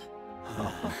 huh?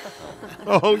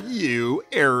 Oh, you,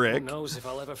 Eric. Who knows if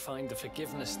I'll ever find the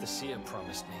forgiveness the Seer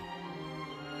promised me.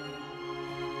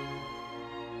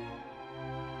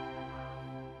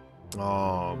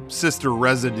 Oh, Sister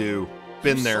Residue.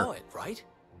 Been You there. saw it, right?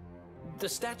 The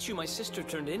statue my sister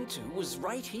turned into was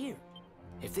right here.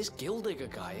 If this Gildigger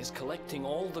guy is collecting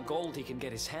all the gold he can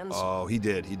get his hands on... Oh, he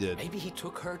did. Maybe he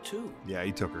took her too. Yeah,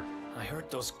 he took her. I heard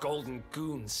those golden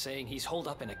goons saying he's holed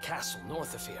up in a castle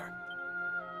north of here.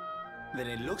 Then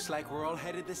it looks like we're all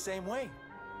headed the same way.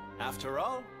 After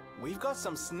all, we've got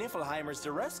some Sniffelheimers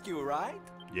to rescue, right?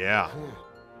 Yeah.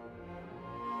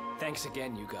 Thanks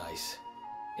again, you guys.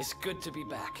 It's good to be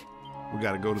back. We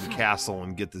gotta go to the castle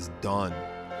and get this done.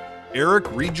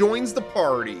 Eric rejoins the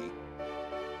party.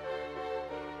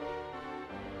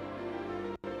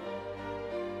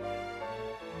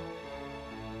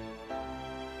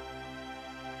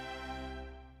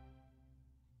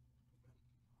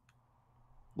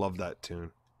 Love that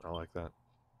tune. I like that.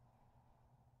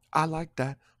 I like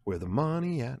that. Where the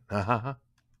money at?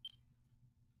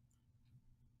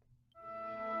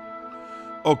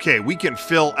 Okay, we can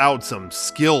fill out some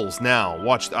skills now.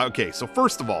 Watch. Okay, so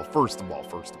first of all,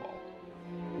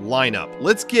 line up.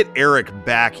 Let's get Eric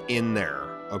back in there.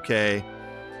 Okay,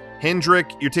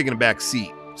 Hendrik, you're taking a back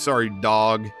seat. Sorry,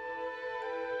 dog.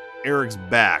 Eric's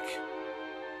back.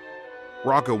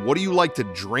 Rocco, what do you like to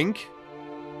drink?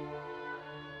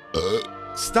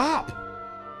 Stop.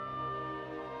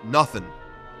 Nothing.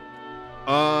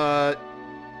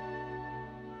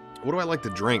 What do I like to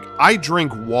drink? I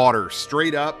drink water,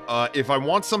 straight up. If I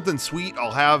want something sweet,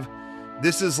 I'll have...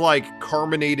 This is like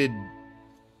carbonated...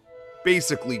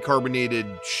 Basically carbonated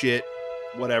shit.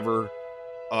 Whatever.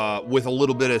 With a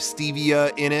little bit of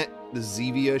stevia in it. The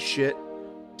Zevia shit.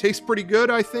 Tastes pretty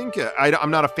good, I think. I'm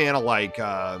not a fan of like...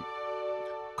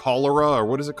 cholera, or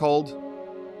what is it called?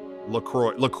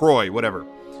 LaCroix, whatever.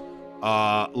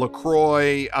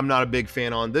 LaCroix, I'm not a big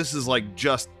fan on. This is like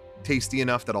just tasty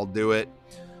enough that I'll do it.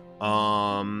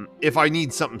 If I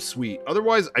need something sweet.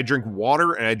 Otherwise, I drink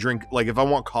water, and I drink, like, if I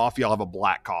want coffee, I'll have a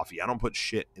black coffee. I don't put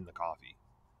shit in the coffee.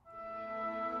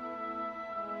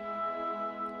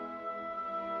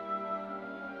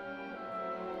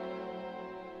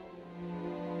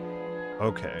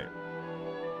 Okay.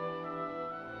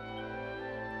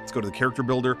 Let's go to the character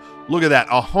builder. Look at that.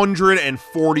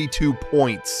 142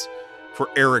 points for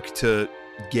Eric to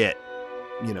get,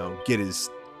 you know, get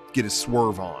his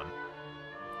swerve on.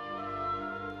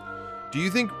 Do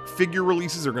you think figure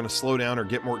releases are going to slow down or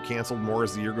get more canceled more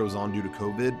as the year goes on due to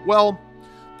COVID? Well,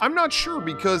 I'm not sure,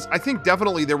 because I think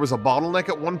definitely there was a bottleneck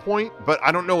at one point, but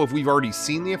I don't know if we've already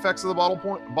seen the effects of the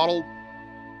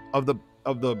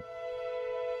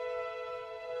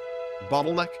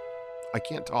bottleneck. I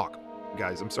can't talk,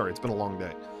 guys. I'm sorry. It's been a long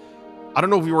day. I don't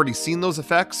know if we've already seen those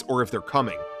effects or if they're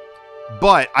coming,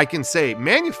 but I can say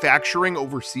manufacturing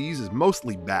overseas is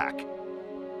mostly back.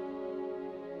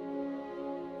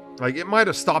 Like, it might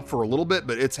have stopped for a little bit,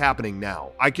 but it's happening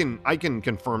now. I can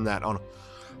confirm that on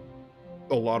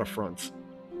a lot of fronts.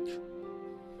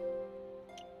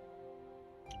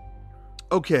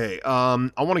 Okay,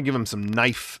 I want to give him some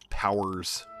knife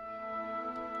powers.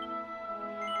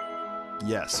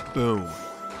 Yes, boom.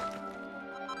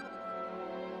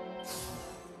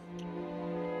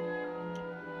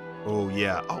 Oh,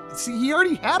 yeah. Oh, see, he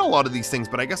already had a lot of these things,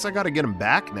 but I guess I got to get him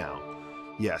back now.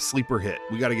 Yeah, sleeper hit.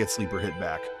 We got to get sleeper hit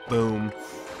back. Boom.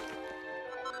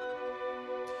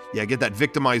 Yeah, get that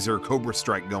victimizer Cobra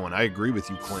Strike going. I agree with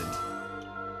you, Clint.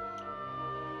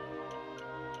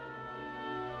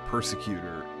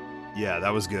 Persecutor. Yeah,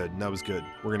 that was good. That was good.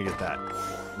 We're going to get that.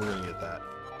 We're going to get that.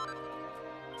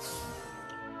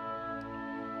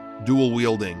 Dual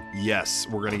wielding. Yes,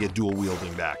 we're going to get dual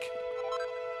wielding back.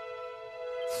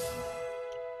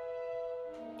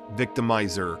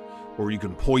 Victimizer, where you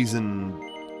can poison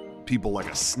people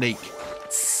like a snake.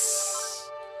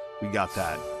 We got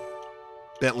that.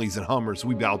 Bentleys and Hummers,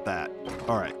 we got that.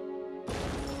 All right.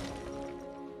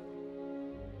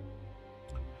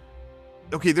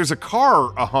 Okay, there's a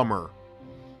car, a Hummer.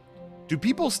 Do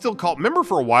people still call... Remember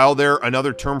for a while there,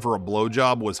 another term for a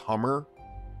blowjob was Hummer?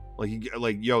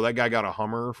 Like, yo, that guy got a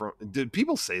Hummer from... Did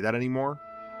people say that anymore?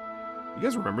 You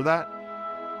guys remember that?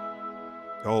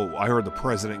 Oh, I heard the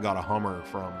president got a Hummer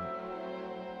from...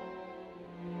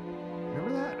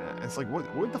 Remember that? It's like, what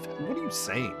are you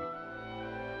saying?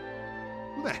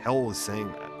 Who the hell is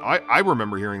saying that? I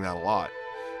remember hearing that a lot.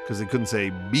 Because they couldn't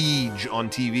say Beej on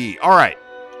TV. All right.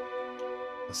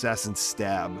 Assassin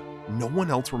Stab. No one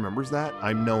else remembers that?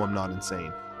 I know I'm not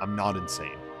insane. I'm not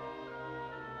insane.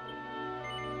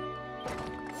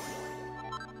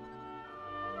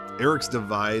 Eric's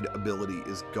Divide ability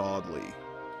is godly.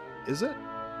 Is it?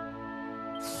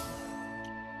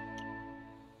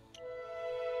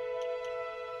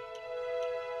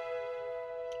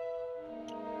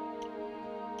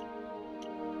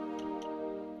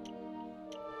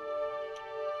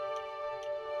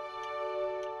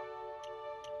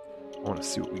 I want to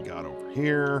see what we got over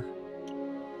here.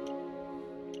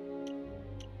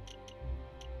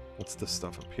 What's this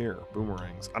stuff up here?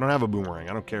 Boomerangs. I don't have a boomerang.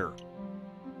 I don't care.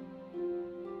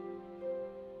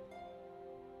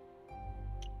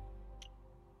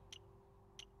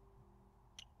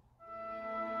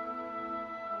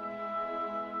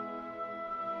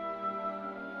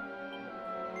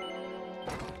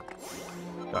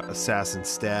 Got Assassin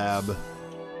Stab.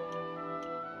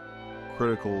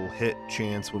 Critical hit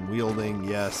chance when wielding,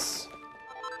 yes.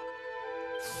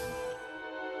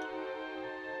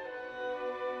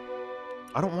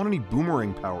 I don't want any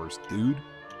boomerang powers, dude.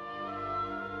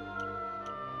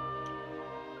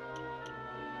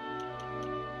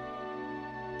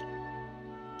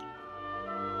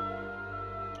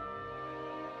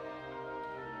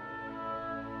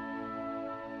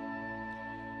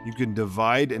 You can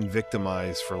divide and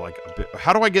victimize for like a bit.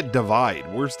 How do I get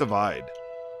divide? Where's divide?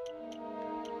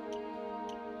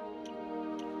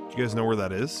 Do you guys know where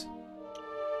that is?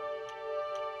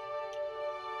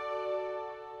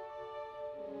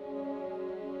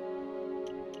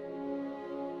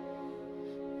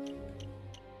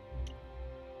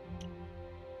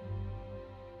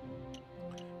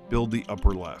 Build the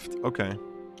upper left. Okay.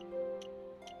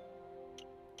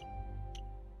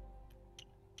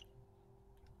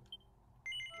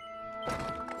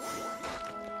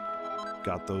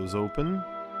 Got those open.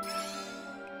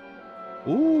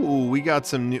 Ooh, we got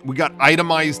some new, we got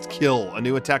itemized kill, a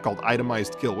new attack called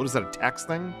itemized kill. What is that, a tax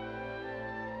thing?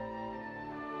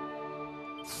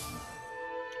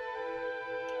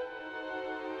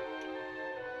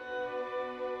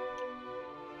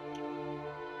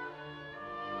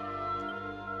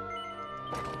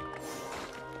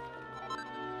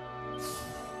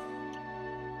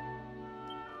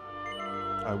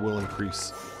 I will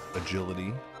increase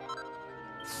agility.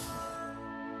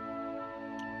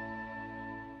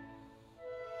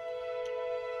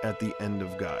 At the end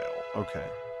of Guile. Okay.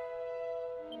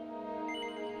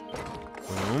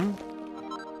 Boom.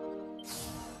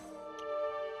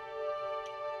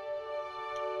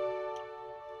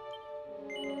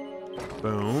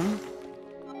 Boom.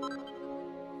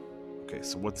 Okay,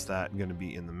 so what's that going to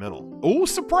be in the middle? Oh,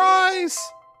 surprise!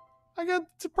 I got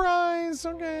surprise.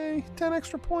 Okay, 10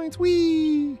 extra points.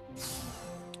 Whee!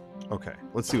 Okay,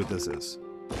 let's see what this is.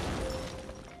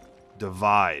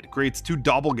 Divide. Creates 2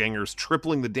 doppelgangers,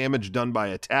 tripling the damage done by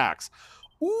attacks.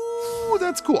 Ooh,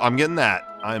 that's cool. I'm getting that.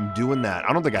 I'm doing that.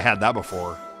 I don't think I had that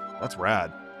before. That's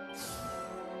rad.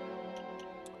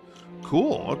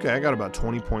 Cool. Okay, I got about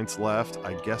 20 points left.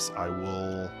 I guess I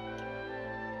will...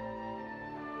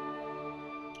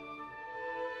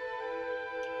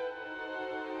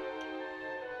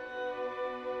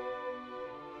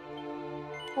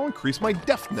 I'll increase my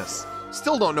deafness.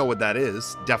 Still don't know what that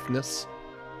is. Deafness.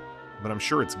 But I'm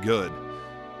sure it's good.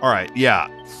 All right, yeah.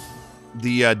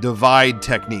 The divide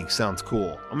technique sounds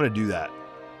cool. I'm going to do that.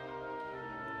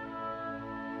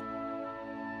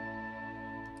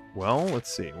 Well,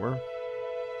 let's see.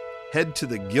 Head to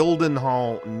the Gilden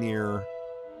Hall near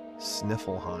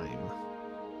Sniffelheim.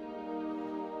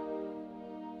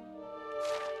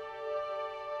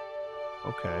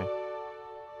 Okay.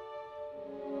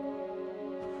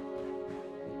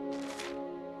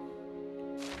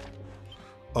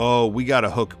 Oh, we gotta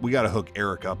hook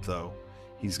Eric up though.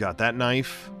 He's got that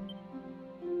knife.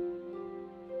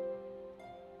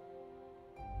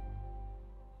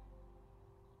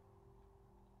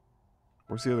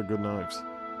 Where's the other good knives?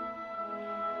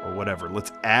 Or whatever.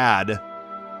 Let's add.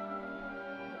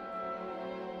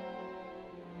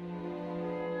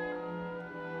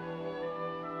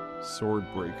 Sword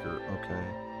breaker.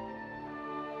 Okay.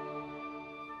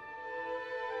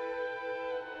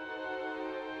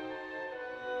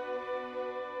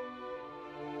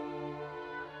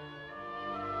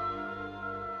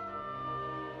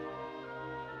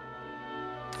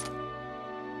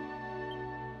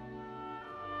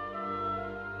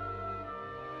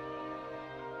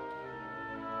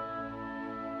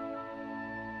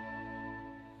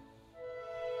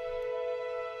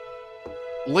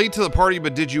 Late to the party,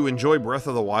 but did you enjoy Breath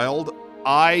of the Wild?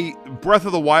 Breath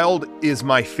of the Wild is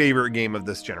my favorite game of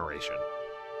this generation,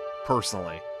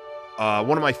 personally.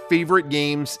 One of my favorite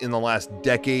games in the last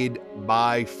decade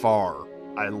by far.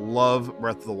 I love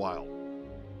Breath of the Wild.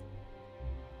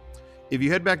 If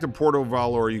you head back to Porto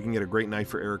Valor, you can get a great knife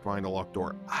for Eric behind a locked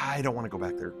door. I don't want to go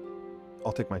back there.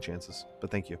 I'll take my chances,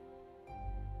 but thank you.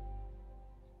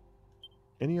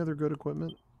 Any other good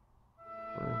equipment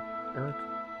for Eric?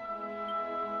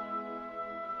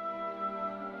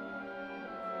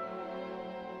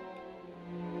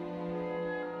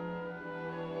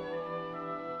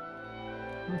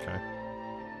 Okay.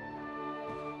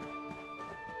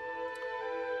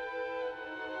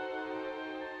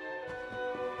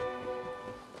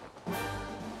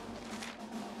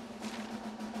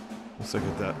 Let's look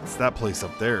at that. It's that place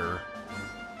up there.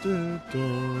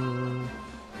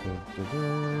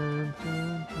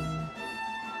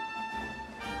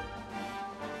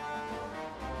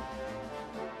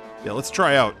 Yeah, let's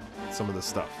try out some of this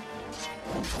stuff.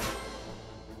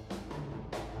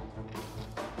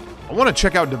 I want to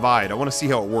check out Divide. I want to see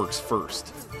how it works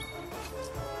first.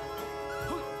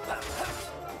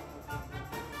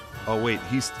 Oh wait,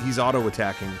 he's auto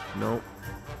attacking. Nope.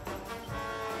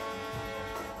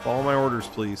 Follow my orders,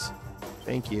 please.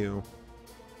 Thank you.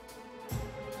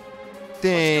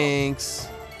 Thanks.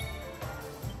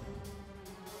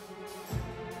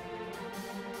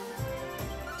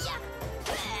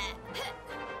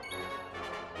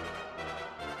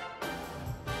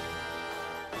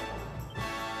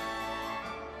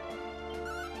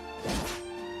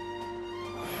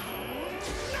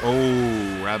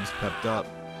 Oh, Rab's pepped up.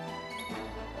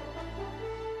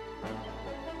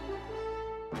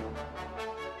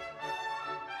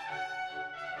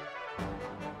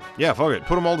 Yeah, fuck it.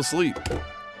 Put them all to sleep.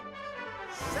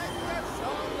 Set.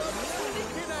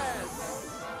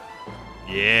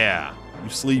 Yeah, you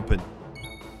sleeping.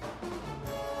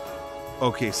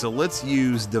 Okay, so let's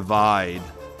use divide.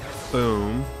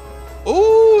 Boom.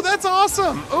 Ooh, that's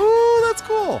awesome. Ooh, that's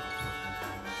cool.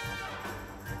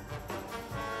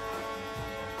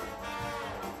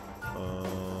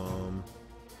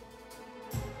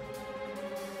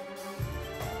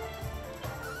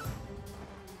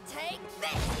 Take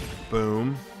this.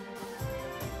 Boom.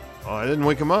 Oh, I didn't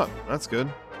wake him up. That's good.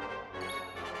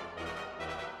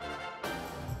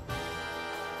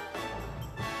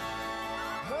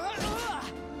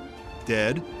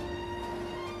 Dead.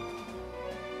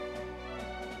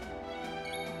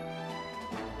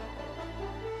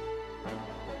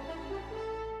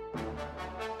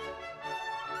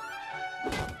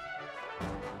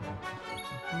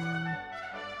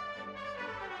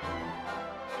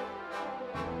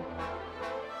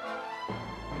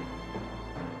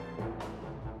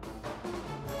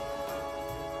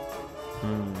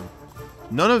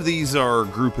 None of these are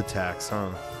group attacks,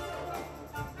 huh?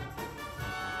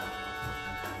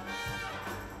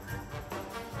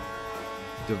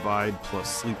 Divide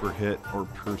plus sleeper hit or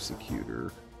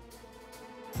persecutor.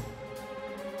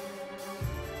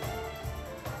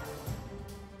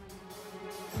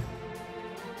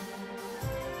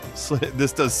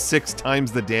 This does 6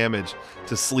 times the damage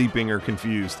to sleeping or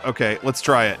confused. Okay, let's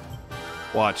try it.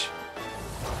 Watch.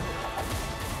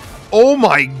 Oh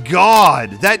my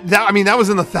god! That I mean, that was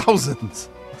in the thousands.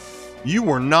 You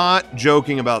were not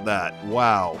joking about that.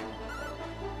 Wow.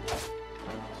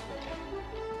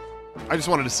 I just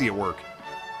wanted to see it work.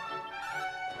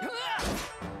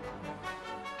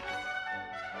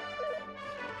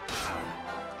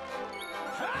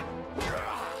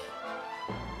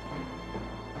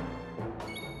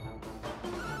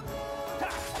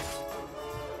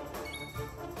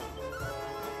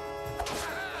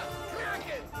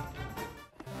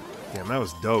 Damn, that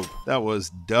was dope. That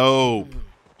was dope.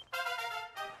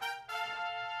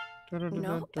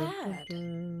 Not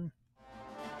bad.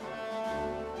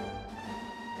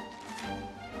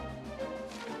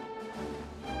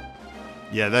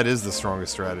 Yeah, that is the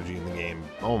strongest strategy in the game.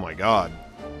 Oh my god.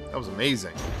 That was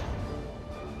amazing.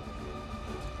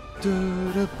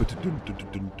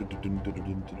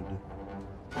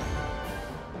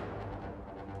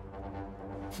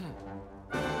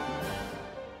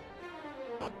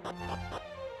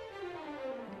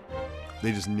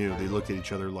 They just knew. They looked at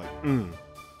each other like, Ooh.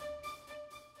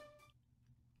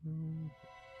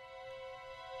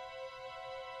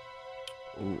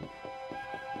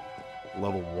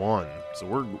 Level 1. So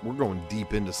we're going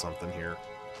deep into something here.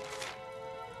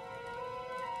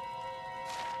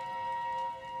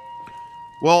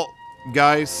 Well,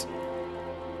 guys,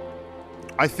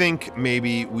 I think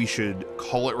maybe we should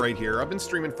call it right here. I've been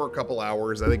streaming for a couple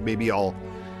hours. I think maybe I'll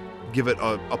give it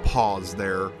a pause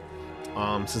there,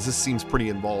 since this seems pretty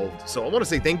involved. So I want to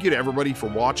say thank you to everybody for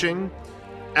watching.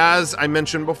 As I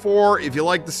mentioned before, if you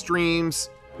like the streams,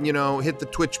 you know, hit the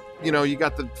Twitch, you know, you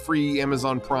got the free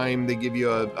Amazon Prime. They give you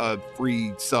a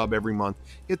free sub every month.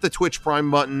 Hit the Twitch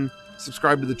Prime button,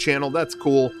 subscribe to the channel. That's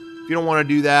cool. If you don't want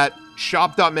to do that,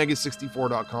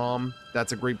 shop.mega64.com.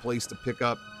 That's a great place to pick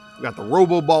up. We got the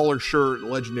Robo Baller shirt,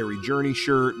 Legendary Journey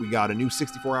shirt. We got a new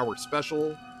 64-hour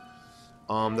special.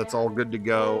 That's all good to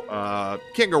go.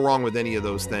 Can't go wrong with any of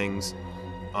those things.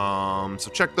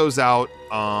 So check those out.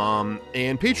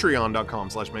 And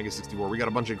patreon.com/mega64. We got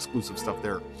a bunch of exclusive stuff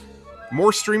there.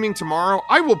 More streaming tomorrow.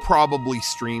 I will probably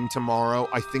stream tomorrow.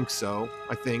 I think so.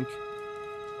 I think.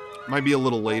 Might be a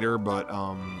little later, but,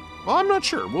 well, I'm not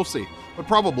sure. We'll see. But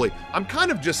probably. I'm kind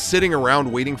of just sitting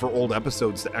around waiting for old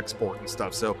episodes to export and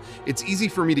stuff. So it's easy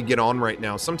for me to get on right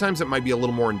now. Sometimes it might be a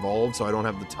little more involved, so I don't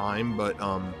have the time, but,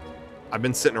 I've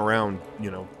been sitting around,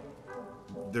 you know,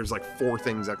 there's like 4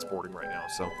 things exporting right now,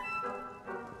 so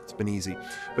it's been easy.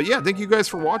 But yeah, thank you guys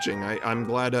for watching. I'm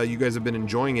glad you guys have been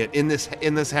enjoying it in this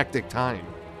hectic time,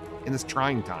 in this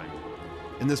trying time,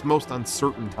 in this most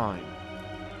uncertain time.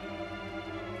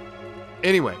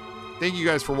 Anyway, thank you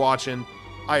guys for watching.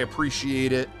 I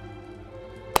appreciate it.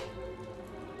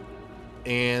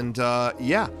 And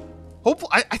yeah, hopefully,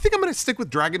 I think I'm gonna stick with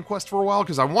Dragon Quest for a while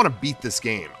because I want to beat this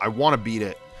game. I want to beat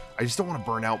it. I just don't want to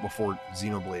burn out before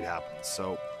Xenoblade happens.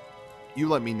 So you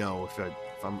let me know if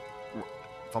I'm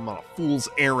on a fool's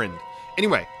errand.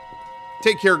 Anyway,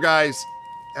 take care, guys.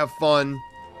 Have fun.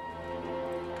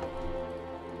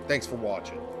 Thanks for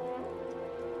watching.